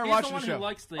 Luke and I are watching the He's the show. one who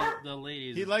likes the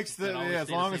ladies. He likes the that always as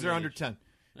stay long the as same they're age. under 10.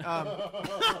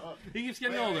 He keeps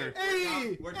getting older.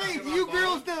 Hey, We're hey, talking do you about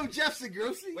girls know Jeff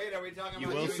Zagorski? Wait, are we talking You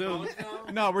about will Jimmy soon. Bones now?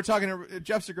 No, we're talking to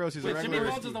Jeff Zagorski's a Wait, Jimmy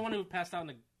regular. Bones is the one who passed out in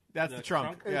the. That's the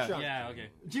trunk. Yeah. Trunk. Yeah. Okay.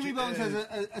 Jimmy Bones has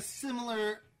a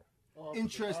similar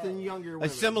interest in younger A women.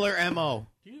 similar MO.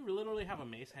 Do you literally have a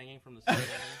mace hanging from the ceiling?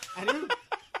 I do.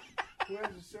 Who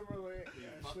has a similar...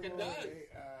 fucking does.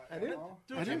 I do.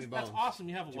 Dude, Jimmy that's Bones. awesome.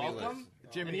 You have a welcome,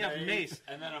 and you have mace.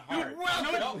 And then a heart. You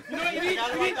know what you need?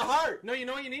 gotta You like need the heart. No, you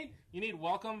know what you need? You need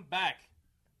welcome back.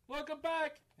 Welcome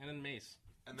back, and then mace.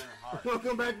 And then a heart.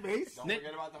 Welcome back, Mace. Don't Nick-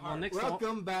 forget about the well, heart. Nick's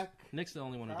Welcome back. Nick's the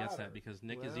only one who gets that because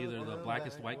Nick is either the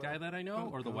blackest white guy that I know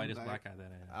or the whitest black guy that I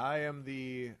know. I am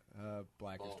the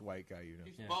blackest white guy you know.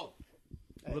 He's Yeah. both.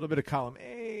 A little bit of column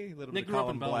A, a little Nick bit grew of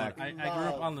up in column Bellwood. black. I grew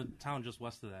up on the town just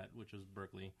west of that, which was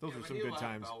Berkeley. Those were some good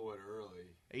times. Bellwood early.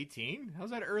 18?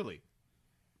 How's that early?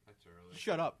 That's early.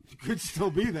 Shut up. Could still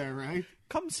be there, right?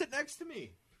 Come sit next to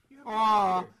me.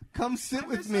 Aw, come sit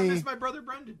with I me. miss my brother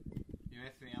Brendan. You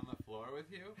miss me on the floor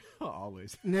with you?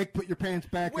 Always. Nick, put your pants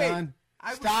back Wait, on.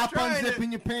 I was Stop trying to-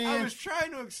 unzipping your I was pants.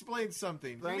 trying to explain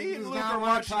something. Me Brendan's and Luke not are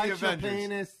wanna watching touch the your Avengers.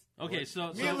 penis. Okay,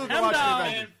 so Me and Luke are Hemdall,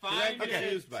 watching the Avengers. I'm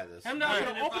confused by this. Hemdall's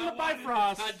gonna open the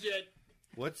Bifrost.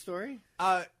 What story?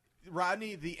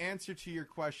 Rodney, the answer to your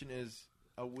question is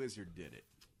a wizard did it.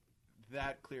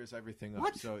 That clears everything up.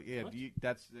 What? So yeah, What?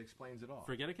 that explains it all.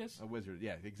 Forget a kiss? A wizard,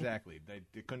 yeah, exactly. they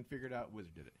couldn't figure it out.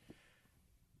 Wizard did it.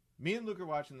 Me and Luke are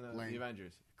watching the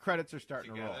Avengers. Credits are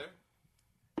starting to roll.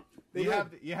 Together?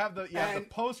 You have the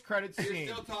post credits You're scene.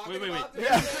 still talking Wait. about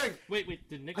this? Yeah. Wait.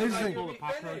 Did Nick Here's the try to thing. pull the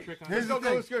popcorn trick on Here's him? the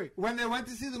Go, thing. When they went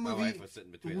to see the My movie, wife was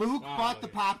sitting between Luke us. bought Oh, the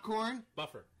okay. popcorn,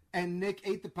 Buffer. and Nick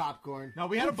ate the popcorn. No,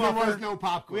 we had a There buffer. was no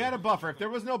popcorn. We had a buffer. If there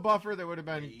was no buffer, there would have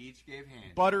They been each gave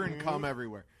hands. butter and cum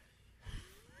everywhere.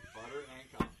 Butter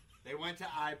and cum. They went to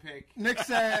iPick. Nick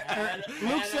said,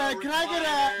 Luke said, a "Can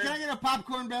I get a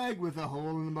popcorn bag with a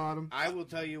hole in the bottom?" I will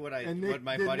tell you what And Nick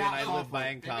my did buddy and not I fall lived for by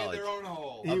it. in They made college. their own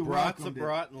hole. He A brought's a welcomed it.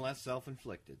 brought and less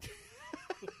self-inflicted.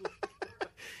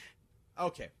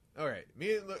 Okay. All right.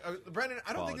 Me and Luke, Brendan,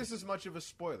 I don't think Quality. this is much of a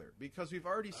spoiler because we've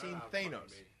already seen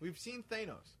Thanos. We've seen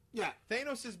Thanos. Yeah,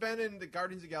 Thanos has been in the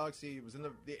Guardians of the Galaxy. He was in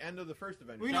the end of the first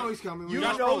Avengers. we know he's coming. You We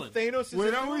know know, Thanos is we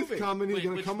in know the he's movie. coming. He's Wait,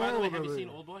 gonna which, come by the way, over. have you seen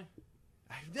Old Boy?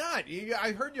 I've not.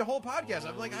 I heard your whole podcast.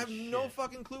 I'm like, I have no shit.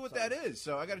 fuking clue what that is.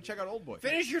 So I got to check out Old Boy.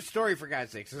 Finish your story, for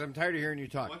God's sake, because I'm tired of hearing you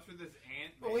talk. What's with this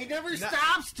ant? Well, he never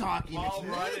stops talking. Paul It's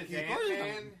Rudd Nick. is Of course he's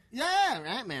Ant-Man? talking. Yeah,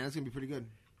 Ant-Man. That's gonna be pretty good.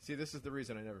 See, this is the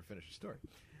reason I never finish a story.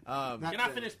 Not Can I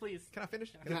the- finish, please? Can I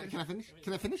finish? Can I finish?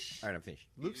 Can I finish? All right, I'm finished.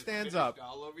 Luke Just stands finished up.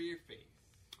 all over your face.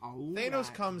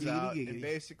 Thanos comes out and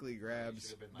basically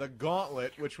grabs the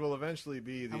gauntlet, which will eventually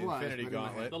be the I was, Infinity but in my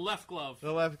Gauntlet. The left glove.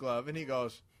 The left glove, and he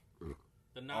goes,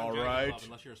 The All non-dragon right. glove,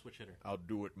 unless you're a switch hitter. I'll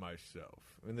do it myself.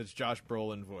 And it's Josh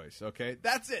Brolin voice, okay?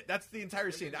 That's it. That's the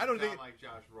entire scene. I don't think... like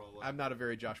Josh Brolin. I'm not a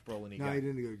very Josh Brolin-y No, guy. he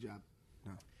didn't do a good job.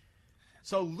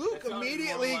 So Luke That sounded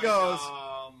immediately more like, goes,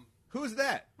 who's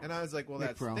that? And I was like, well, Nick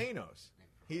that's Pro. Thanos.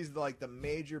 He's like the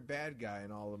major bad guy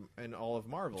in all of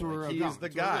Marvel. It's a Like, real he's gum. the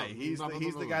It's a real guy. gum. He's Blah, the, blah,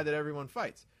 he's blah, the blah. guy that everyone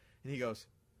fights. And he goes,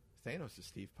 Thanos is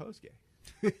Steve Posgay.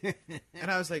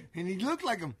 And I was like, and he looked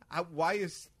like him. Why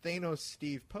is Thanos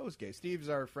Steve Posgay? Steve's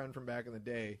our friend from back in the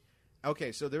day.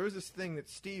 Okay, so there was this thing that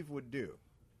Steve would do.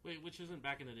 Wait, which isn't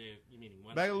back in the day? You meaning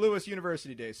Wednesday? Back at Lewis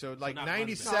University days. So like not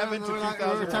 97 to No, we're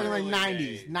 2000. talking like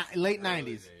 90s, late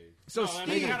 90s. So I mean,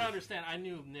 Steve... you gotta understand, I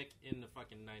knew Nick in the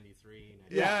fucking 93.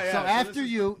 Yeah. So So after this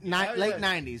is- you, Yeah, late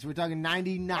yeah. 90s. We're talking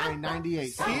 99,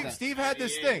 98. Steve had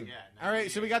this 98, thing. yeah, All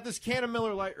right, so we got this can of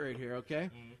Miller Lite right here,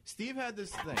 okay? Steve had this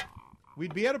thing.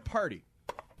 We'd be at a party,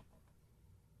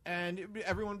 and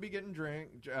everyone would be getting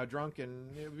drunk,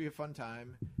 and it would be a fun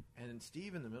time. And then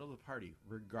Steve, in the middle of the party,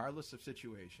 regardless of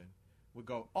situation, would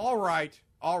go, all right,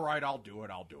 I'll do it.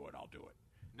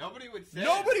 Nobody would say.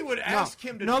 Nobody would ask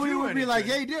him to Nobody do would be like,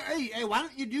 anything. hey, why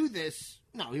don't you do this?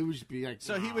 No, he would just be like,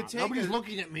 So he would take nobody's a-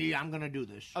 looking at me. I'm going to do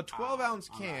this. A 12-ounce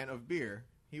can of beer,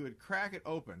 he would crack it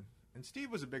open, and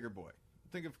Steve was a bigger boy.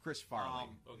 Think of Chris Farley.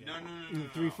 Okay. No.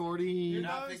 340. You're No,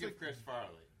 not he's thinking of Chris Farley.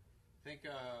 Think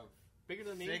of Bigger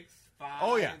than me? 6'5".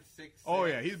 Oh, yeah. 6'6". Oh,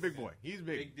 yeah, he's a big boy. He's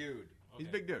big. Big dude. He's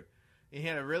a big dude. He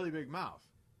had a really big mouth.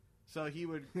 So he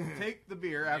would take the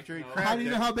beer after he How cracked How do you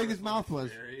it. know how big his mouth was?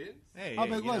 Experience. Hey, How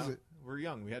hey, big you was know, it? We're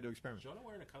young. We had to experiment. Is Jonah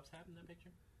wearing a Cubs hat in that picture?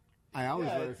 I always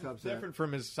Yeah, wear a it's Cubs hat. different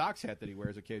from his socks hat that he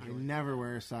wears I occasionally. never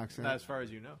wear a socks hat. Not as far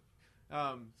as you know.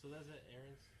 So that's it,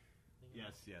 Aaron's.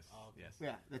 Yes, yes, yes.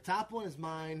 Yeah, the top one is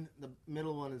mine. The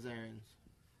middle one is Aaron's.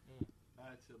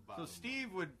 That's the So bottom.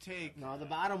 Steve would take. No, the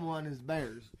bottom one is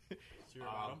Bears.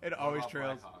 It always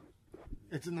trails.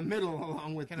 It's in the middle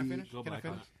along with Can I the... finish? Can I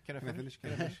finish? Can I finish?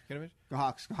 Can I finish? Can I finish? Go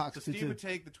Hawks. Go Hawks. So Steve would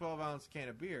take the 12-ounce can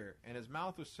of beer, and his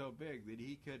mouth was so big that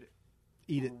he could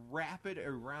eat it, wrap it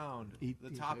around the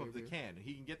top of the can.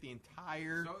 He can get the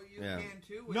entire. So you can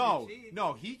too. With No, your teeth.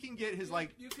 no, he can get his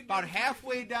like you can about do it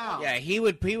halfway down. Yeah, he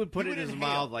would put it would in his inhale.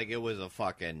 mouth like it was a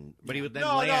fucking. But he would then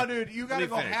No, lay no, it- dude, you Let got to me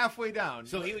go finish. halfway down.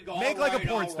 So he would go make all like right, a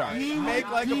porn all star. right. He Make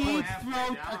would like a porn deep star.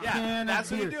 throat a Yeah, can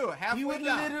that's of what beer. you do. Halfway He would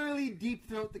down. literally deep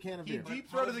throat the can of He beer. deep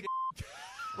throated the.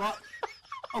 Well,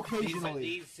 occasionally.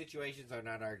 These situations are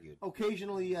not argued.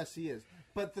 Occasionally, yes, he is.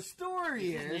 But the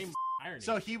story is...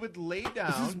 So he would lay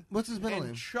down. What's his middle and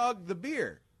name? chug the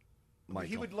beer. Michael.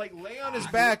 He would like lay on his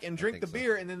back and drink think the so.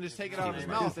 beer, and then just take it out of his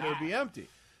mouth, and it would be empty.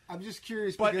 I'm just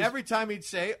curious. But because every time he'd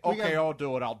say, we "Okay, got- I'll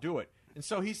do it. I'll do it," and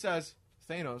so he says,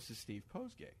 "Thanos is Steve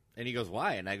Poe's gay." And he goes,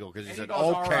 "Why?" And I go, "Because he And said, goes,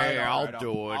 "All okay, right, all I'll right,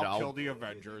 do it. I'll kill the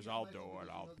Avengers. I'll do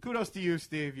it. Kudos to you,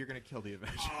 Steve. You're going to kill the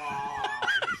Avengers.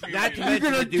 Not to You're mention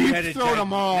gonna the dude had a deep throat giant,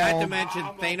 'em all. Not to mention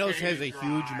I'm Thanos okay has to a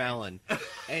huge melon,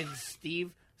 and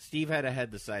Steve had a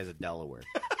head the size of Delaware.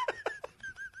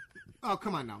 Oh,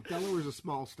 come on now. Delaware's a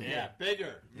small state. Yeah,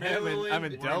 bigger. I'm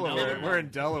in Delaware. Delaware. We're in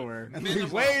Delaware. Minimum.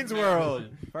 Wayne's World.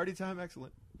 Maryland. Party time,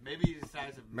 excellent. Maybe the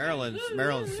size of Maryland's,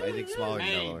 I think, smaller than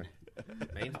Maine. Delaware.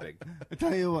 Maine's big. I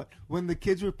tell you what, when the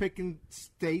kids were picking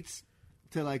states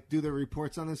to like do their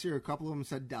reports on this year, a couple of them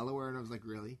said Delaware, and I was like,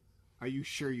 really? Are you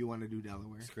sure you want to do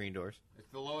Delaware? Screen doors. It's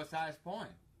the lowest, highest point.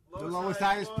 The lowest,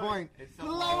 highest point. It's The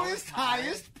lowest,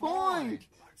 highest point.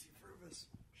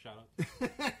 Shout out.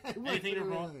 Anything to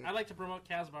promote? I'd like to promote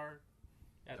Casbar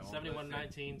at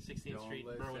 7119 16th Street,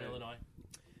 Berwyn, Illinois.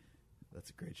 That's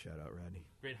a great shout out, Rodney.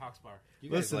 Great Hawks Bar. You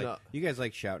guys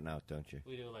like shouting out, don't you?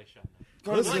 We do like shouting out.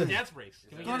 Go We to the like zoo. dance breaks.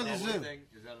 Can we Go get to the that? zoo.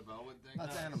 Is that a Bellwood thing?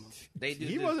 That's animals. They do.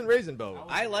 He wasn't raised in Bellwood.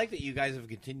 I like that you guys have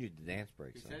continued the dance He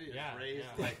breaks. said he was Yeah, raised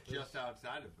yeah. like just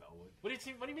outside of Bellwood. What do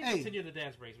you mean Hey. continue the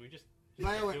dance breaks? We just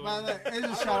By the way, doing- here's a I don't know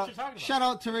what shout you're out. talking about. Shout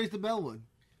out to Raise the Bellwood.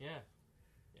 Yeah.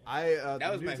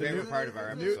 That was my favorite part of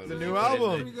our the new- episode. the was new you put in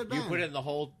album. Pretty good You band. put in the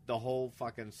whole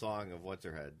fucking song of What's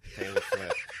Her Head, Taylor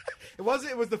Swift. It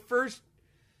was the first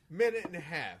minute and a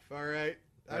half. All right.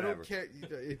 I Whatever. don't care.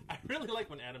 I really like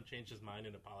when Adam changed his mind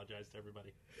and apologized to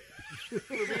everybody. For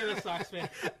being a Sox fan.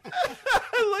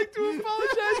 I like to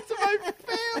apologize to my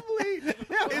family.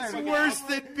 It's worse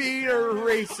than being a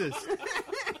racist.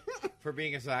 For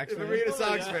being a Sox For fan? being a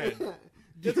Sox fan.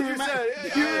 That's what you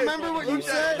said. Do you remember what you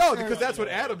said? No, because that's what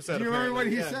Adam said. Do you remember what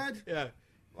he apparently. said? Yeah.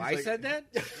 I said that?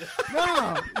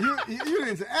 No, you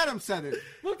didn't say. Adam said it.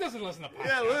 Luke doesn't listen to podcasts.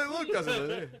 Yeah, Luke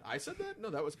doesn't. I said that?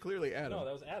 No, that was clearly Adam. No,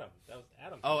 that was Adam. That was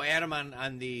Adam. Oh, Adam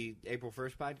on the April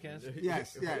 1st podcast?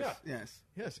 Yes, Yeah. yes.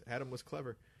 Yes, Adam was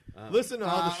clever. Listen to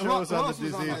all the shows who on the else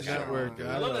was on Disease that show? Network.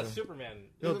 I love that Superman.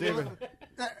 No, David.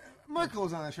 Merkel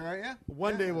was on that show, right? Yeah.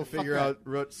 One day we'll figure that. out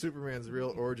what Superman's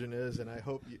real origin is, and I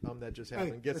hope that just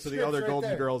happened. Hey, Gets the to the script's other right Golden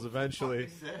there. Girls eventually.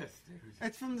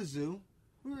 It's from the zoo.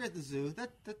 We were at the zoo.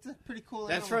 That's a pretty cool.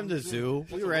 That's animal from the zoo.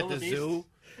 We were at the wildebeest. zoo.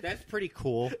 That's pretty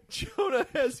cool. Jonah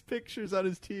has pictures on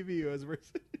his TV as we're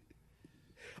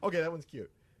okay, that one's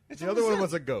cute. It's The from other the one zoo.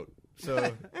 was a goat. So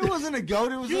It wasn't a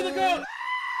goat. It was Cue the goat!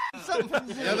 Something from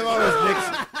the zoo. The other one was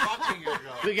Nick's. Fucking your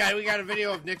goat. We got a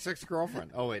video of Nick's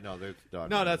ex-girlfriend. Oh, wait, no, there's the dog.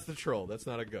 no, that's the troll. That's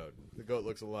not a goat. The goat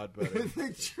looks a lot better.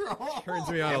 the troll. Turns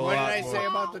me on And a what lot did I more. say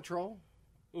about the troll?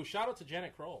 Ooh, shout out to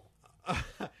Janet Kroll.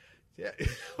 Yeah.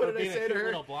 What did I being a say to cute her?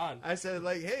 little blonde. I said,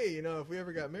 like, hey, if we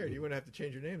ever got married, you wouldn't have to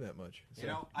change your name that much.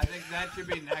 So, I think that should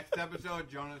be next episode,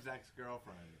 Jonah's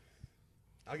ex-girlfriend.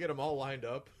 I'll get them all lined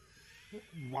up.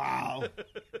 Wow.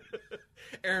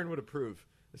 Aaron would approve,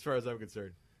 as far as I'm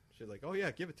concerned. She's like, oh,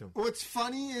 yeah, give it to him. What's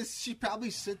funny is she probably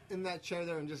sit in that chair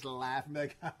there and just laugh and be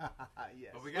like,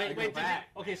 yes. But we gotta Wait, go did back.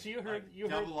 you, okay, so you heard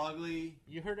Double ugly.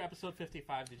 you heard episode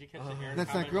 55. Did you catch the Aaron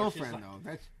That's comment not where she's girlfriend like, though.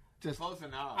 That's just Close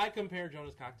enough. I compare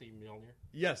Jonas Cock to Mjolnir.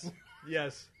 Yes.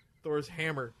 Yes. Thor's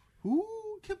hammer. who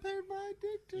compared my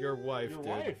dick to Your wife Your did.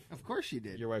 wife. Of course she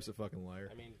did. Your wife's a fucking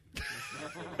liar. I mean,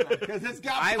 Because it's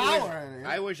got power in it.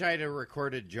 I wish I had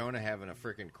recorded Jonah having a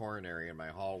freaking coronary in my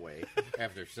hallway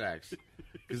after sex,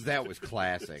 because that was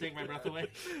classic. take my breath away.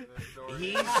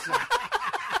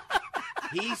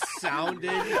 He sounded.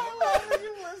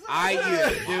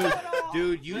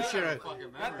 Dude, you should have.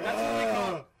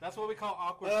 That's what we call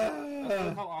awkward. That's what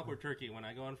we call awkward turkey. When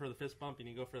I go in for the fist bump and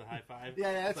you go for the high five.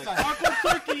 Yeah, it's that's like fine.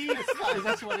 awkward turkey.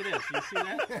 That's what it is. You see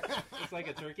that? It's like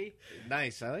a turkey.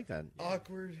 Nice, I like that.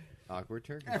 Awkward. Awkward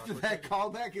turkey. After that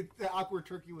callback, the awkward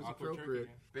turkey was appropriate.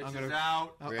 Bitch is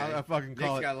out. I fucking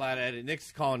call Nick's it. got a lot of edit.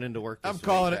 Nick's calling into work. I'm this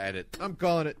calling week it. to edit. I'm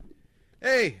calling it.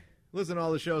 Hey, listen to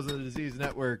all the shows on the Disease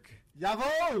Network.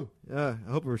 Yavo! I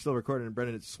hope we're still recording and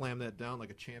Brendan slammed that down like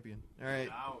a champion. All right.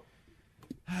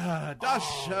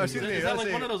 Excuse me. Is that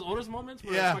like one of those Otis moments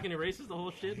where Yeah. it fucking erases the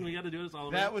whole shit and we got to do this all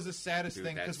over? That was the saddest Dude,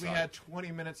 thing that because we sucked. had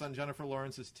 20 minutes on Jennifer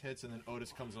Lawrence's tits, and then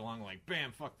Otis comes along like,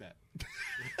 bam, fuck that.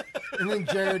 And then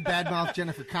Jared badmouthed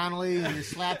Jennifer Connelly, and you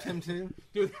slapped him too.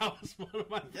 Dude, that was one of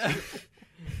my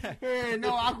Hey, no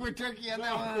awkward turkey on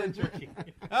that one.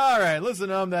 All right, listen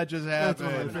to that just That's one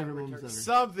of happened. my favorite moments ever.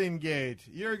 Something Gate,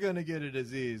 You're Gonna Get a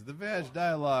Disease, The Vag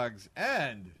Dialogues,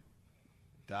 and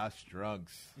Das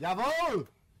Drugs. Yavo!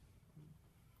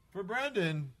 For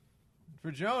Brendan,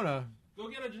 for Jonah, Go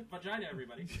get a vagina,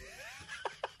 everybody.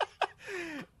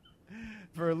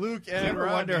 for Luke Do you and ever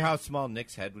Rodney. wonder how small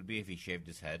Nick's head would be if he shaved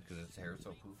his head because his hair is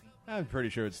so poofy? I'm pretty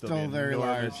sure it's still Still be very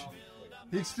enormous. large.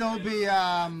 He'd still be,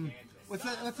 what's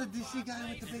the DC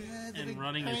guy with the big head? The And big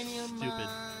running is cranium, stupid.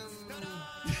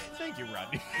 Thank you,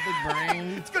 Rodney. big brain.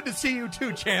 It's good to see you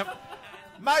too, champ.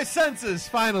 My senses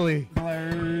finally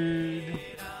Blurred.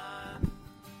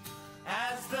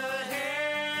 As the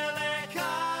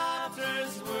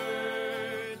helicopters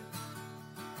whirred,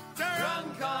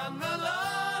 drunk on the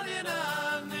lawn in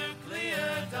a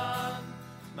nuclear dawn,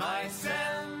 my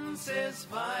senses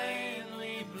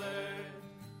finally blurred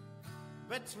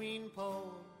between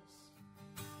poles.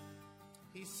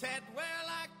 He said, we're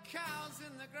like cows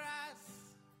in the grass.